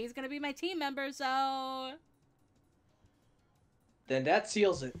 Possibly, because he's gonna be my team member, so... Then that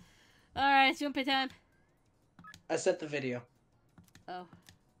seals it. Alright, Junpei time. I sent the video. Oh.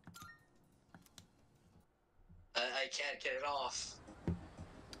 I can't get it off.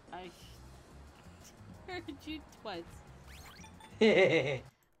 I heard you twice.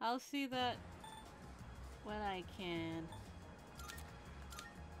 I'll see that when I can.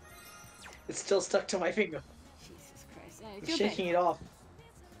 It's still stuck to my finger. Jesus Christ. I'm shaking it off.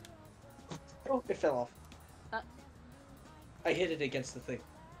 Oh, it fell off. I hit it against the thing.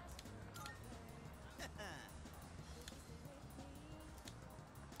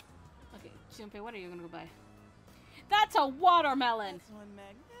 Okay, Junpei, what are you gonna go buy? That's a watermelon!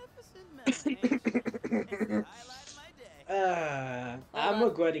 I'm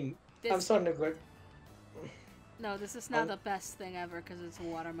regretting. This- I'm starting to regret. No, this is not the best thing ever because it's a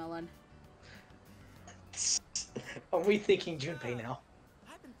watermelon. I'm rethinking Junpei now.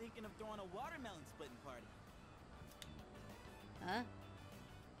 I've been thinking of throwing a watermelon splitting party. Huh?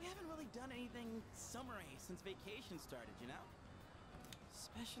 We haven't really done anything summery since vacation started, you know?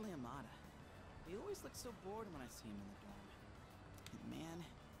 Especially Amada. He always looks so bored when I see him in the dorm. And man,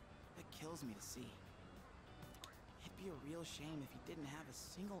 that kills me to see. It'd be a real shame if he didn't have a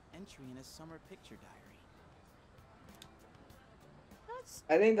single entry in his summer picture diary.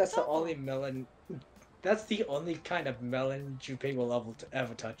 I think that's the only melon. That's the only kind of melon Junpei will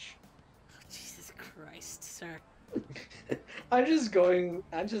ever touch. Jesus Christ, sir. I'm just being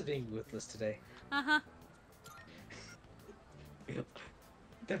ruthless today. Uh-huh.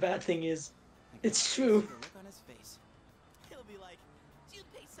 The bad thing is, it's true. The look on his face. He'll be like,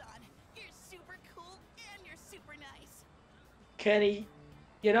 Junpei-san, you're super cool and you're super nice. Kenny,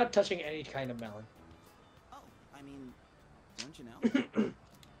 you're not touching any kind of melon. Oh, I mean, don't you know?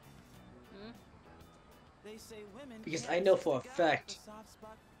 They say women Because can't I know for a accept a guy with fact, a soft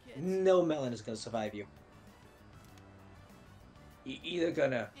spot for kids. no melon is gonna survive you. You're either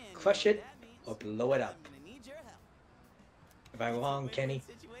gonna crush it or blow it up. If I'm wrong, Kenny.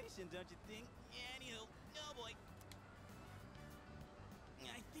 Situation, don't you think? Anywho, oh boy.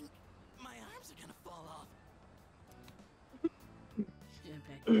 I think my arms are gonna fall off.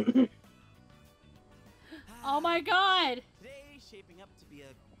 Junpei. Oh my god! Today's shaping up to be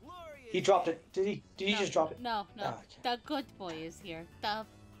a glorious. He dropped it. Did he? Did he just drop it? No, no. Oh, okay. The good boy is here. The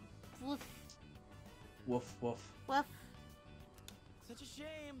woof. Woof woof. Woof. Such a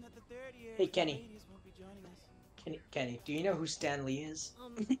shame that the third year Hey, Kenny. ladies won't be joining us. Kenny, do you know who Stan Lee is?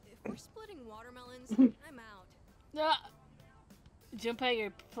 If we're splitting watermelons, I'm out. Junpei,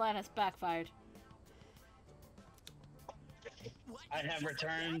 your plan has backfired. I have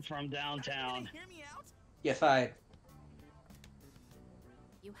returned from downtown. You're fired.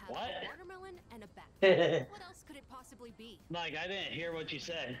 You have What? a watermelon and a bat. What else could it possibly be? Like, I didn't hear what you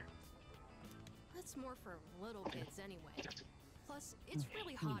said. That's more for little kids anyway. Plus, it's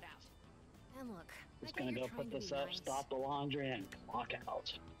really hot out. And look, I Just get gonna you're go trying put to this be up, nice. stop the laundry, and walk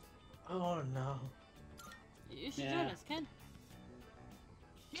out. Oh no. You should join us, Ken.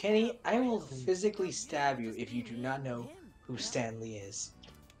 Kenny, I will physically stab you if you do not know who Stan Lee is.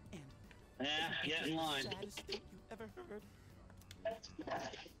 Get in line.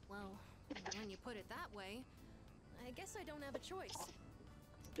 Well, when you put it that way, I guess I don't have a choice.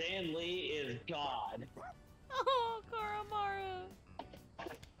 Stan Lee is God. Oh, Koromaru.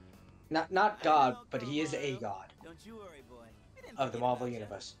 Not God, but he is a god Don't you worry, boy. of the Marvel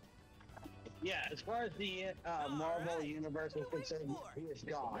Universe. Yeah, as far as the Marvel Universe is concerned, he is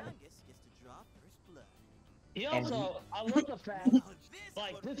God. He also, I love the fact,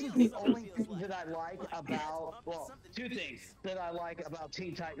 like, this is the only thing that I like about, well, two things that I like about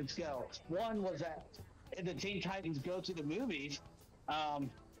Teen Titans Go. One was that in the Teen Titans Go to the movies,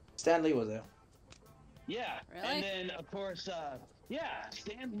 Stan Lee was there. yeah, Really? and then, of course, yeah,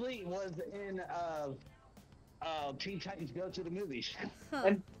 Stan Lee was in Teen Titans Go to the movies.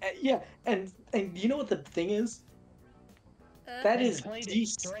 And yeah, and you know what the thing is? That He is played it DC,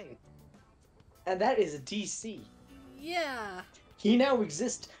 straight. and that is DC. Yeah. He now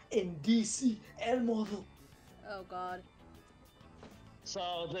exists in DC and Marvel. Oh God.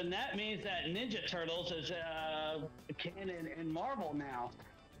 So then that means that Ninja Turtles is canon in Marvel now.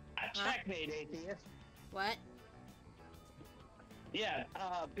 Checkmate, atheist. What? Yeah,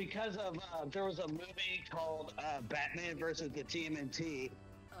 because of there was a movie called Batman versus the TMNT,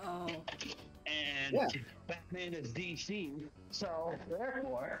 Oh. and Yeah. Batman is DC, so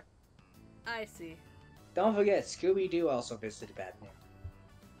therefore, I see. Don't forget, Scooby-Doo also visited Batman.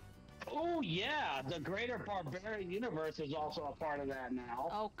 oh yeah, the Greater Barbarian Universe is also a part of that now.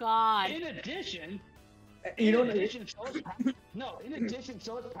 Oh God. In addition, You know, in addition,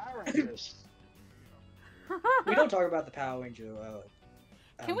 so is Power Rangers. we don't talk about the Power Ranger.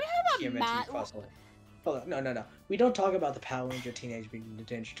 Can we have a TMNT Matt? crossover. Hold on, no. We don't talk about the Power Ranger Teenage Mutant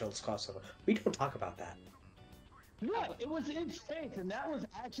Ninja Turtles crossover. We don't talk about that. No, it was in space, and that was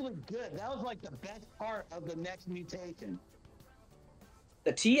actually good. That was like the best part of the next mutation.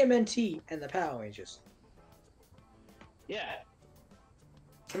 The TMNT and the Power Rangers. Yeah.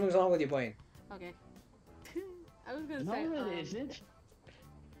 Something's wrong with your brain. Okay. I was gonna No, say. it isn't.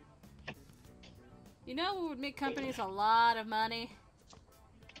 You know what would make companies a lot of money?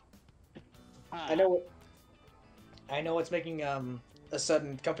 I know what's making a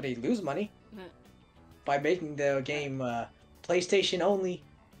certain company lose money by making their game PlayStation only.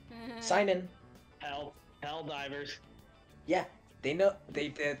 Sign in. Hell divers. Yeah, they know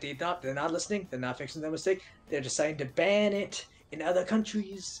they're not listening. They're not fixing their mistake. They're deciding to ban it in other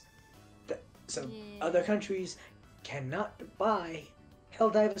countries. So other countries cannot buy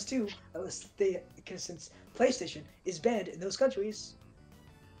Helldivers 2 unless since PlayStation is banned in those countries.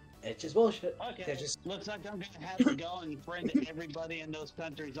 It's just bullshit. Okay. They're just Looks like I'm gonna have to go and friend everybody in those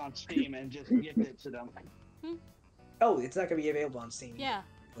countries on Steam and just gift it to them. oh, it's not gonna be available on Steam. Yeah.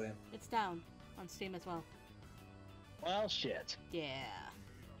 For them. It's down on Steam as well. Well, shit. Yeah.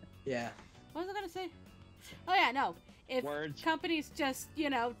 Yeah. What was I gonna say? Oh yeah, no. If Words. companies just,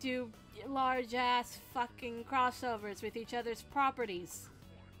 do large ass fucking crossovers with each other's properties.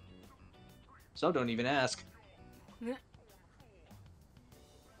 So don't even ask.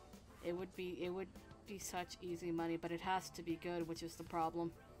 It would be such easy money, but it has to be good, which is the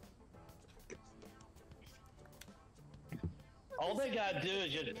problem. All they gotta do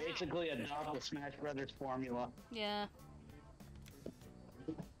is just basically adopt the Smash Brothers formula. Yeah.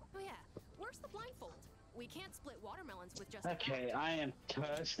 Oh yeah, where's the blindfold? We can't split watermelons with just Okay, I am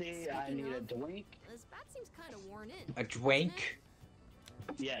thirsty. I need a drink. This bat seems kind of worn in. A drink?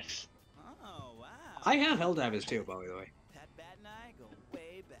 Yes. Oh, wow. I have Helldivers too, by the way. Pat Bat and I go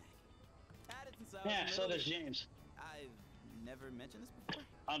way back. Had it since I was Yeah, in so middle does school. James. I've never mentioned this before.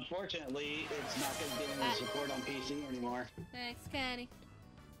 Unfortunately, it's not gonna get any support on PC anymore. Thanks, Kenny.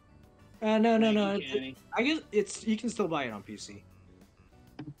 No. Thank you, Kenny. I guess you can still buy it on PC.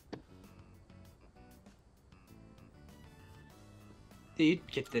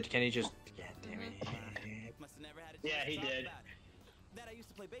 Did Kenny just? God damn it! Must have never had a chance Yeah, he to talk did. about it. That I used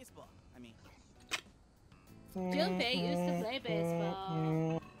to play baseball. I mean, Junpei used to play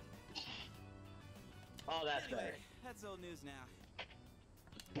baseball. Oh, that's anyway, better. that's old news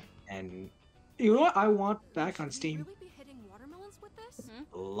now. And you know what I want back on Steam? Really be hitting watermelons with this?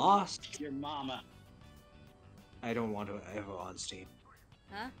 Lost. Your mama. I don't want to ever on Steam.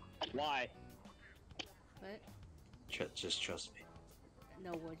 Huh? Why? What? Just trust me.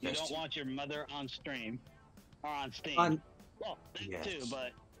 No would You you? don't want your mother on stream or on Steam. Well, that Yes. too,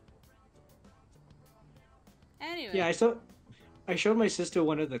 but Anyway. Yeah, I showed my sister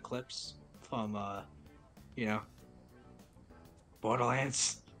one of the clips from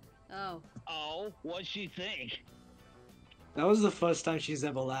Borderlands. Oh. Oh, what'd she think? That was the first time she's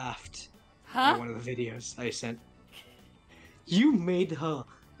ever laughed. Huh? In one of the videos I sent. You made her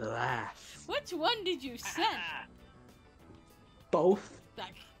laugh. Which one did you send? Both.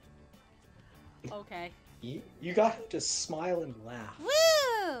 Okay. You got her to smile and laugh.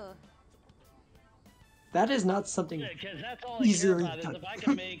 Woo! That is not something Because that's all I care easily about is done. if I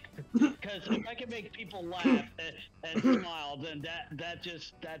can make, because if I can make people laugh and smile, then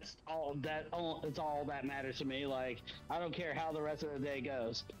that's all it's all that matters to me. Like I don't care how the rest of the day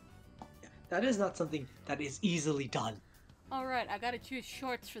goes. That is not something that is easily done. Alright, I gotta choose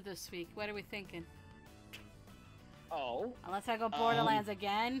shorts for this week. What are we thinking? Oh. Unless I go Borderlands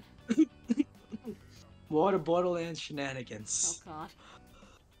again. Water Borderlands shenanigans. Oh god.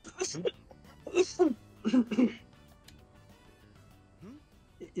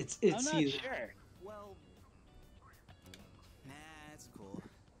 It's I'm not either. sure. Well, nah, it's cool.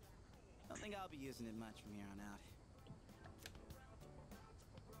 Don't think I'll be using it much from here on out.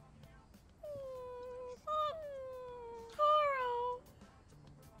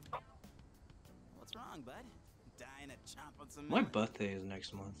 What's wrong, bud? Dying to chomp on some My melon? birthday is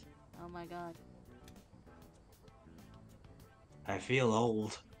next month. Oh my god. I feel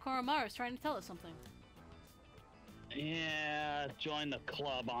old. Koromaru's trying to tell us something. Yeah, join the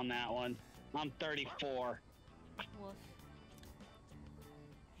club on that one. I'm 34. Woof.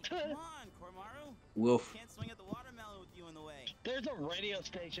 Come on, Koromaru. Wolf. Can't swing at the watermelon with you in the way. There's a radio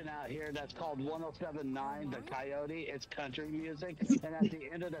station out here that's called 107.9 The Coyote. It's country music, and at the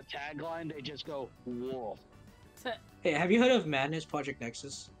end of the tagline, they just go wolf. Hey, have you heard of Madness Project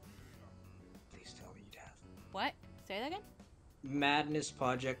Nexus? Please tell me you have. What? Say that again? Madness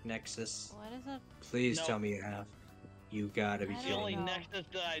Project Nexus. What is it? Please No. tell me you have. You gotta be The kidding only me. nexus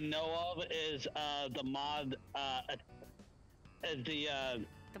that I know of is the mod,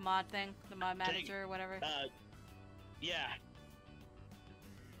 The mod thing? The mod manager or whatever? yeah.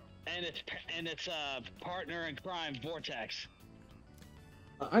 And it's partner in crime Vortex.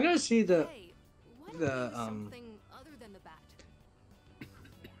 I'm gonna see the Something other than the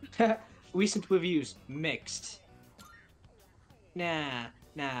bat. recent reviews mixed. Nah.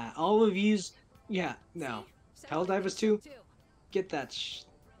 All reviews, yeah, no. Helldivers 2, get that.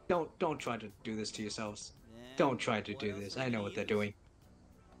 Don't try to do this to yourselves. Don't try to do this. I know what they're doing.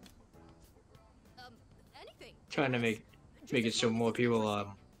 Anything. Trying to make it so more people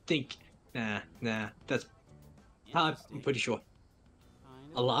think. Nah. That's. I'm pretty sure.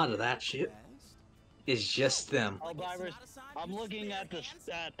 A lot of that shit is just them. Helldivers. I'm looking at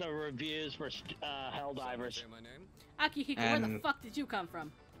the reviews for Helldivers. Akihiko, where the And- fuck did you come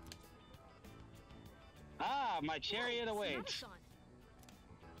from? Ah, my chariot awaits.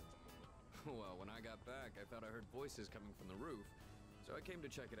 Well, when I got back, I thought I heard voices coming from the roof, so I came to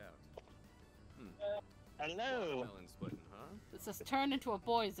check it out. Hello. Watermelon splitting, huh? This has turned into a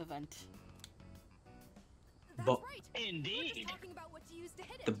boys' event. But Indeed. Talking about what to use to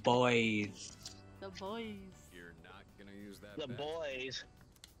hit it. the boys, The boys. You're not gonna use that. The bet? boys.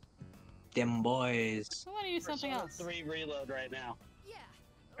 them boys. I want to use something Persona else. 3 reload right now. Yeah.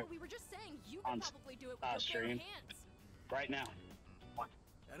 We were just saying you On could probably do it with your bare stream. hands. Right now.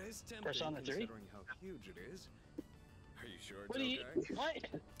 That is tempting, Persona 3? considering how huge it is. Are you sure it's What do you? okay? What?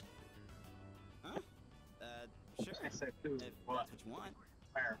 Huh? Sure. If that's what you want.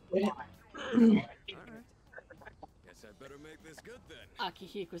 Alright. Guess I better make this good then.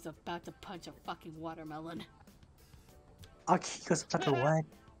 Akihiko's about to punch a fucking watermelon. Akihiko's about to what?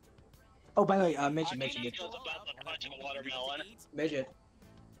 Oh, by the way, Midget. Akihiko's about to punch a watermelon. Midget,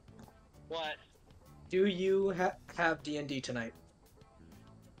 What? do you have D&D tonight?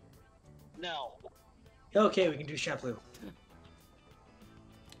 No. Okay, we can do Shampoo.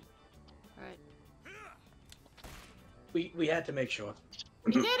 Alright. We had to make sure.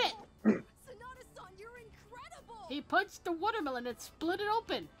 He did it! Sonata-san, you're incredible. He punched the watermelon and split it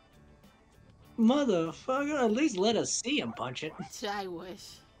open. Motherfucker, at least let us see him punch it. I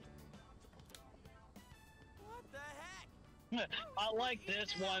wish. I like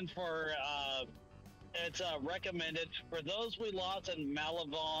this one for it's recommended for those we lost in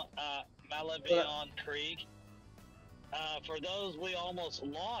Malavion Creek. For those we almost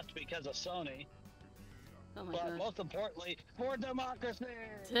lost because of Sony. Oh my But god. most importantly, for democracy.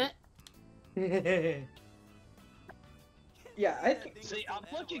 Yeah, I think. See, I'm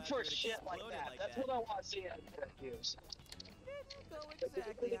looking for shit like that. That's what I want to see in interviews.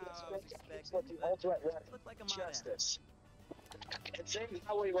 Exactly how I was It's what the ultimate justice. And seeing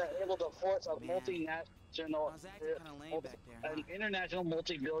how we were able to force a multinational, an international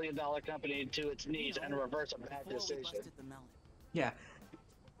multi-billion-dollar company to its knees and reverse a bad decision. Yeah.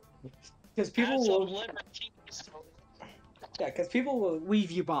 Because people That's some will. liberties. Yeah, because people will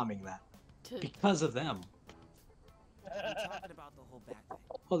leave you bombing that because of them. Talking about the whole back thing.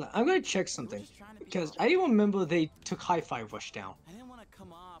 Hold on, I'm gonna check something because I even remember they took Hi-Fi Rush down. I didn't want to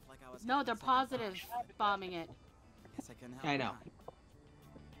come off like I was. No, they're positive bombing it. Guess I couldn't help I know.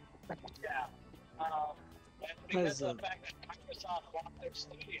 Yeah. Because of the fact that Microsoft locked their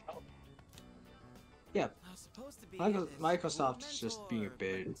studio. Yeah. I was supposed to be Microsoft is just being a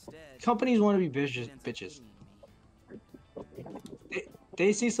bitch. Companies want to be bitches.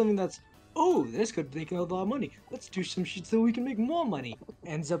 They see something that's, oh, this could make a lot of money. Let's do some shit so we can make more money.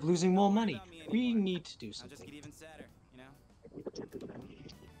 Ends up losing more money. We need to do I'll just something. get even sadder, you know?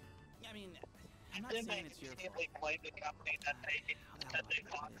 I mean, I'm not saying it's your fault. Blame the company that they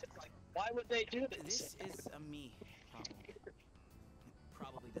bought. It's like, why would they do this? This is a me problem. It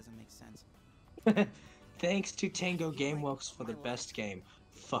probably doesn't make sense. Thanks to Tango Gameworks for the best game.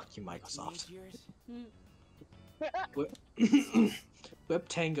 Fuck you, Microsoft. Whip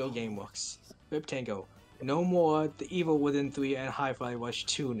Tango Gameworks. Whip Tango. No more The Evil Within 3 and Hi-Fi Rush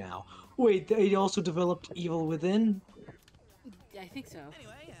 2 now. Wait, they also developed Evil Within? I think so.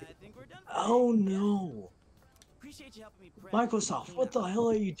 Anyway, I think we're done. Oh no. Appreciate you helping me prep. Microsoft, what the hell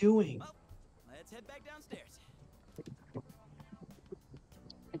are you doing? Well, let's head back downstairs.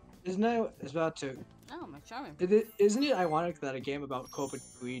 Isn't that it's about to... Oh, my charming. Isn't it ironic that a game about corporate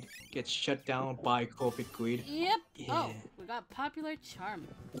greed gets shut down by corporate greed? Yep. Yeah. Oh, we got popular charm.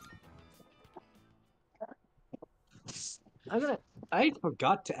 I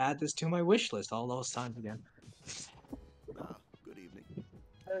forgot to add this to my wish list all those times again. Good evening.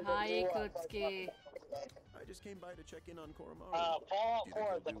 Hi, Kutsuki. I just came by to check in on Koromaru. Fallout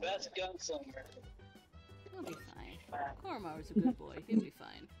 4 is the best gunslinger. He'll be fine. Koromaru's a good boy. He'll be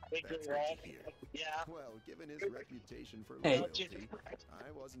fine. Yeah. Well, given his reputation for Hey. loyalty,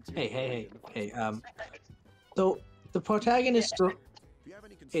 I wasn't too Hey. worried in the So the protagonist for If you have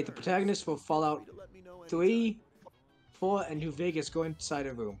any the protagonist for Fallout 3, 4, and New Vegas go inside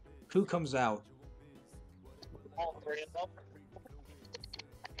a room. Who comes out? All three of them.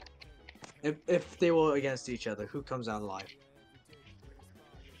 If they were against each other, who comes out alive?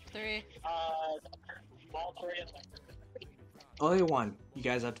 3. All three of them. Only one. You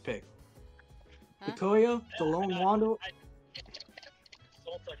guys have to pick. Huh? Victoria, the Lone Wanderer.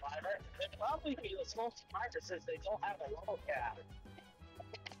 Soul Survivor. It'd probably be the Soul Survivor since they don't have a level cap.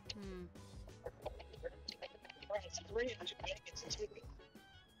 Hmm. It's 3 and New Vegas 2.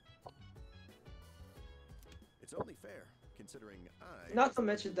 It's only fair, considering I... Not to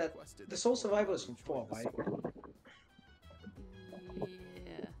mention that the Soul Survivor is from 4, right?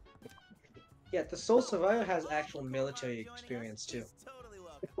 Yeah. Yeah, the Soul Survivor has actual military experience too.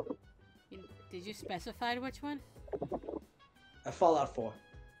 Did you specify which one? Fallout 4.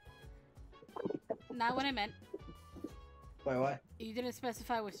 Not what I meant. Wait, what? You didn't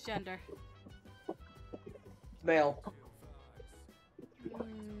specify which gender. Male.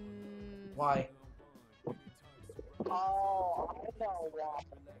 Why? Oh, I know why.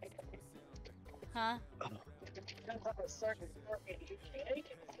 Huh? Because of a certain UK,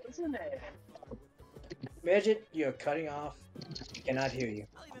 isn't it? Imagine you're cutting off. Cannot hear you.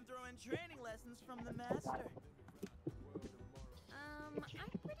 I'll even throw in training lessons from the master. I'm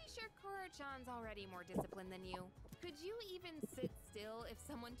pretty sure Koro-chan's already more disciplined than you. Could you even sit still if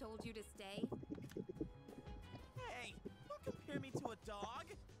someone told you to stay? Hey, don't compare me to a dog.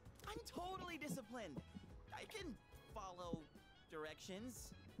 I'm totally disciplined. I can follow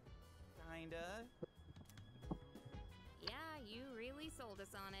directions. Kinda. Yeah, you really sold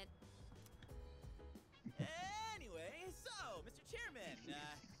us on it. Anyway, so, Mr. Chairman,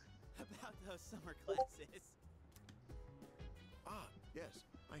 about those summer classes. Ah, yes.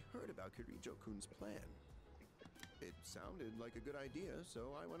 I heard about Kirijo-kun's plan. It sounded like a good idea,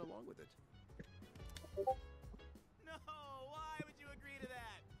 so I went along with it. No, why would you agree to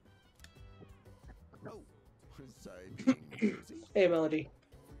that? Oh, was I being crazy? Hey, Melody.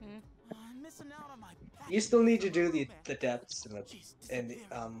 I'm missing out on my You still need to do the depths and the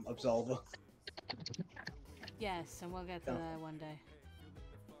Absolver. Yes, and we'll get to that one day.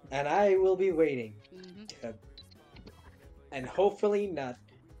 And I will be waiting. Mm-hmm. And hopefully not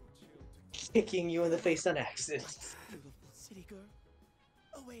kicking you in the face on accident. Beautiful city girl,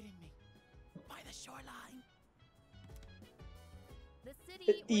 awaiting me by the shoreline. The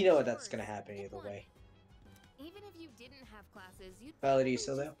city You know that's gonna happen either way. Even if you didn't have classes, you'd Melody, you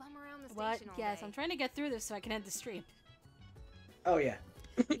still there? bum around the What? station all Yes, day. I'm trying to get through this so I can end the stream. Oh yeah.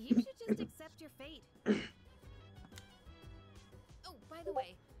 You should just accept your fate. Oh, by the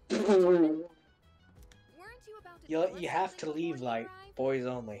way, weren't you about to tell us You have to something leave before like boys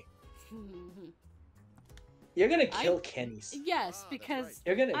only. You're gonna kill Kenny's. Yes, because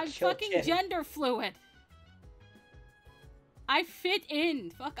You're gonna I'm kill fucking Kenny. gender fluid. I fit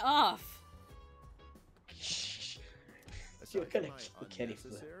in. Fuck off. You're Aside gonna from my kill Kenny for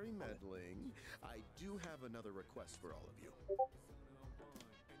that. unnecessary meddling, I do have another request for all of you.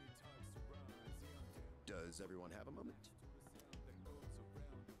 Does everyone have a moment?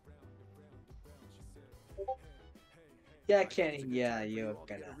 Yeah, Kenny. Yeah, you're All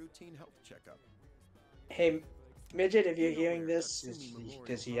to get gonna. a routine health checkup. Hey, Midget, if you're hearing this, is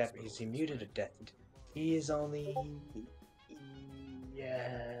he muted to death? He is only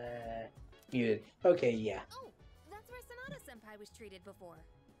muted. Okay, yeah. Oh, that's where Sonata Senpai was treated before.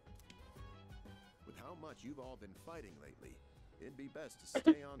 With how much you've all been fighting lately, it'd be best to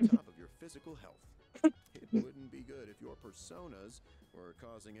stay on top of your physical health. It wouldn't be good if your personas were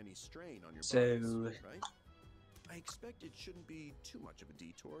causing any strain on your bodies, right? I expect it shouldn't be too much of a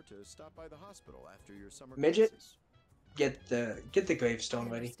detour to stop by the hospital after your summer Midget, classes. get the gravestone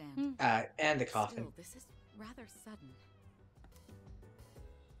ready. And the coffin. Still, this is rather sudden.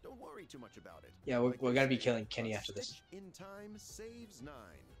 Don't worry too much about it. Yeah, we're gonna be killing Kenny after this. Stitch in time saves 9.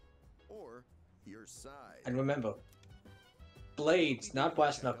 Or your side. And remember, blades, not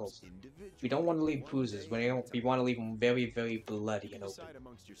brass knuckles. We don't want to leave bruises. We want to leave them very, very bloody and open. Decide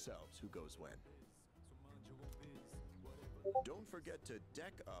amongst yourselves who goes when. Don't forget to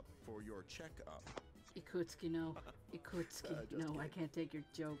deck up for your checkup. Ikutsuki, no. Ikutsuki, no, I can't take your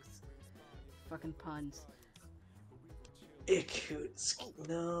jokes. Fucking puns. Ikutsuki,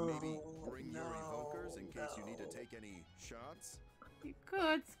 no. Maybe bring your evokers in case you need to take any shots.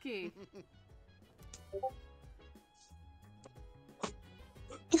 Ikutsuki.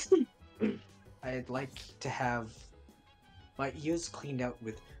 I'd like to have my ears cleaned out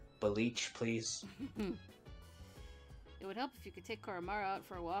with bleach, please. It would help if you could take Koromaru out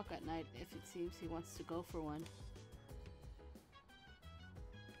for a walk at night, if it seems he wants to go for one.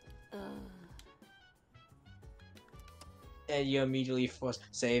 And you immediately force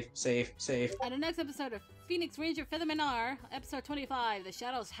save. And the next episode of Phoenix Ranger Featherman R, episode 25, The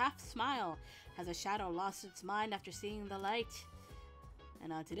Shadow's Half Smile. Has a shadow lost its mind after seeing the light?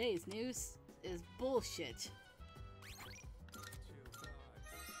 And today's news is bullshit.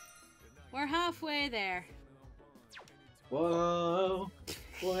 We're halfway there. Whoa,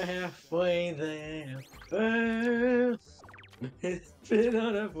 we're halfway there. Oh, it's been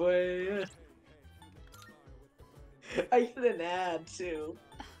on a way. I get an ad too.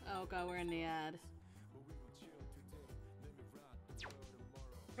 Oh god, we're in the ad.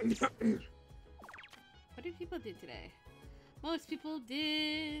 What did people do today? Most people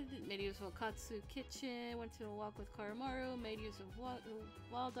did. Made use of Okatsu Kitchen, went to a walk with Koromaru, made use of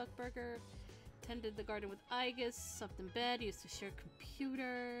Wild Duck Burger, tended the garden with Igus, slept in bed, used to share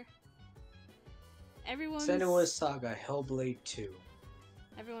computer. Senua Saga Hellblade 2.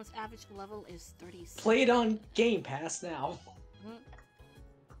 Everyone's average level is 36. Played on Game Pass now.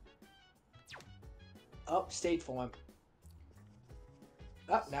 Oh, State Farm.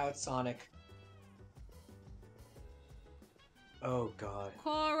 Oh, now it's Sonic. Oh god.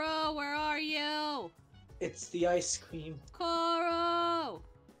 Koro, where are you? It's the ice cream. Koro!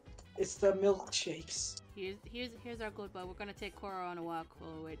 It's the milkshakes. Here's our good boy. We're gonna take Koro on a walk.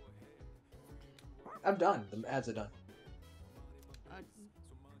 Oh wait. I'm done. The ads are done.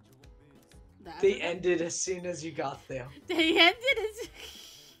 The ads They are done? ended as soon as you got there. They ended as.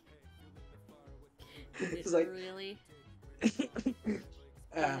 It's like really.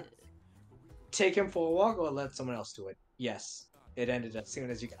 Take him for a walk or let someone else do it. Yes, it ended as soon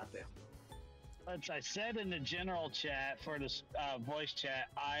as you got there. I said in the general chat for this voice chat,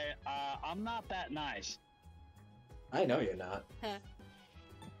 I'm not that nice. I know you're not.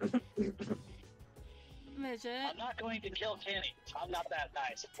 Midget. I'm not going to kill Kenny. I'm not that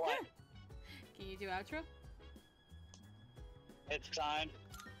nice. What? Can you do outro? It's time.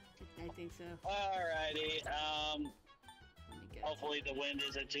 I think so. Alrighty. Hopefully the wind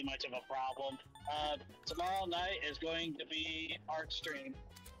isn't too much of a problem. Tomorrow night is going to be art stream.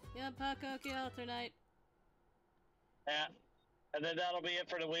 Yep, Hakoki alternate. Yeah. And then that'll be it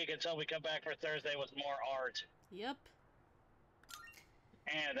for the week until we come back for Thursday with more art. Yep.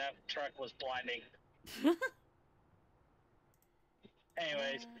 And that truck was blinding.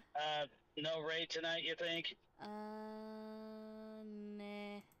 Anyways, no raid tonight, you think?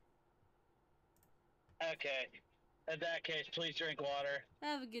 Nah. Okay. In that case, please drink water.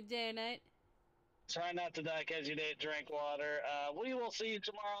 Have a good day or night. Try not to die because you didn't drink water. We will see you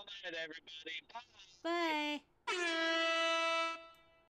tomorrow night, everybody. Bye. Bye.